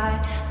get high.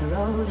 The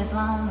road is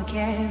long, we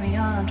carry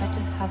on. Try to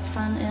have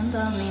fun in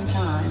the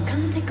meantime.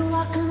 Come take a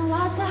walk on the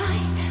wild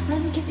side.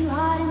 Let me kiss you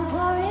hard in the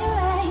pouring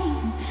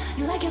rain.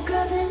 You like your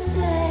girls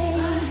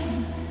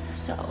insane.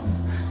 So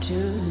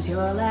choose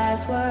your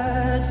last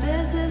words.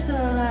 This is the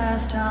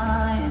last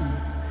time.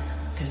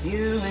 'Cause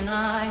you and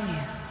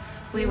I,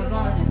 we were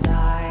born to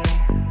die.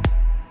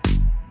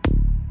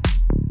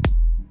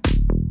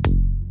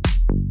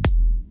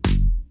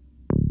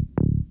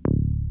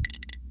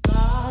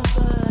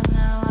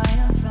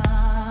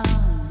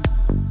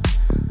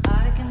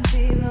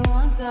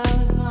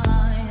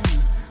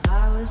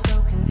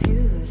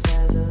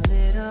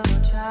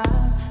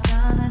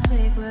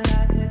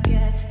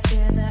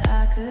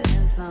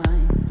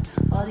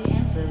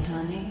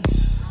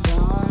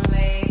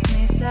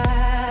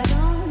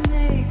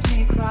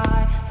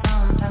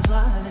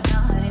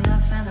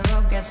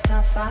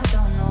 I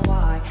don't know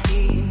why.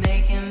 Keep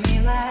making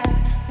me laugh.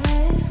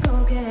 Let's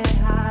go get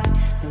high.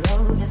 The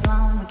road is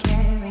long, we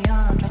carry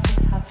on. Try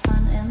to have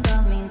fun in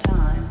the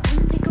meantime.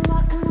 Come take a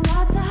walk on the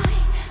wild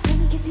side. Let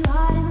me kiss you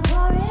hard in the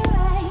pouring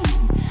rain.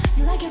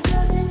 You like your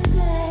girls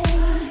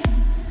insane.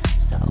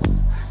 So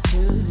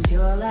choose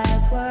your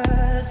last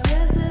words.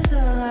 This is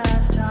the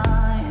last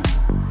time.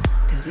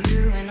 'Cause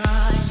you and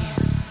I,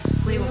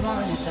 we were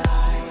born to die.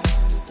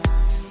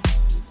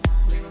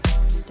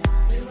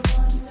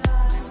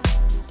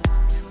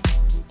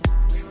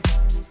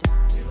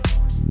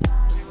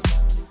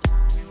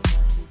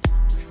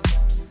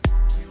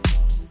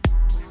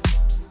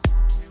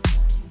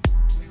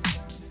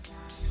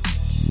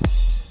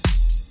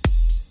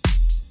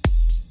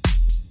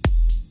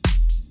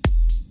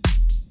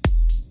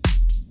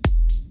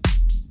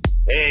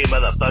 Hey,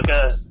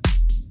 motherfucker.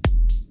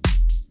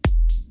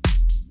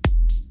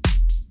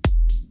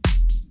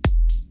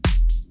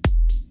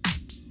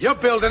 You're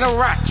building a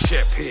rat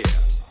ship here.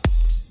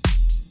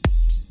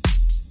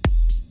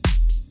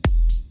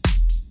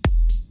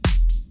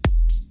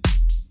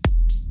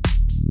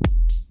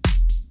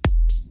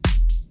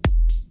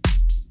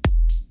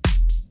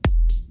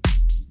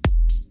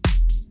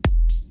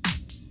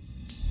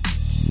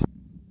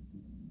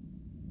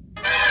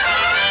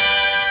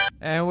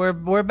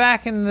 we're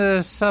back in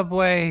the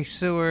subway,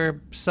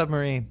 sewer,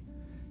 submarine.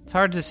 It's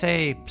hard to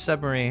say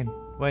submarine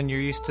when you're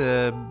used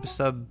to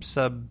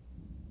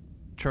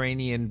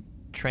subterranean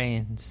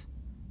trains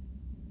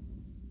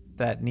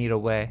that need a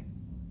way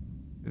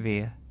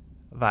via.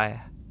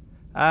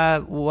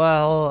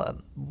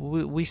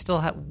 We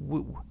still have.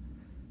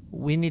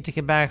 We need to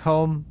get back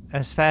home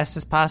as fast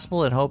as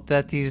possible and hope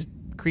that these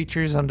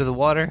creatures under the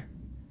water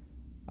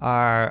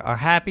are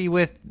happy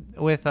with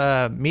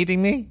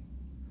meeting me.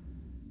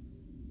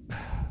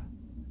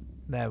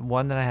 That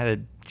one that I had a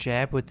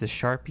jab with the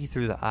Sharpie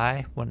through the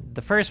eye,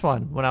 the first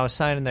one when I was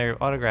signing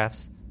their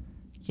autographs,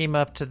 came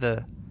up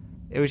to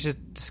it was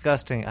just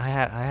disgusting. I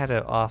had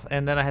it off,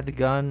 and then I had the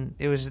gun.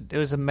 It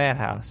was a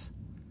madhouse.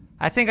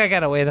 I think I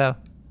got away though.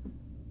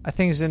 I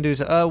think Zindu's.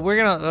 We're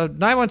gonna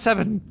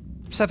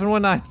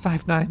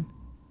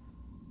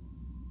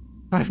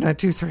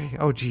 917-719-5923.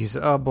 Oh jeez.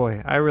 Oh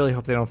boy. I really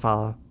hope they don't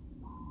follow.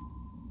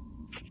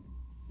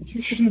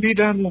 You shouldn't be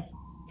down there.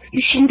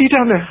 You shouldn't be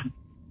down there.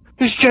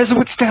 There's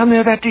Jesuits down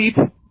there that deep.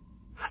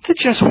 The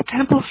Jesuit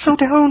temple's so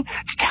down.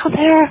 It's down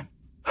there.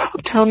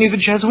 I'm telling you, the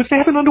Jesuits, they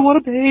have an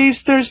underwater base.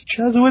 There's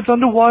Jesuits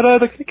underwater.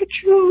 They're gonna get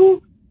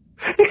you.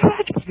 They're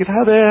gonna get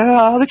out of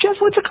there. The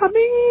Jesuits are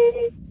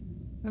coming.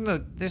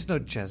 There's no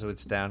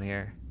Jesuits down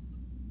here.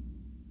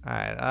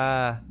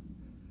 Alright,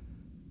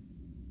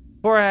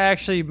 before I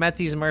actually met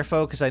these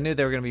merfolk, because I knew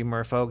they were going to be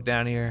merfolk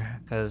down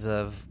here because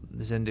of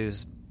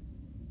Zindu's.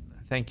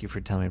 Thank you for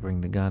telling me to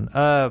bring the gun.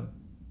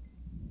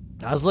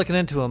 I was looking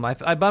into them.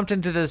 I bumped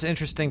into this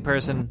interesting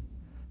person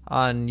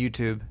on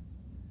YouTube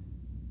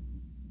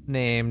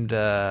named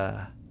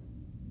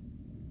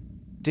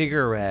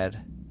Diggerrad.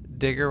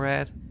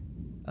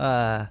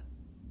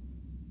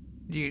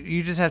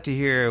 You just have to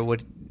hear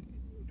what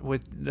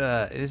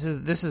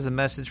this is a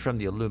message from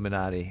the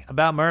Illuminati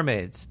about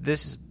mermaids.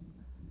 This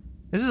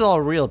is all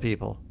real,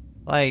 people.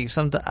 Like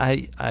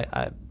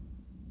I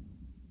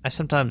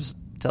sometimes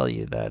tell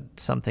you that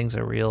some things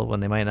are real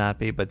when they might not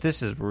be, but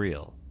this is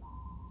real.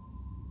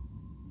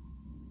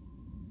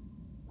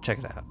 Check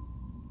it out.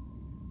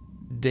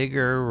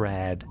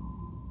 Diggerrad.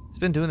 He's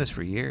been doing this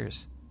for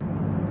years.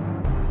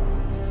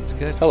 It's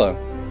good. Hello.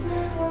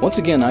 Once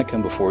again, I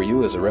come before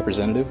you as a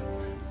representative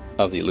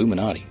of the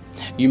Illuminati.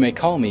 You may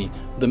call me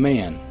the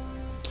Man.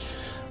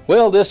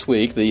 Well, this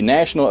week, the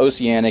National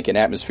Oceanic and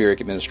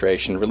Atmospheric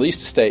Administration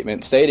released a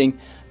statement stating,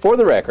 for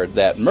the record,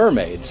 that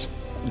mermaids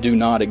do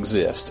not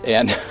exist.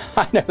 And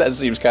I know that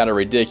seems kind of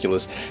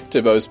ridiculous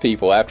to most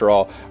people. After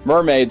all,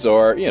 mermaids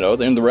are,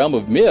 they're in the realm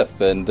of myth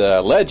and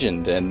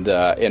legend. And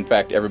in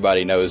fact,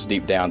 everybody knows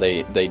deep down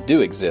they do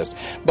exist.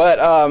 But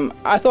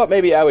I thought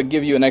maybe I would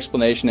give you an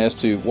explanation as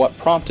to what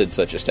prompted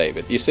such a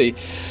statement. You see,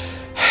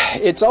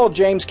 it's all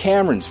James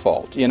Cameron's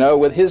fault,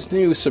 with his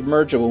new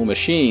submergible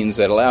machines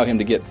that allow him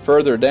to get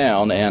further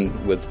down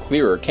and with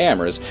clearer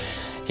cameras.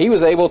 He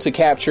was able to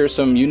capture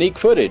some unique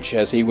footage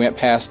as he went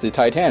past the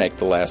Titanic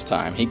the last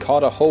time. He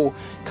caught a whole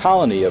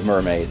colony of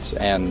mermaids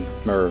and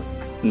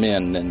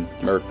mermen and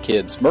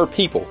merkids,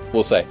 merpeople,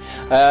 we'll say,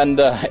 and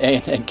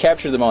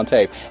captured them on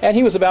tape. And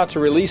he was about to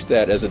release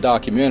that as a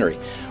documentary.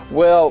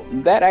 Well,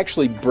 that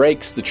actually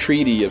breaks the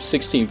Treaty of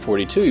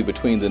 1642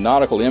 between the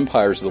nautical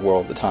empires of the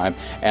world at the time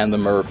and the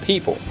Mer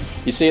people.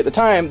 You see, at the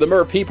time, the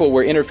Mer people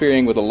were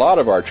interfering with a lot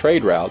of our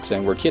trade routes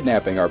and were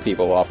kidnapping our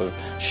people off of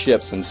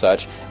ships and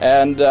such.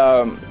 And,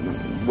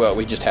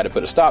 we just had to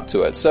put a stop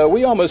to it. So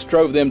we almost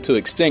drove them to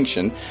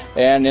extinction,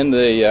 and in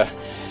the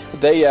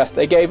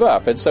they gave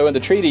up. And so in the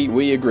treaty,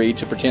 we agreed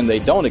to pretend they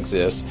don't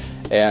exist,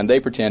 and they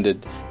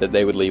pretended that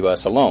they would leave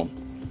us alone.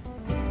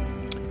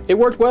 It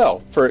worked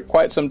well for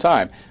quite some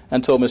time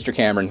until Mr.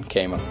 Cameron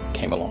came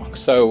along.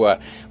 So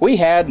we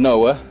had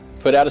NOAA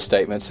put out a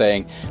statement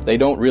saying they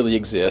don't really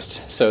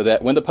exist, so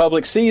that when the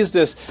public sees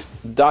this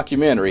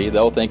documentary,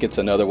 they'll think it's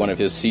another one of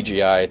his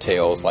CGI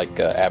tales like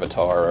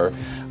Avatar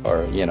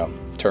or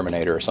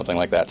Terminator or something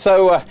like that.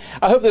 So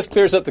I hope this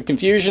clears up the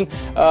confusion.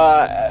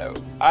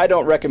 I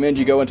don't recommend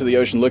you go into the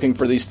ocean looking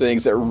for these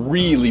things. They're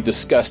really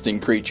disgusting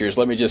creatures.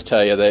 Let me just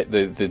tell you that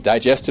the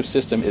digestive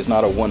system is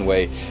not a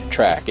one-way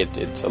track.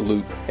 It's a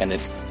loop, and it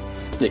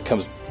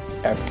comes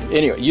after.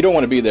 Anyway, you don't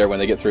want to be there when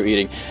they get through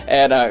eating.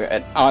 And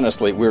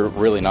honestly, we're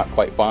really not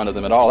quite fond of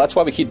them at all. That's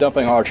why we keep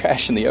dumping all our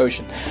trash in the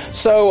ocean.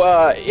 So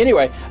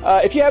anyway,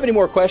 if you have any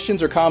more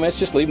questions or comments,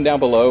 just leave them down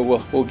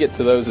below. We'll get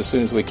to those as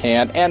soon as we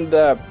can. And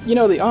the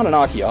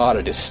Anunnaki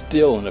audit is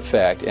still in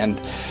effect,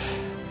 and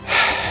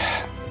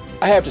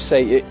I have to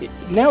say,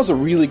 now's a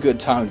really good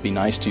time to be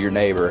nice to your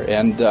neighbor.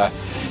 And,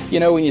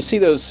 when you see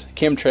those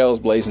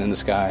chemtrails blazing in the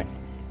sky,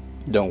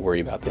 don't worry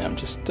about them.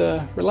 Just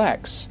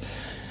relax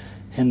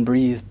and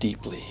breathe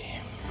deeply.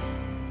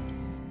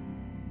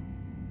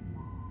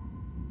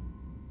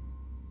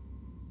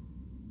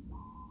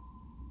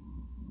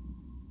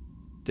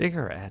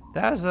 Diggerrad.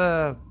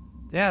 That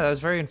was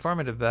very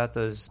informative about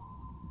those.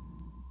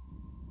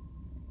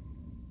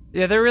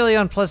 Yeah, they're really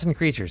unpleasant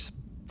creatures.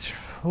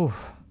 Whew.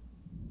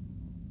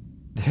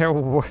 They're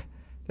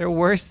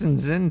worse than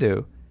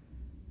Zindu,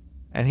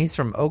 and he's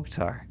from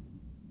Oktar.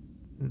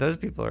 Those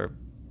people are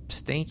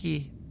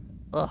stinky,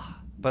 ugh.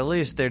 But at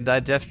least they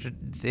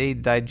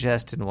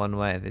digest in one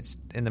way. It's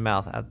in the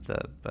mouth,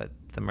 but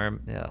the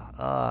mermaid.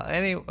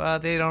 Yeah.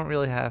 They don't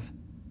really have.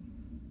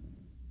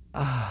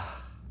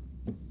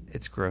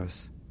 It's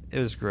gross. It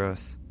was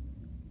gross.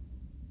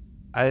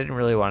 I didn't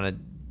really want to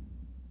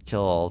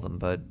kill all of them,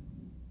 but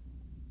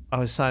I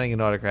was signing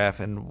an autograph,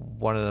 and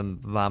one of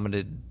them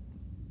vomited.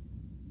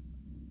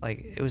 Like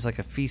it was like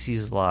a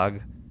feces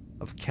log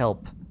of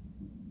kelp.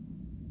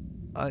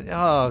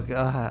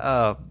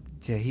 Yeah,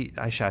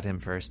 I shot him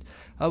first.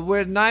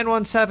 We're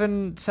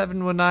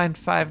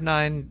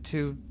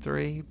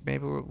 917-719-5923.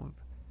 Maybe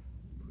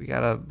we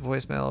got a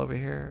voicemail over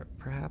here,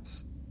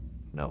 perhaps?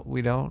 No,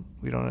 we don't.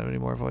 We don't have any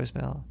more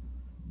voicemail.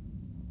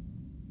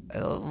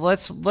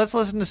 Let's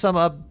listen to some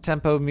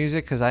up-tempo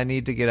music, because I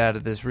need to get out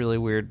of this really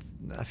weird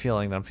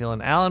feeling that I'm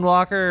feeling. Alan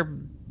Walker,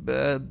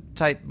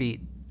 type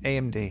beat,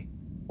 AMD.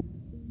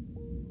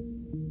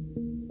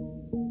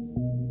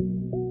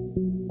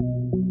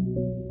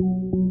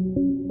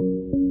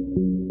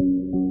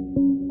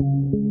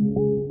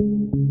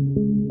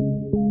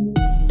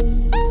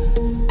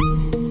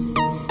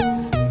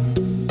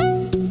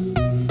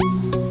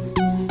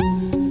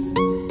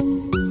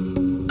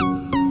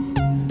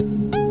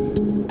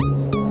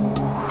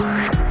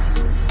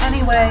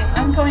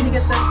 I'm going to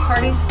get this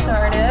party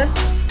started.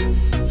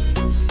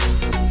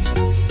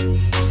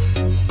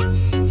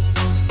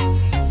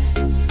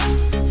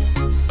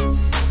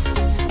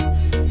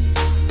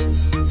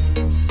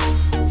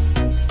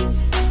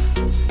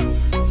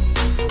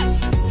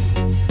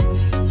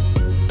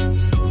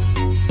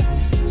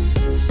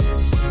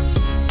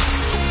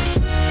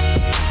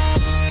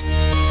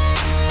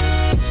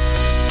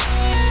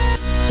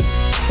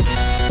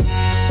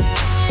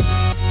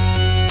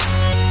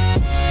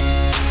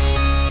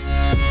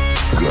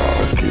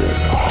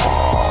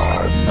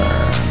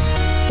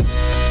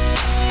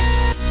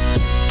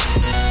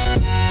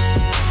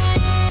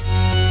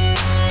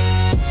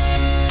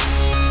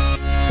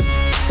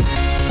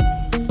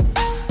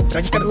 So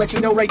I just gotta let you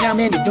know right now,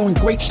 man, you're doing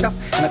great stuff,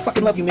 and I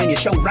fucking love you, man. Your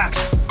show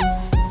rocks.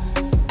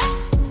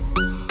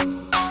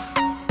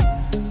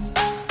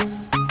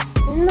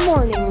 In the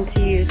morning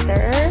to you,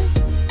 sir.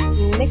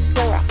 Nick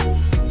the Rock.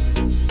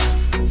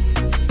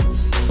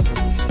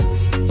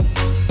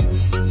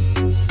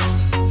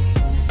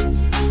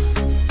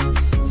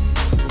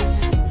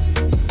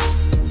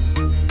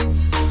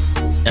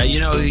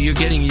 You know, you're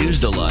getting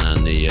used a lot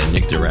on the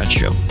Nick the Rat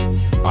Show.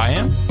 I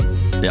am?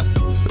 Yeah.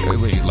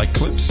 Wait, like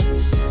clips?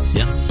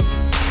 Yeah.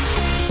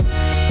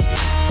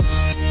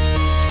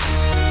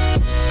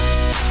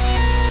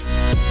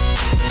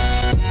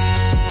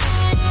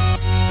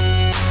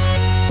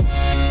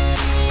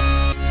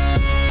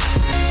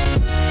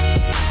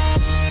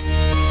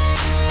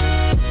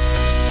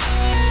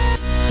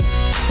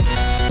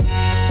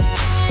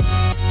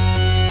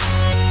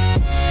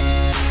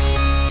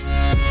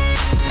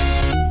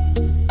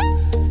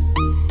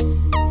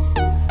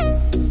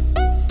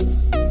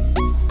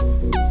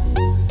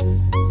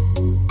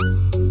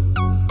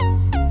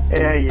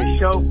 Yeah, your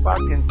show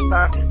fucking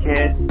sucks,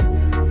 kid.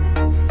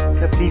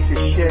 It's a piece of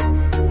shit.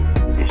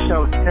 Your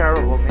show's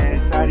terrible, man.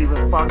 It's not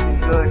even fucking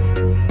good.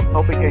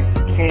 Hope it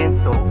gets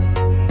canceled.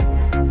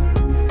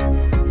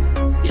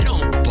 You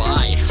don't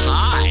buy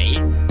high.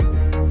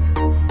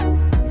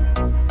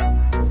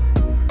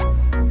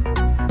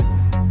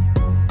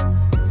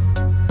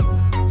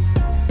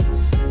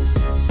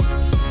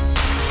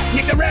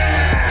 Nick the Rat!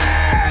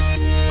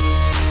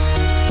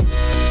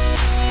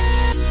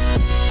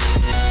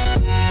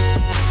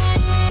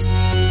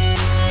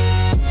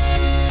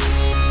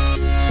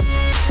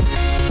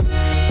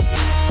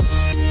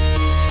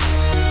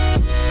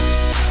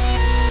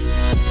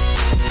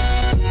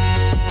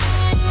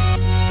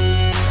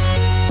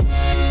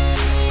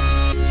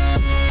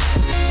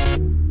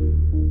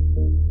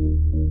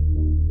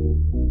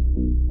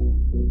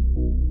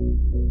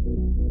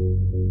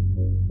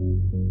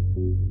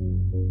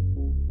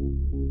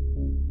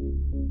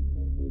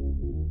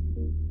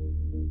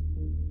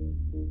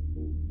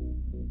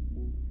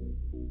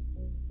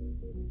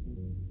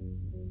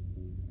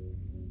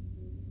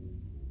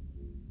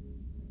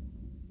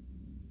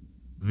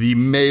 The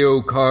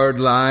Mayo card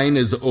line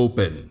is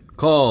open.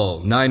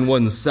 Call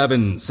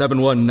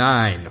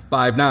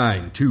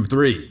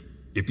 917-719-5923.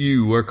 If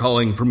you are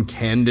calling from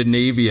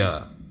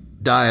Scandinavia,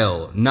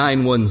 dial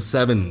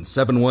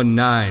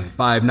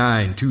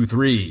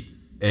 917-719-5923.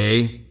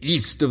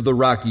 East of the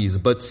Rockies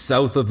but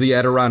south of the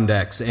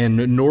Adirondacks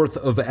and north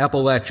of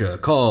Appalachia,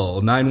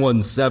 call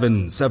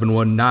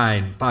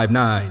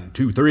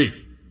 917-719-5923.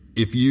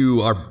 If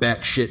you are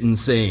batshit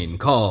insane,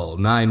 call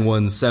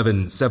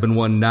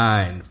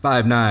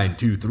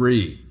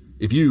 917-719-5923.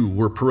 If you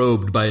were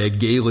probed by a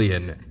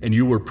Galian and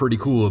you were pretty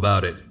cool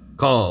about it,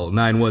 call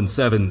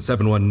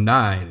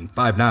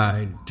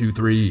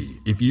 917-719-5923.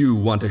 If you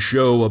want a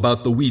show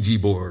about the Ouija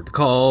board,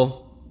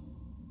 call...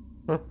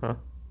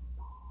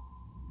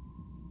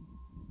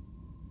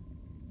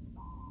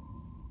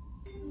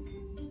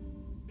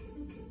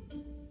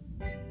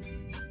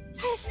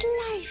 Has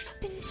life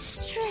been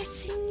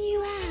stressing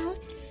you out?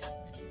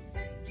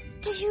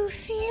 Do you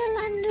feel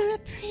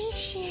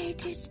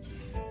underappreciated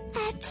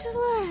at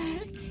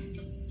work?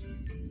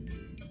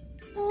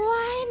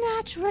 Why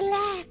not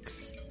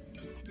relax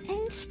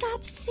and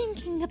stop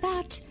thinking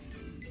about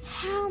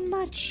how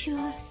much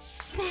your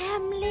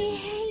family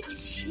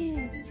hates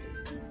you?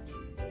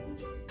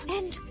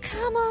 And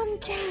come on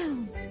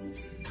down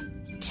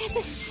to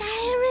the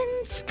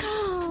Siren's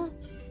Call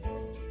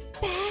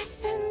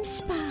Bath and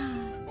Spa.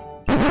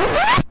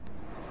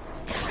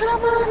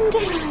 Come on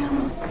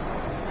down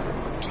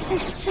to the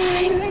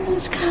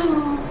Siren's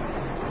Call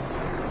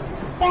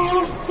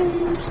Bath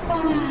and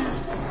Spa.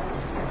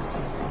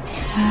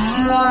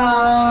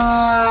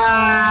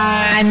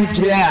 Come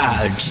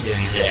down to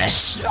the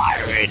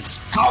Siren's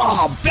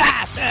Call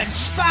Bath and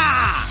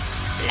Spa.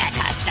 Let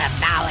us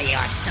devour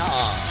your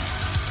soul.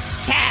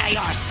 Tear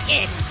your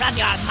skin from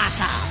your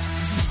muscle.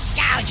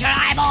 Gouge your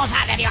eyeballs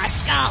out of your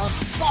skull.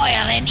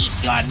 Boil and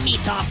eat your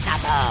meat off the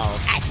bone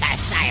at the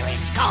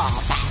Siren's Call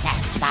Bath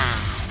and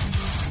Spa.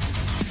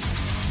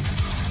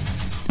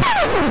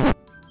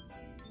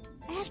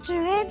 After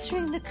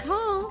answering the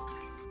call,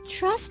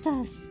 trust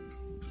us,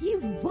 you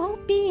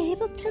won't be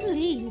able to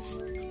leave.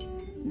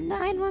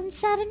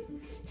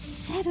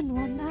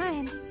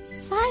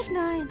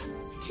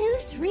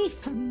 917-719-5923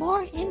 for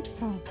more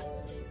info.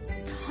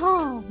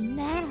 Call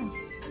now.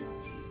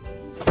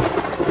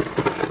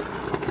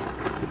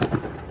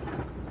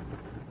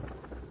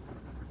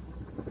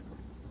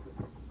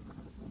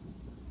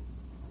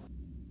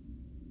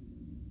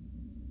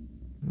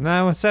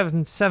 Nine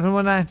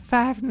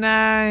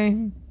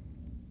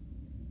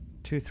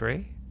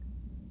 917-719-5923.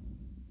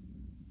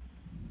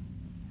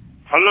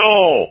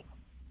 Hello.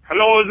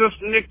 Hello, is this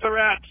Nick the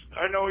Rat?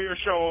 I know your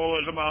show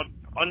is about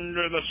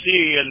under the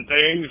sea and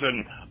things,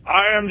 and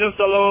I am just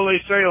a lowly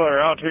sailor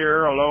out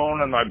here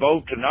alone in my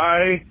boat, and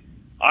I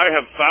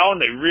have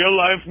found a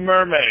real-life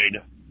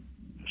mermaid.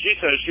 She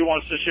says she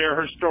wants to share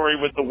her story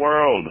with the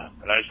world,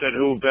 and I said,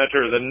 who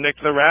better than Nick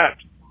the Rat?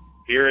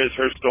 Here is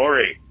her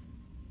story.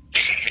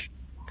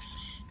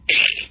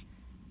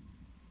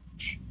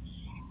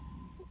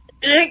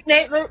 Nick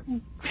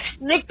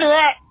the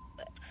Rat.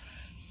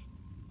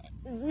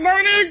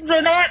 Mermaids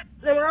are not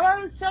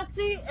as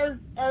sexy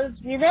as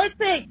you might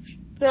think.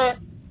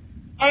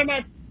 I'm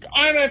a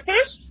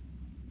fish,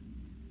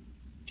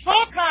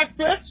 talk like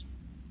fish,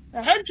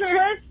 the head to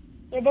fish,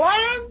 the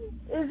bottom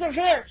is a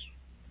fish.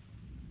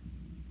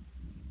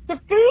 The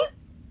feet,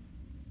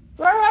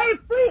 there are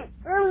feet.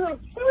 There's a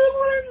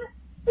human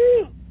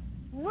feet.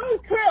 No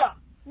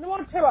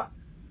killer.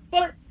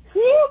 But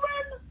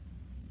human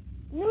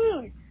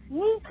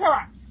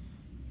kneecaps.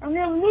 And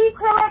then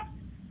kneecaps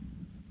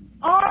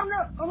on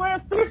a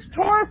fish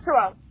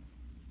torso.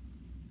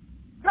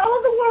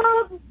 Tell the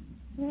world,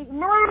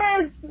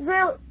 mermaids,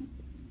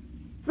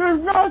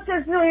 there's no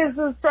such thing as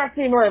a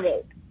sexy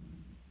mermaid.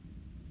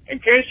 In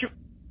case you...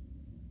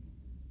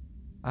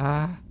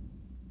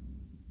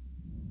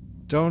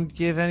 Don't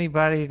give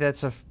anybody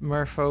that's a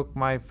merfolk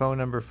my phone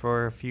number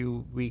for a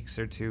few weeks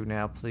or two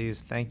now,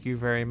 please. Thank you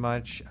very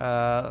much.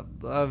 Vitixer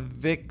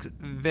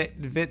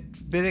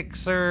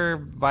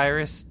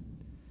virus.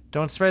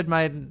 Don't spread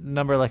my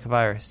number like a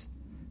virus.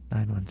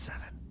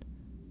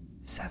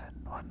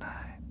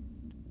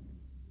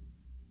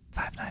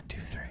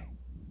 917-719-5923.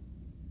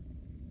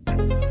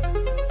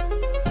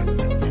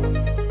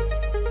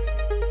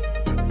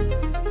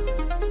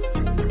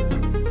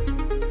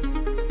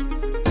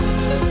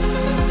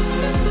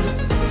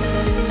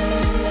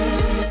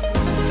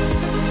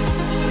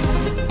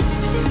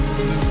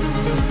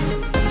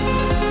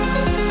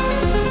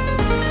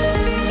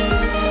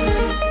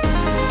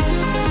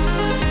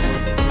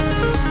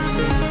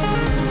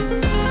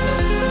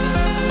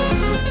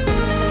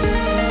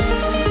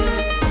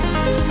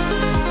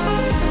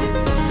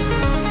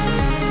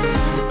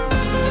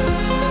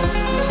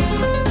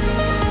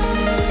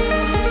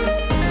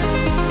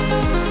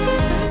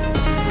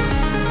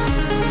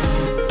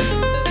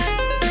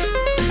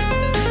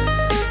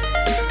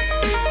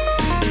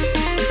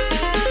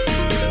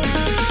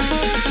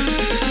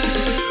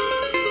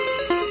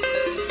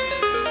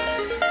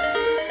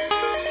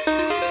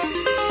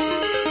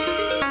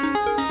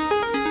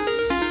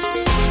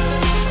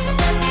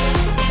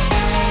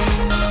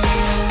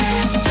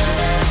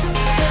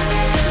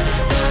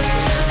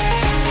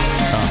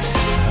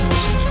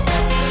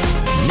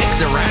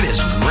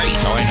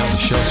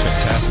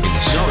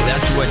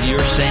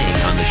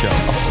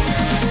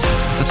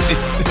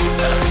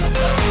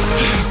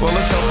 Well,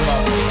 let's help him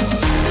out.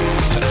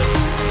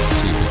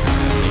 See if we can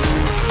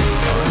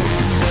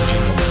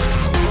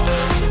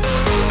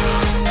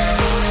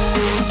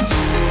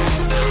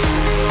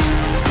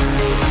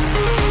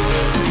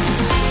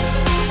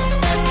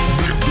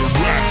Nick the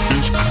Rat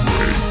is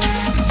great.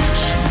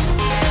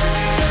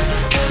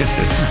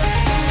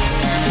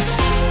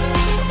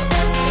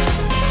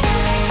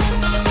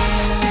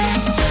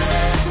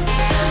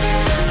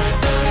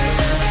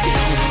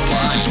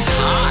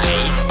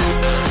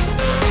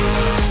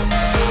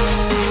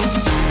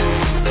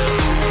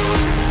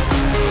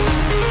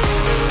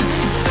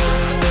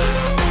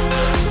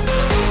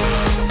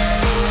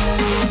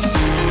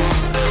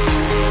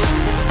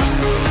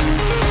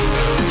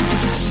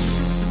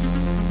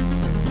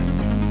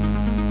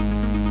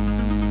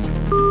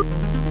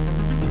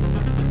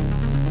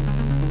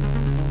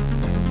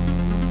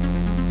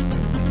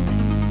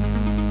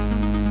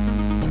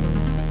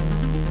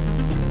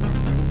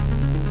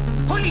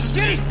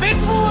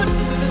 Bigfoot?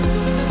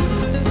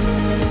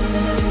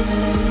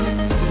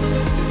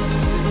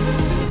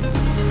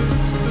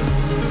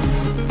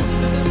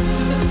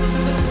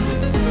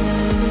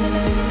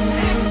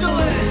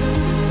 Excellent!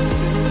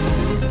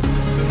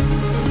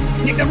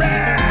 Nick the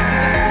Rat!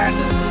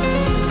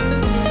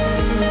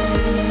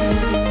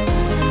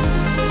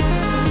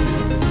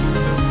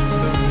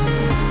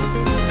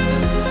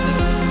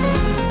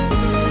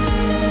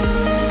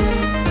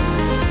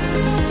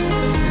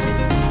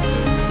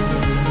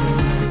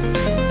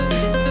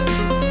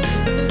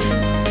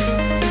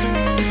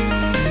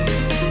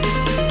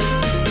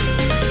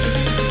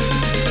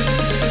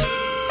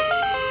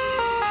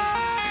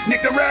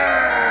 Nick the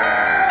Rat!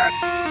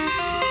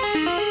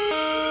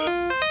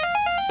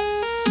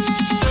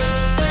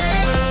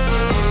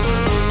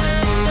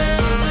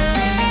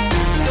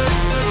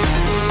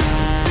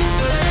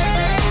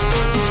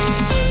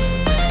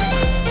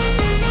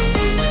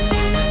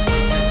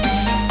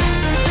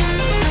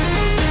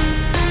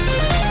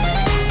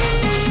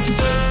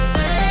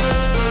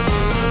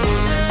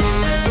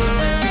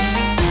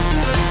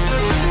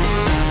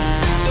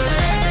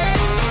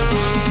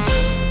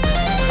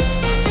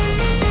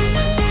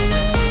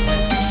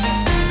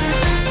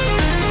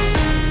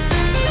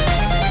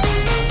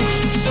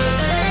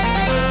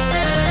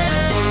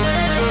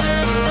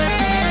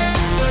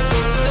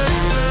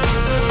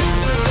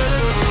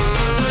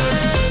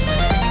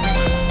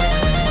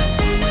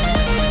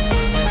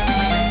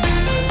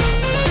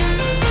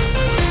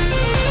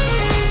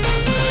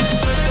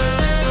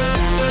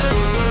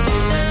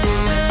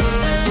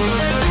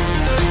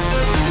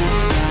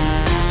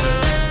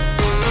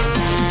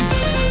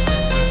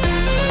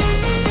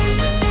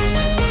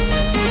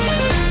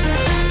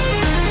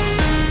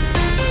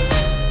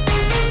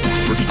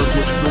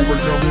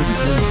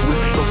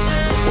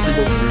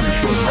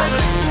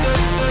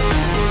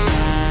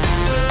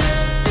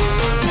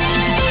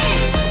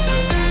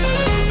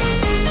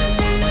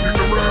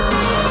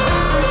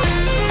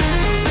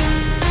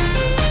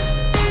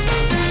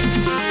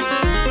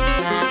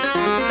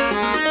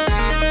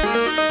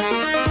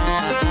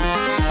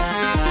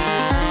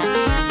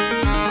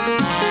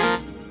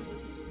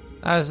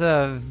 As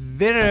a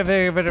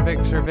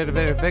Vitexter,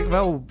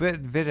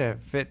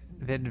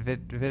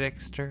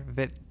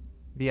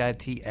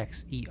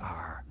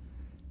 Vitexer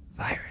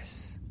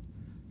virus.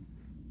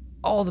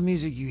 All the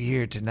music you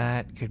hear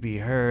tonight could be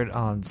heard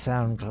on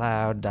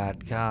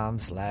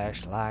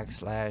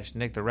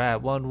SoundCloud.com/Nick the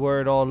Rat, one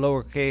word, all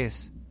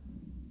lowercase.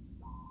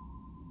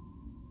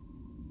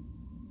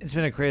 It's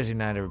been a crazy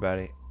night,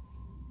 everybody.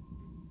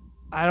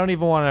 I don't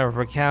even want to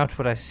recount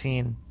what I've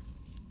seen.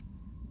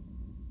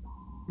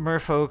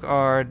 Merfolk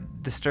are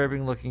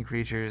disturbing-looking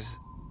creatures,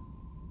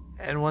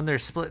 and when they're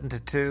split into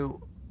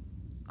two,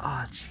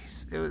 oh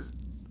jeez, it was.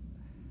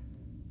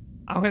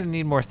 I'm gonna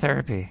need more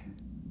therapy.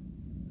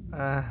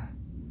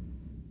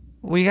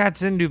 We got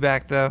Zindu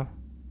back though.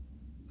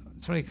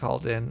 Somebody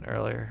called in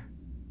earlier.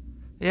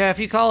 Yeah, if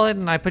you call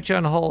in and I put you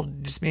on hold,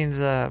 it just means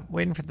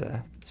waiting for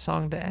the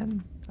song to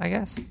end, I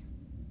guess.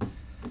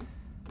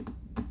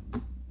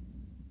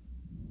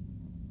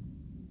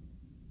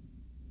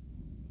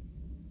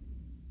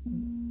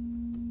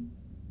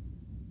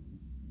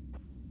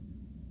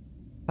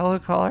 Hello,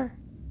 caller.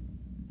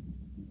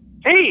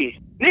 Hey,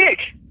 Nick.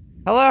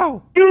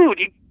 Hello. Dude,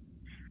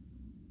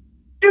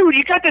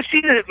 you got to see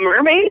the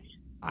mermaids?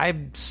 I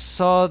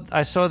saw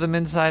them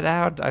inside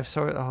out. I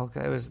saw. Oh,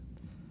 it was.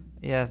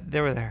 Yeah,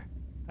 they were there.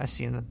 I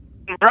seen them.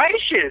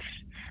 Righteous.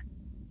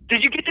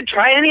 Did you get to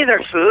try any of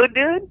their food,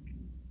 dude?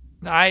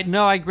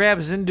 I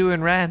grabbed Zindu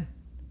and ran.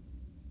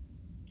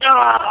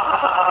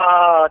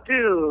 Oh,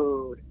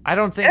 dude. I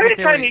don't think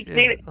anytime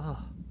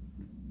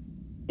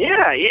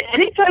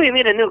you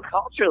meet a new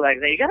culture like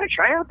that, you gotta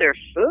try out their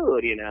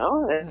food, you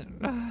know?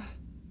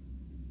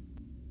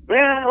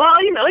 Yeah,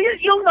 well,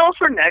 you'll know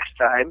for next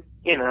time,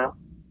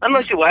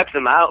 unless you wipe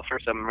them out for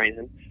some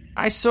reason.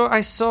 I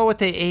saw what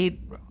they ate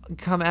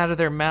come out of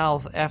their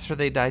mouth after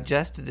they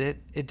digested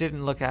it. It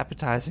didn't look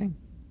appetizing.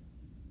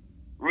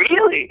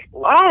 Really?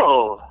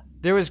 Whoa.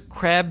 There was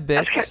crab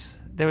bits.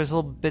 There was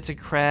little bits of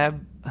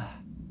crab.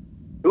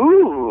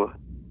 Ooh.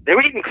 They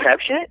were eating crab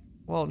shit?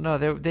 Well, no,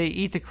 they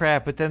eat the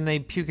crab, but then they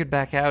puke it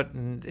back out,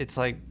 and it's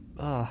like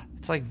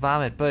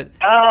vomit. But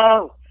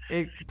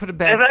it put a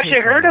bad. I've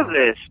actually heard of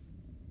this.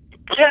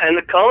 Yeah, in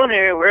the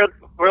culinary world,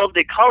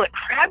 they call it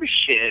crab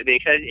shit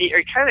because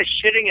you're kind of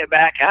shitting it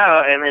back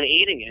out and then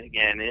eating it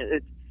again.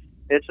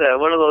 It's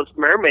one of those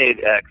mermaid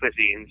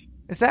cuisines.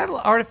 Is that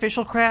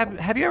artificial crab?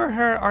 Have you ever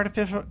heard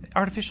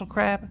artificial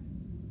crab?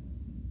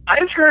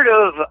 I've heard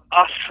of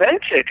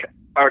authentic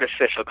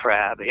artificial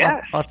crab.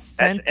 Yes,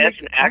 authentic.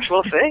 That's an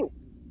actual thing.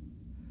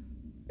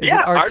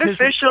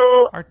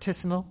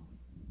 Artisanal,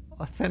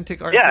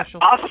 authentic, artificial.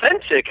 Yeah,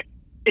 authentic.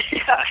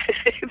 Yeah.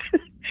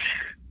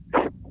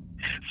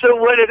 So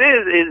what it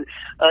is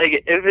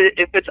like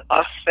if it's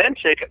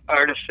authentic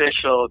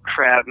artificial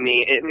crab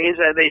meat, it means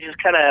that they just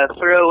kind of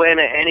throw in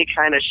any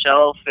kind of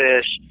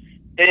shellfish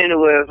in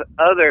with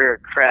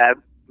other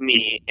crab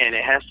meat, and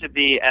it has to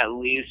be at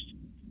least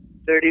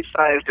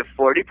 35 to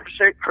 40%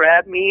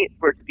 crab meat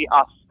for it to be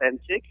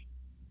authentic.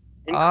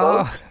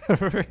 Oh,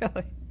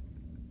 really?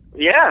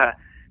 Yeah.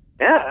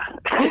 Yeah.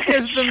 Who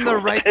gives them the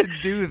right to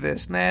do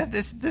this, man?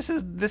 This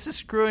is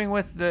screwing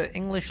with the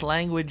English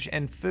language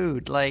and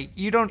food. Like,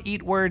 you don't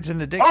eat words in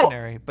the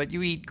dictionary, but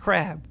you eat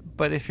crab.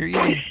 But if you're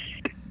eating,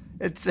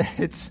 it's a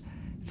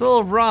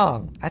little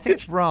wrong. I think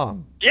it's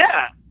wrong.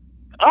 Yeah.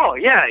 Oh,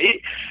 yeah.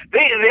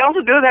 They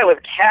also do that with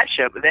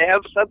ketchup. They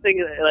have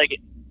something like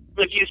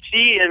you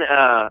see in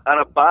on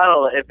a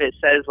bottle, if it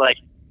says like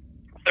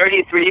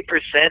 33%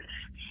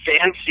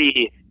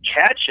 fancy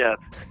ketchup,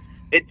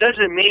 it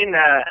doesn't mean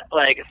that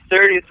like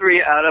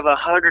 33 out of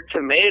 100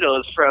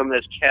 tomatoes from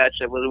this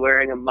ketchup was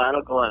wearing a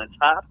monocle and a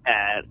top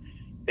hat.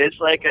 It's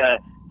like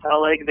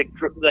how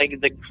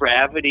the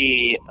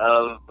gravity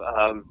of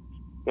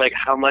like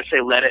how much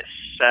they let it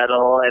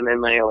settle, and then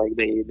they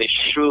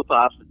swoop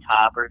off the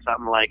top or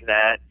something like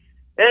that.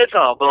 It's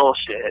all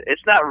bullshit.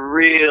 It's not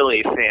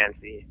really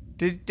fancy.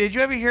 Did you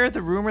ever hear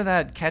the rumor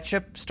that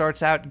ketchup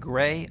starts out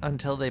gray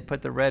until they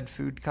put the red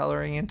food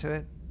coloring into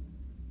it?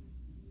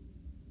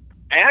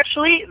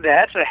 Actually,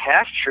 that's a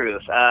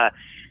half-truth.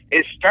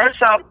 It starts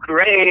out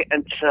gray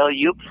until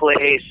you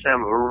play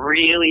some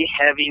really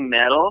heavy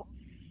metal,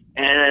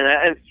 and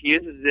that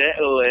infuses it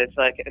with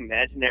like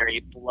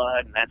imaginary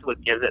blood, and that's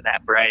what gives it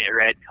that bright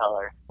red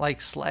color.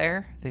 Like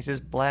Slayer? They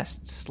just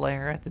blast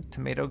Slayer at the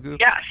tomato goop?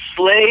 Yeah,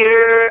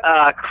 Slayer,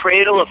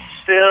 Cradle of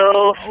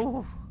Filth.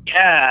 Oh.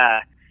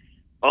 Yeah.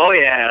 Oh,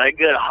 yeah, like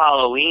good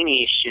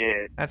Halloween-y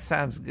shit. That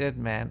sounds good,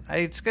 man.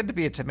 It's good to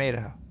be a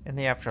tomato in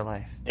the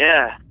afterlife.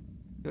 Yeah.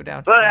 Go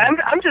down. But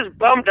I'm just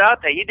bummed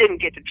out that you didn't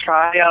get to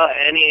try out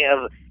any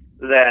of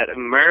that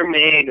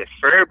mermaid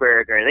fur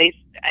burger. I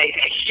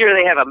hear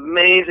they have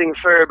amazing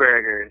fur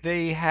burgers.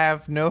 They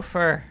have no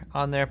fur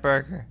on their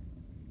burger.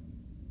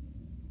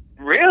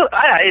 Really?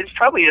 It's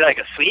probably like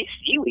a sweet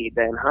seaweed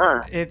then,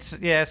 huh?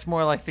 It's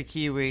more like the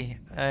kiwi,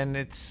 and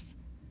it's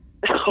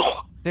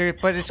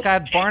but it's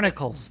got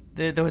barnacles.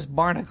 There was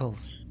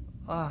barnacles.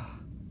 Oh.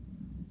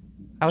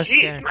 I was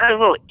scared. Might as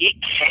well eat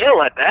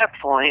kale at that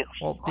point.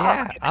 Well,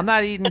 yeah, I'm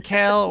not eating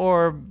kale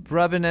or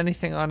rubbing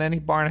anything on any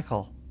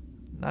barnacle.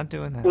 Not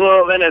doing that.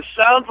 Well, then it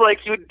sounds like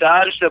you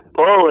dodged a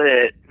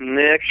bullet,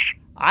 Nick.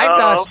 I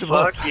dodged a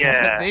bullet.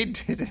 Yeah. They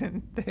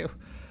didn't.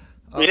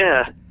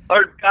 Yeah.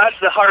 Or dodged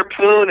the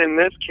harpoon in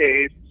this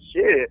case.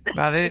 Shit.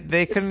 No,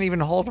 they couldn't even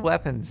hold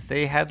weapons.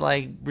 They had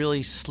like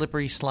really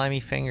slippery, slimy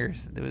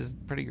fingers. It was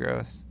pretty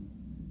gross.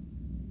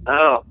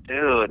 Oh,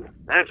 dude.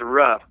 That's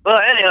rough. Well,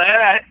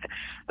 anyway,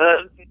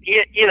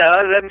 you know,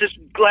 I'm just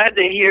glad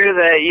to hear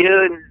that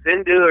you and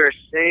Zindu are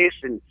safe,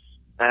 and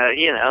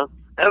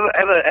have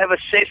a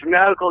safe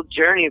nautical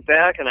journey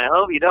back. And I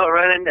hope you don't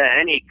run into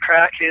any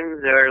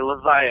Krakens or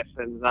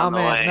Leviathans on the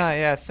way. No,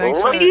 yeah.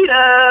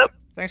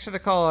 Thanks for the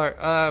caller.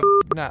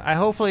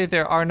 Hopefully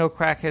there are no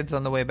crackheads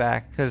on the way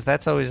back, because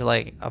that's always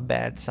like a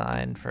bad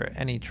sign for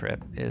any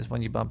trip, is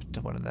when you bump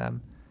into one of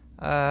them.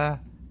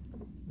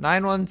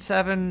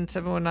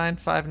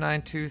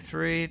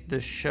 917-719-5923.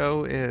 The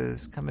show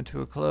is coming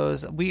to a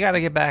close. We got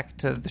to get back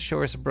to the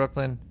shores of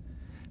Brooklyn.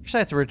 Actually,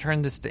 I have to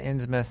return this to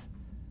Innsmouth.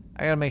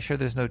 I got to make sure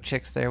there's no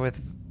chicks there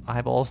with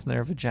eyeballs in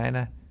their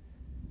vagina.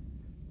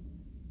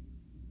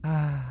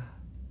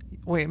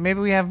 Wait, maybe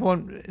we have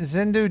one.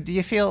 Zindu, do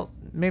you feel...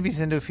 Maybe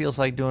Zindu feels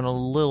like doing a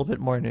little bit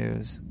more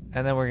news,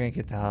 and then we're going to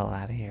get the hell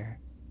out of here.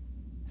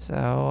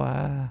 So,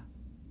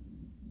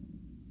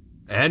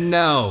 And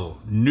now,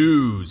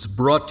 news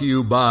brought to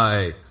you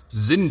by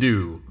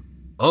Zindu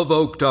of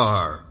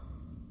Oktar.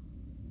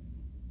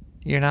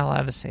 You're not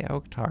allowed to say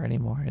Oktar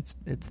anymore. It's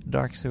the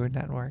Dark Sewer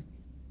Network.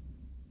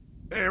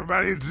 Hey,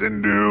 everybody, it's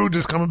Zindu,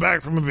 just coming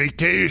back from a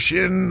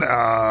vacation.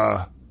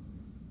 It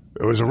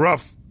was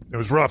rough.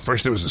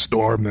 First there was a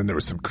storm, then there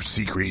was some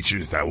sea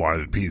creatures that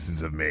wanted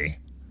pieces of me.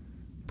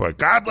 But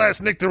God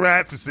bless Nick the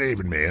Rat for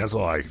saving me. That's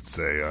all I can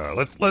say.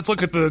 Let's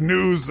look at the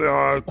news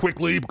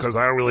quickly, because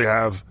I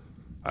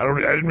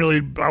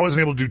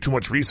wasn't able to do too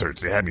much research.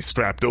 They had me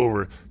strapped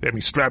down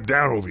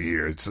over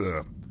here. It's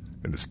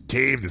in this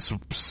cave, this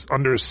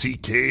undersea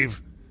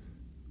cave.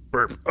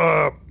 Burp.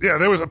 Yeah,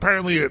 there was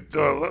apparently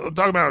talking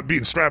about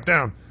being strapped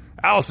down.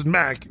 Allison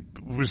Mack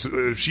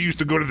she used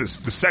to go to the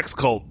sex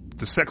cult.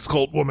 The sex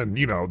cult woman,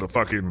 you know, the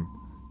fucking,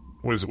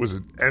 was it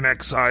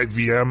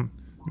NXIVM?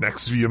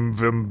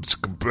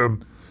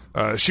 NXVM.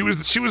 She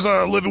was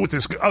living with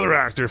this other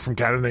actor from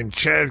Canada named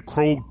Chad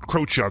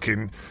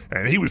Krochuk,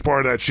 and he was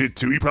part of that shit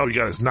too. He probably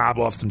got his knob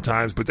off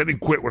sometimes, but then he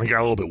quit when it got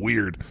a little bit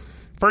weird.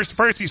 First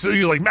he said,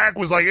 like, Mac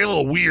was like a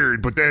little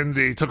weird, but then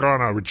they took her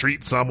on a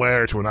retreat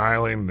somewhere to an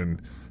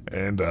island,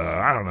 and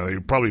I don't know, they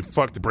probably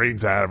fucked the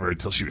brains out of her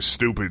until she was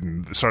stupid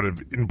and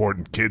started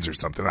importing kids or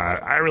something.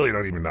 I really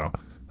don't even know.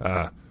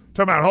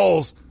 Talking about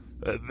holes,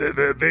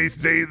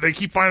 they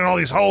keep finding all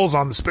these holes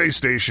on the space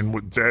station,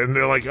 and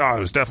they're like, oh, it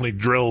was definitely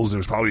drills. It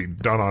was probably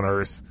done on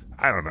Earth.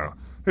 I don't know.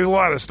 There's a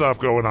lot of stuff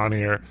going on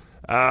here.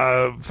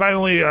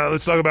 Finally,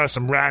 let's talk about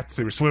some rats.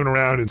 They were swimming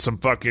around in some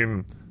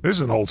fucking... This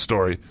is an old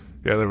story.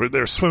 Yeah, they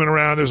were swimming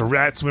around. There's a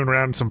rat swimming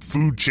around in some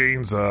food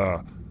chain's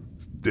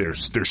their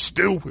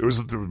stew. It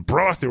was the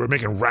broth. They were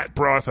making rat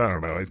broth. I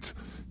don't know. It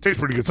tastes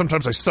pretty good.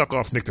 Sometimes I suck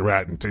off Nick the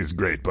Rat and it tastes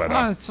great. But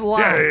it's a lot.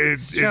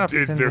 yeah,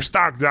 their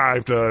stock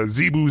dived.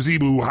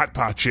 Zebu Hot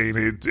Pot chain.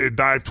 It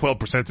dived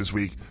 12% this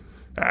week.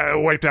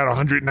 Wiped out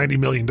 $190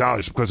 million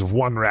because of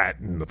one rat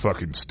in the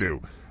fucking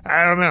stew.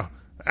 I don't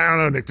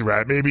know, Nick the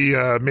Rat. Maybe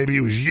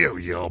it was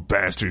you old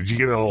bastard. Did you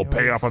get a little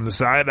payoff on the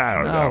side? I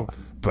don't know.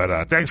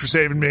 But thanks for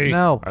saving me.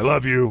 No. I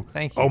love you.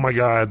 Thank you. Oh, my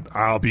God.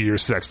 I'll be your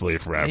sex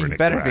slave forever, You Nick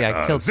better the be. Rat.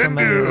 I killed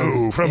somebody.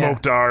 Zindu from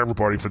Oakdar,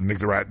 reporting for the Nick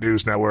the Rat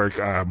News Network.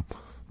 I'm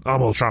a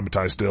little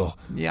traumatized still.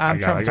 Yeah, I'm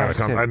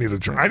traumatized too. I need a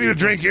drink. I need a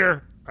drink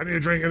here. I need a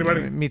drink.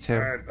 Anybody? Me too.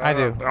 Right, I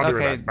do. I'll be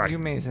Okay, right back. Bye. you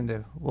may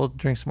Zindu. We'll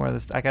drink some more of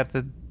this. I got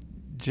the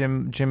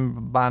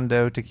Jim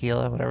Bondo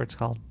tequila, whatever it's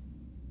called.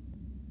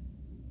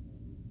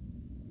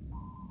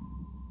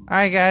 All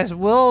right, guys,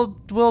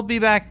 we'll be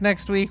back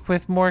next week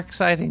with more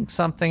exciting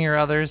something or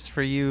others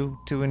for you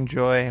to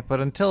enjoy. But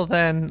until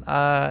then,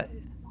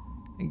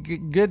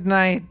 good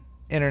night,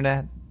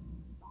 Internet.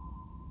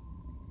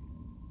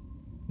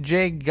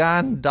 Jay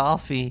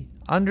Gandolfi,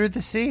 Under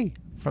the Sea,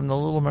 from The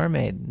Little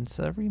Mermaid. It's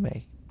a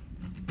remake.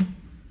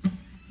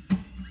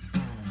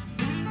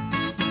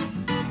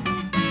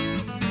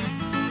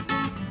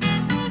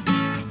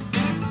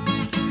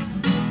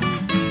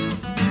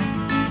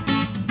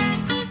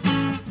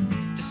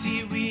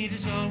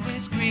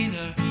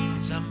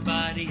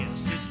 Somebody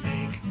else's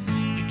lake.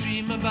 You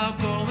dream about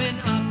going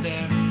up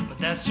there, but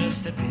that's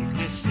just a big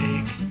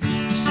mistake.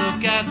 Just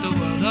look at the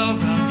world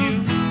around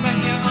you, right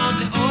here on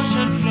the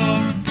ocean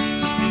floor.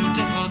 Such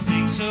beautiful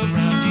things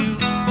around you.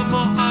 What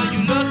more are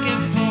you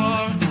looking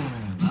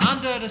for?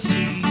 Under the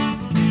sea,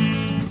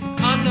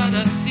 under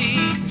the sea.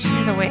 You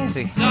see the waves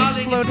Darling,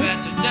 exploded?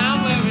 it's better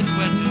down where it's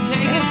wetter.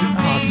 Take it from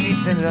Oh, me.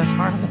 geez, Cindy, that's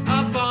horrible.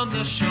 Up on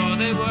the shore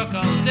they work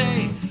all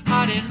day.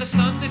 Out in the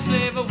sun they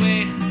slave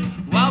away.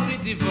 While we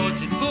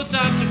devoted full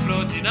time to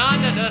floating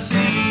under the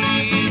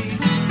sea.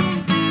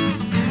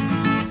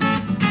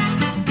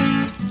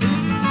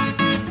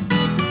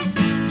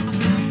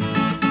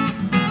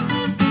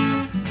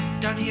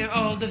 Down here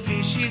all the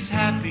fish is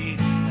happy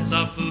as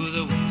off through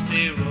the waves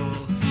they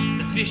roll.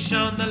 The fish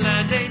on the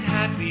land ain't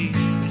happy,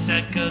 they're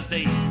sad cause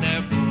they eat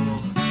their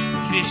bowl.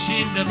 The fish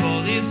in the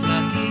bowl is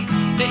lucky,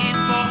 they're in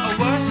for a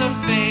worse of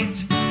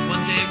fate.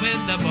 One day when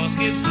the boss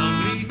gets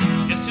hungry,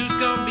 guess who's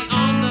gonna be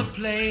on the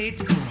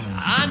plate?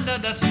 Under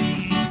the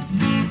sea,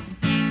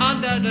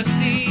 under the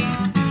sea.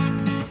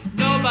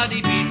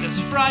 Nobody beat us,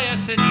 fry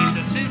us and eat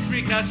us in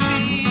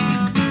fricassee.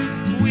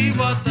 We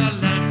what the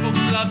land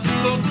folks love to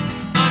cook.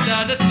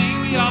 Under the sea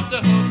we off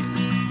the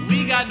hook.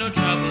 We got no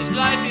troubles,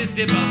 life is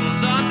the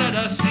bubbles. Under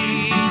the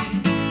sea,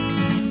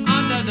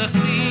 under the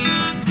sea.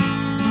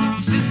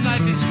 Since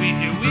life is sweet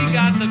here, we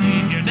got the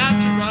beat here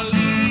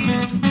naturally.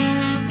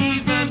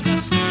 Even the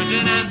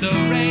sturgeon and the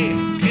ray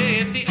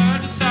hit the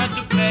earth and start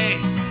to play.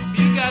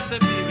 You got the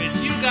spirit,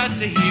 you got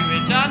to hear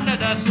it under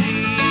the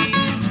sea.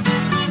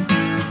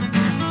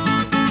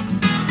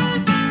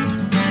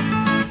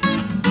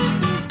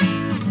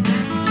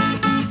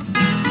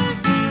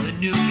 The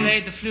new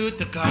played the flute,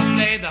 the car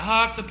played the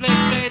harp, the place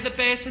played the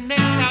bass, and they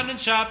sounding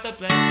sharp. The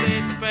bass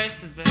played the bass,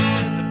 the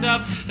bass, the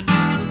dub, and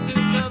the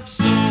dub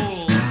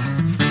soul.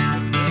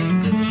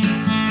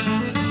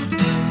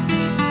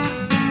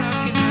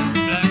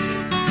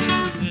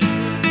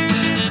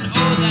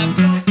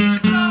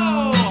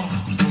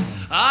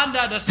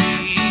 Under the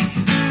sea,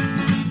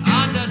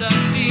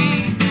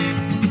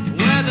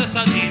 where the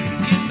sun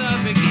begins to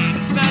begin,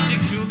 it's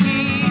magic to me.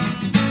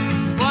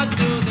 What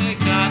do they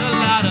got? A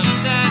lot of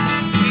sand.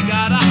 We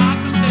got a hot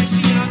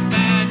crustacean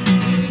band.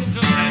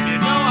 Little time, you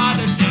know how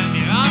to jam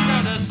here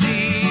under the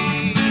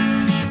sea.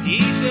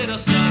 Each little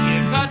slug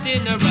here cut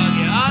in the rug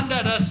here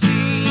under the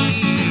sea.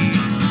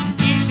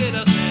 Each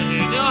little slug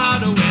here know how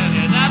to wear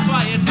here. That's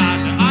why it's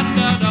hotter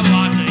under the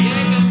water. You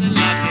even the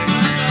light here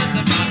under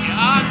the mud here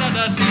under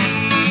the sea.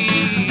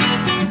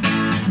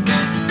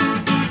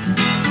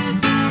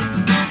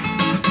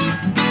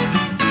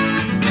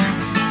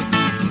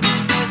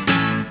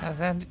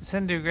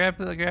 Sindhu,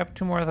 grab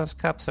 2 more of those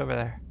cups over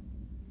there.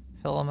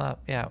 Fill them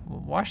up. Yeah,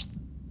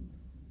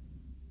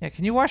 Yeah,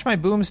 can you wash my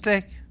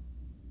boomstick?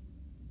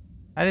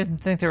 I didn't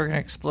think they were going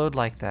to explode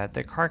like that.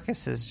 Their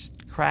carcasses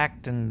just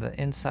cracked and the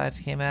insides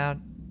came out.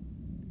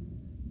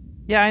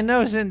 Yeah, I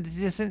know.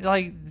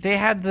 Like, they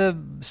had the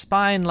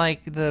spine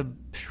like the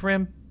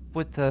shrimp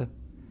with the...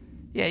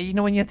 Yeah, you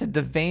know when you have to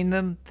devein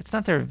them? That's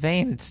not their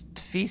vein, it's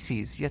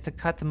feces. You have to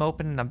cut them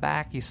open in the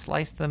back, you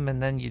slice them,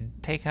 and then you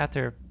take out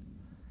their...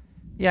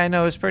 Yeah, I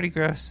know, it's pretty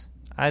gross.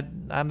 I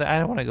don't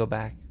want to go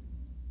back.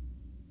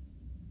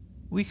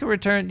 We could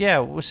return...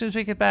 Yeah, as soon as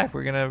we get back,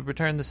 we're going to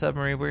return the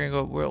submarine. We're going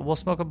to go... We'll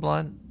smoke a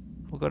blunt.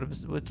 We'll go to...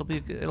 It'll be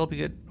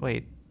good.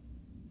 Wait.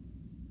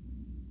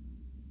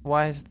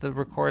 Why is the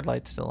record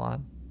light still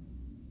on?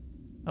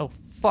 Oh,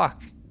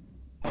 fuck.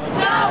 Don't kill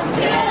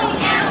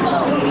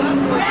animals!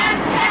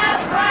 Rats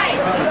have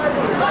rights!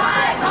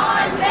 Buy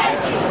on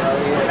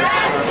veggies!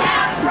 Rats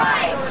have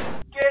rights!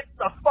 Get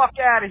the fuck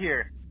out of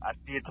here! I'll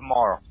see you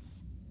tomorrow.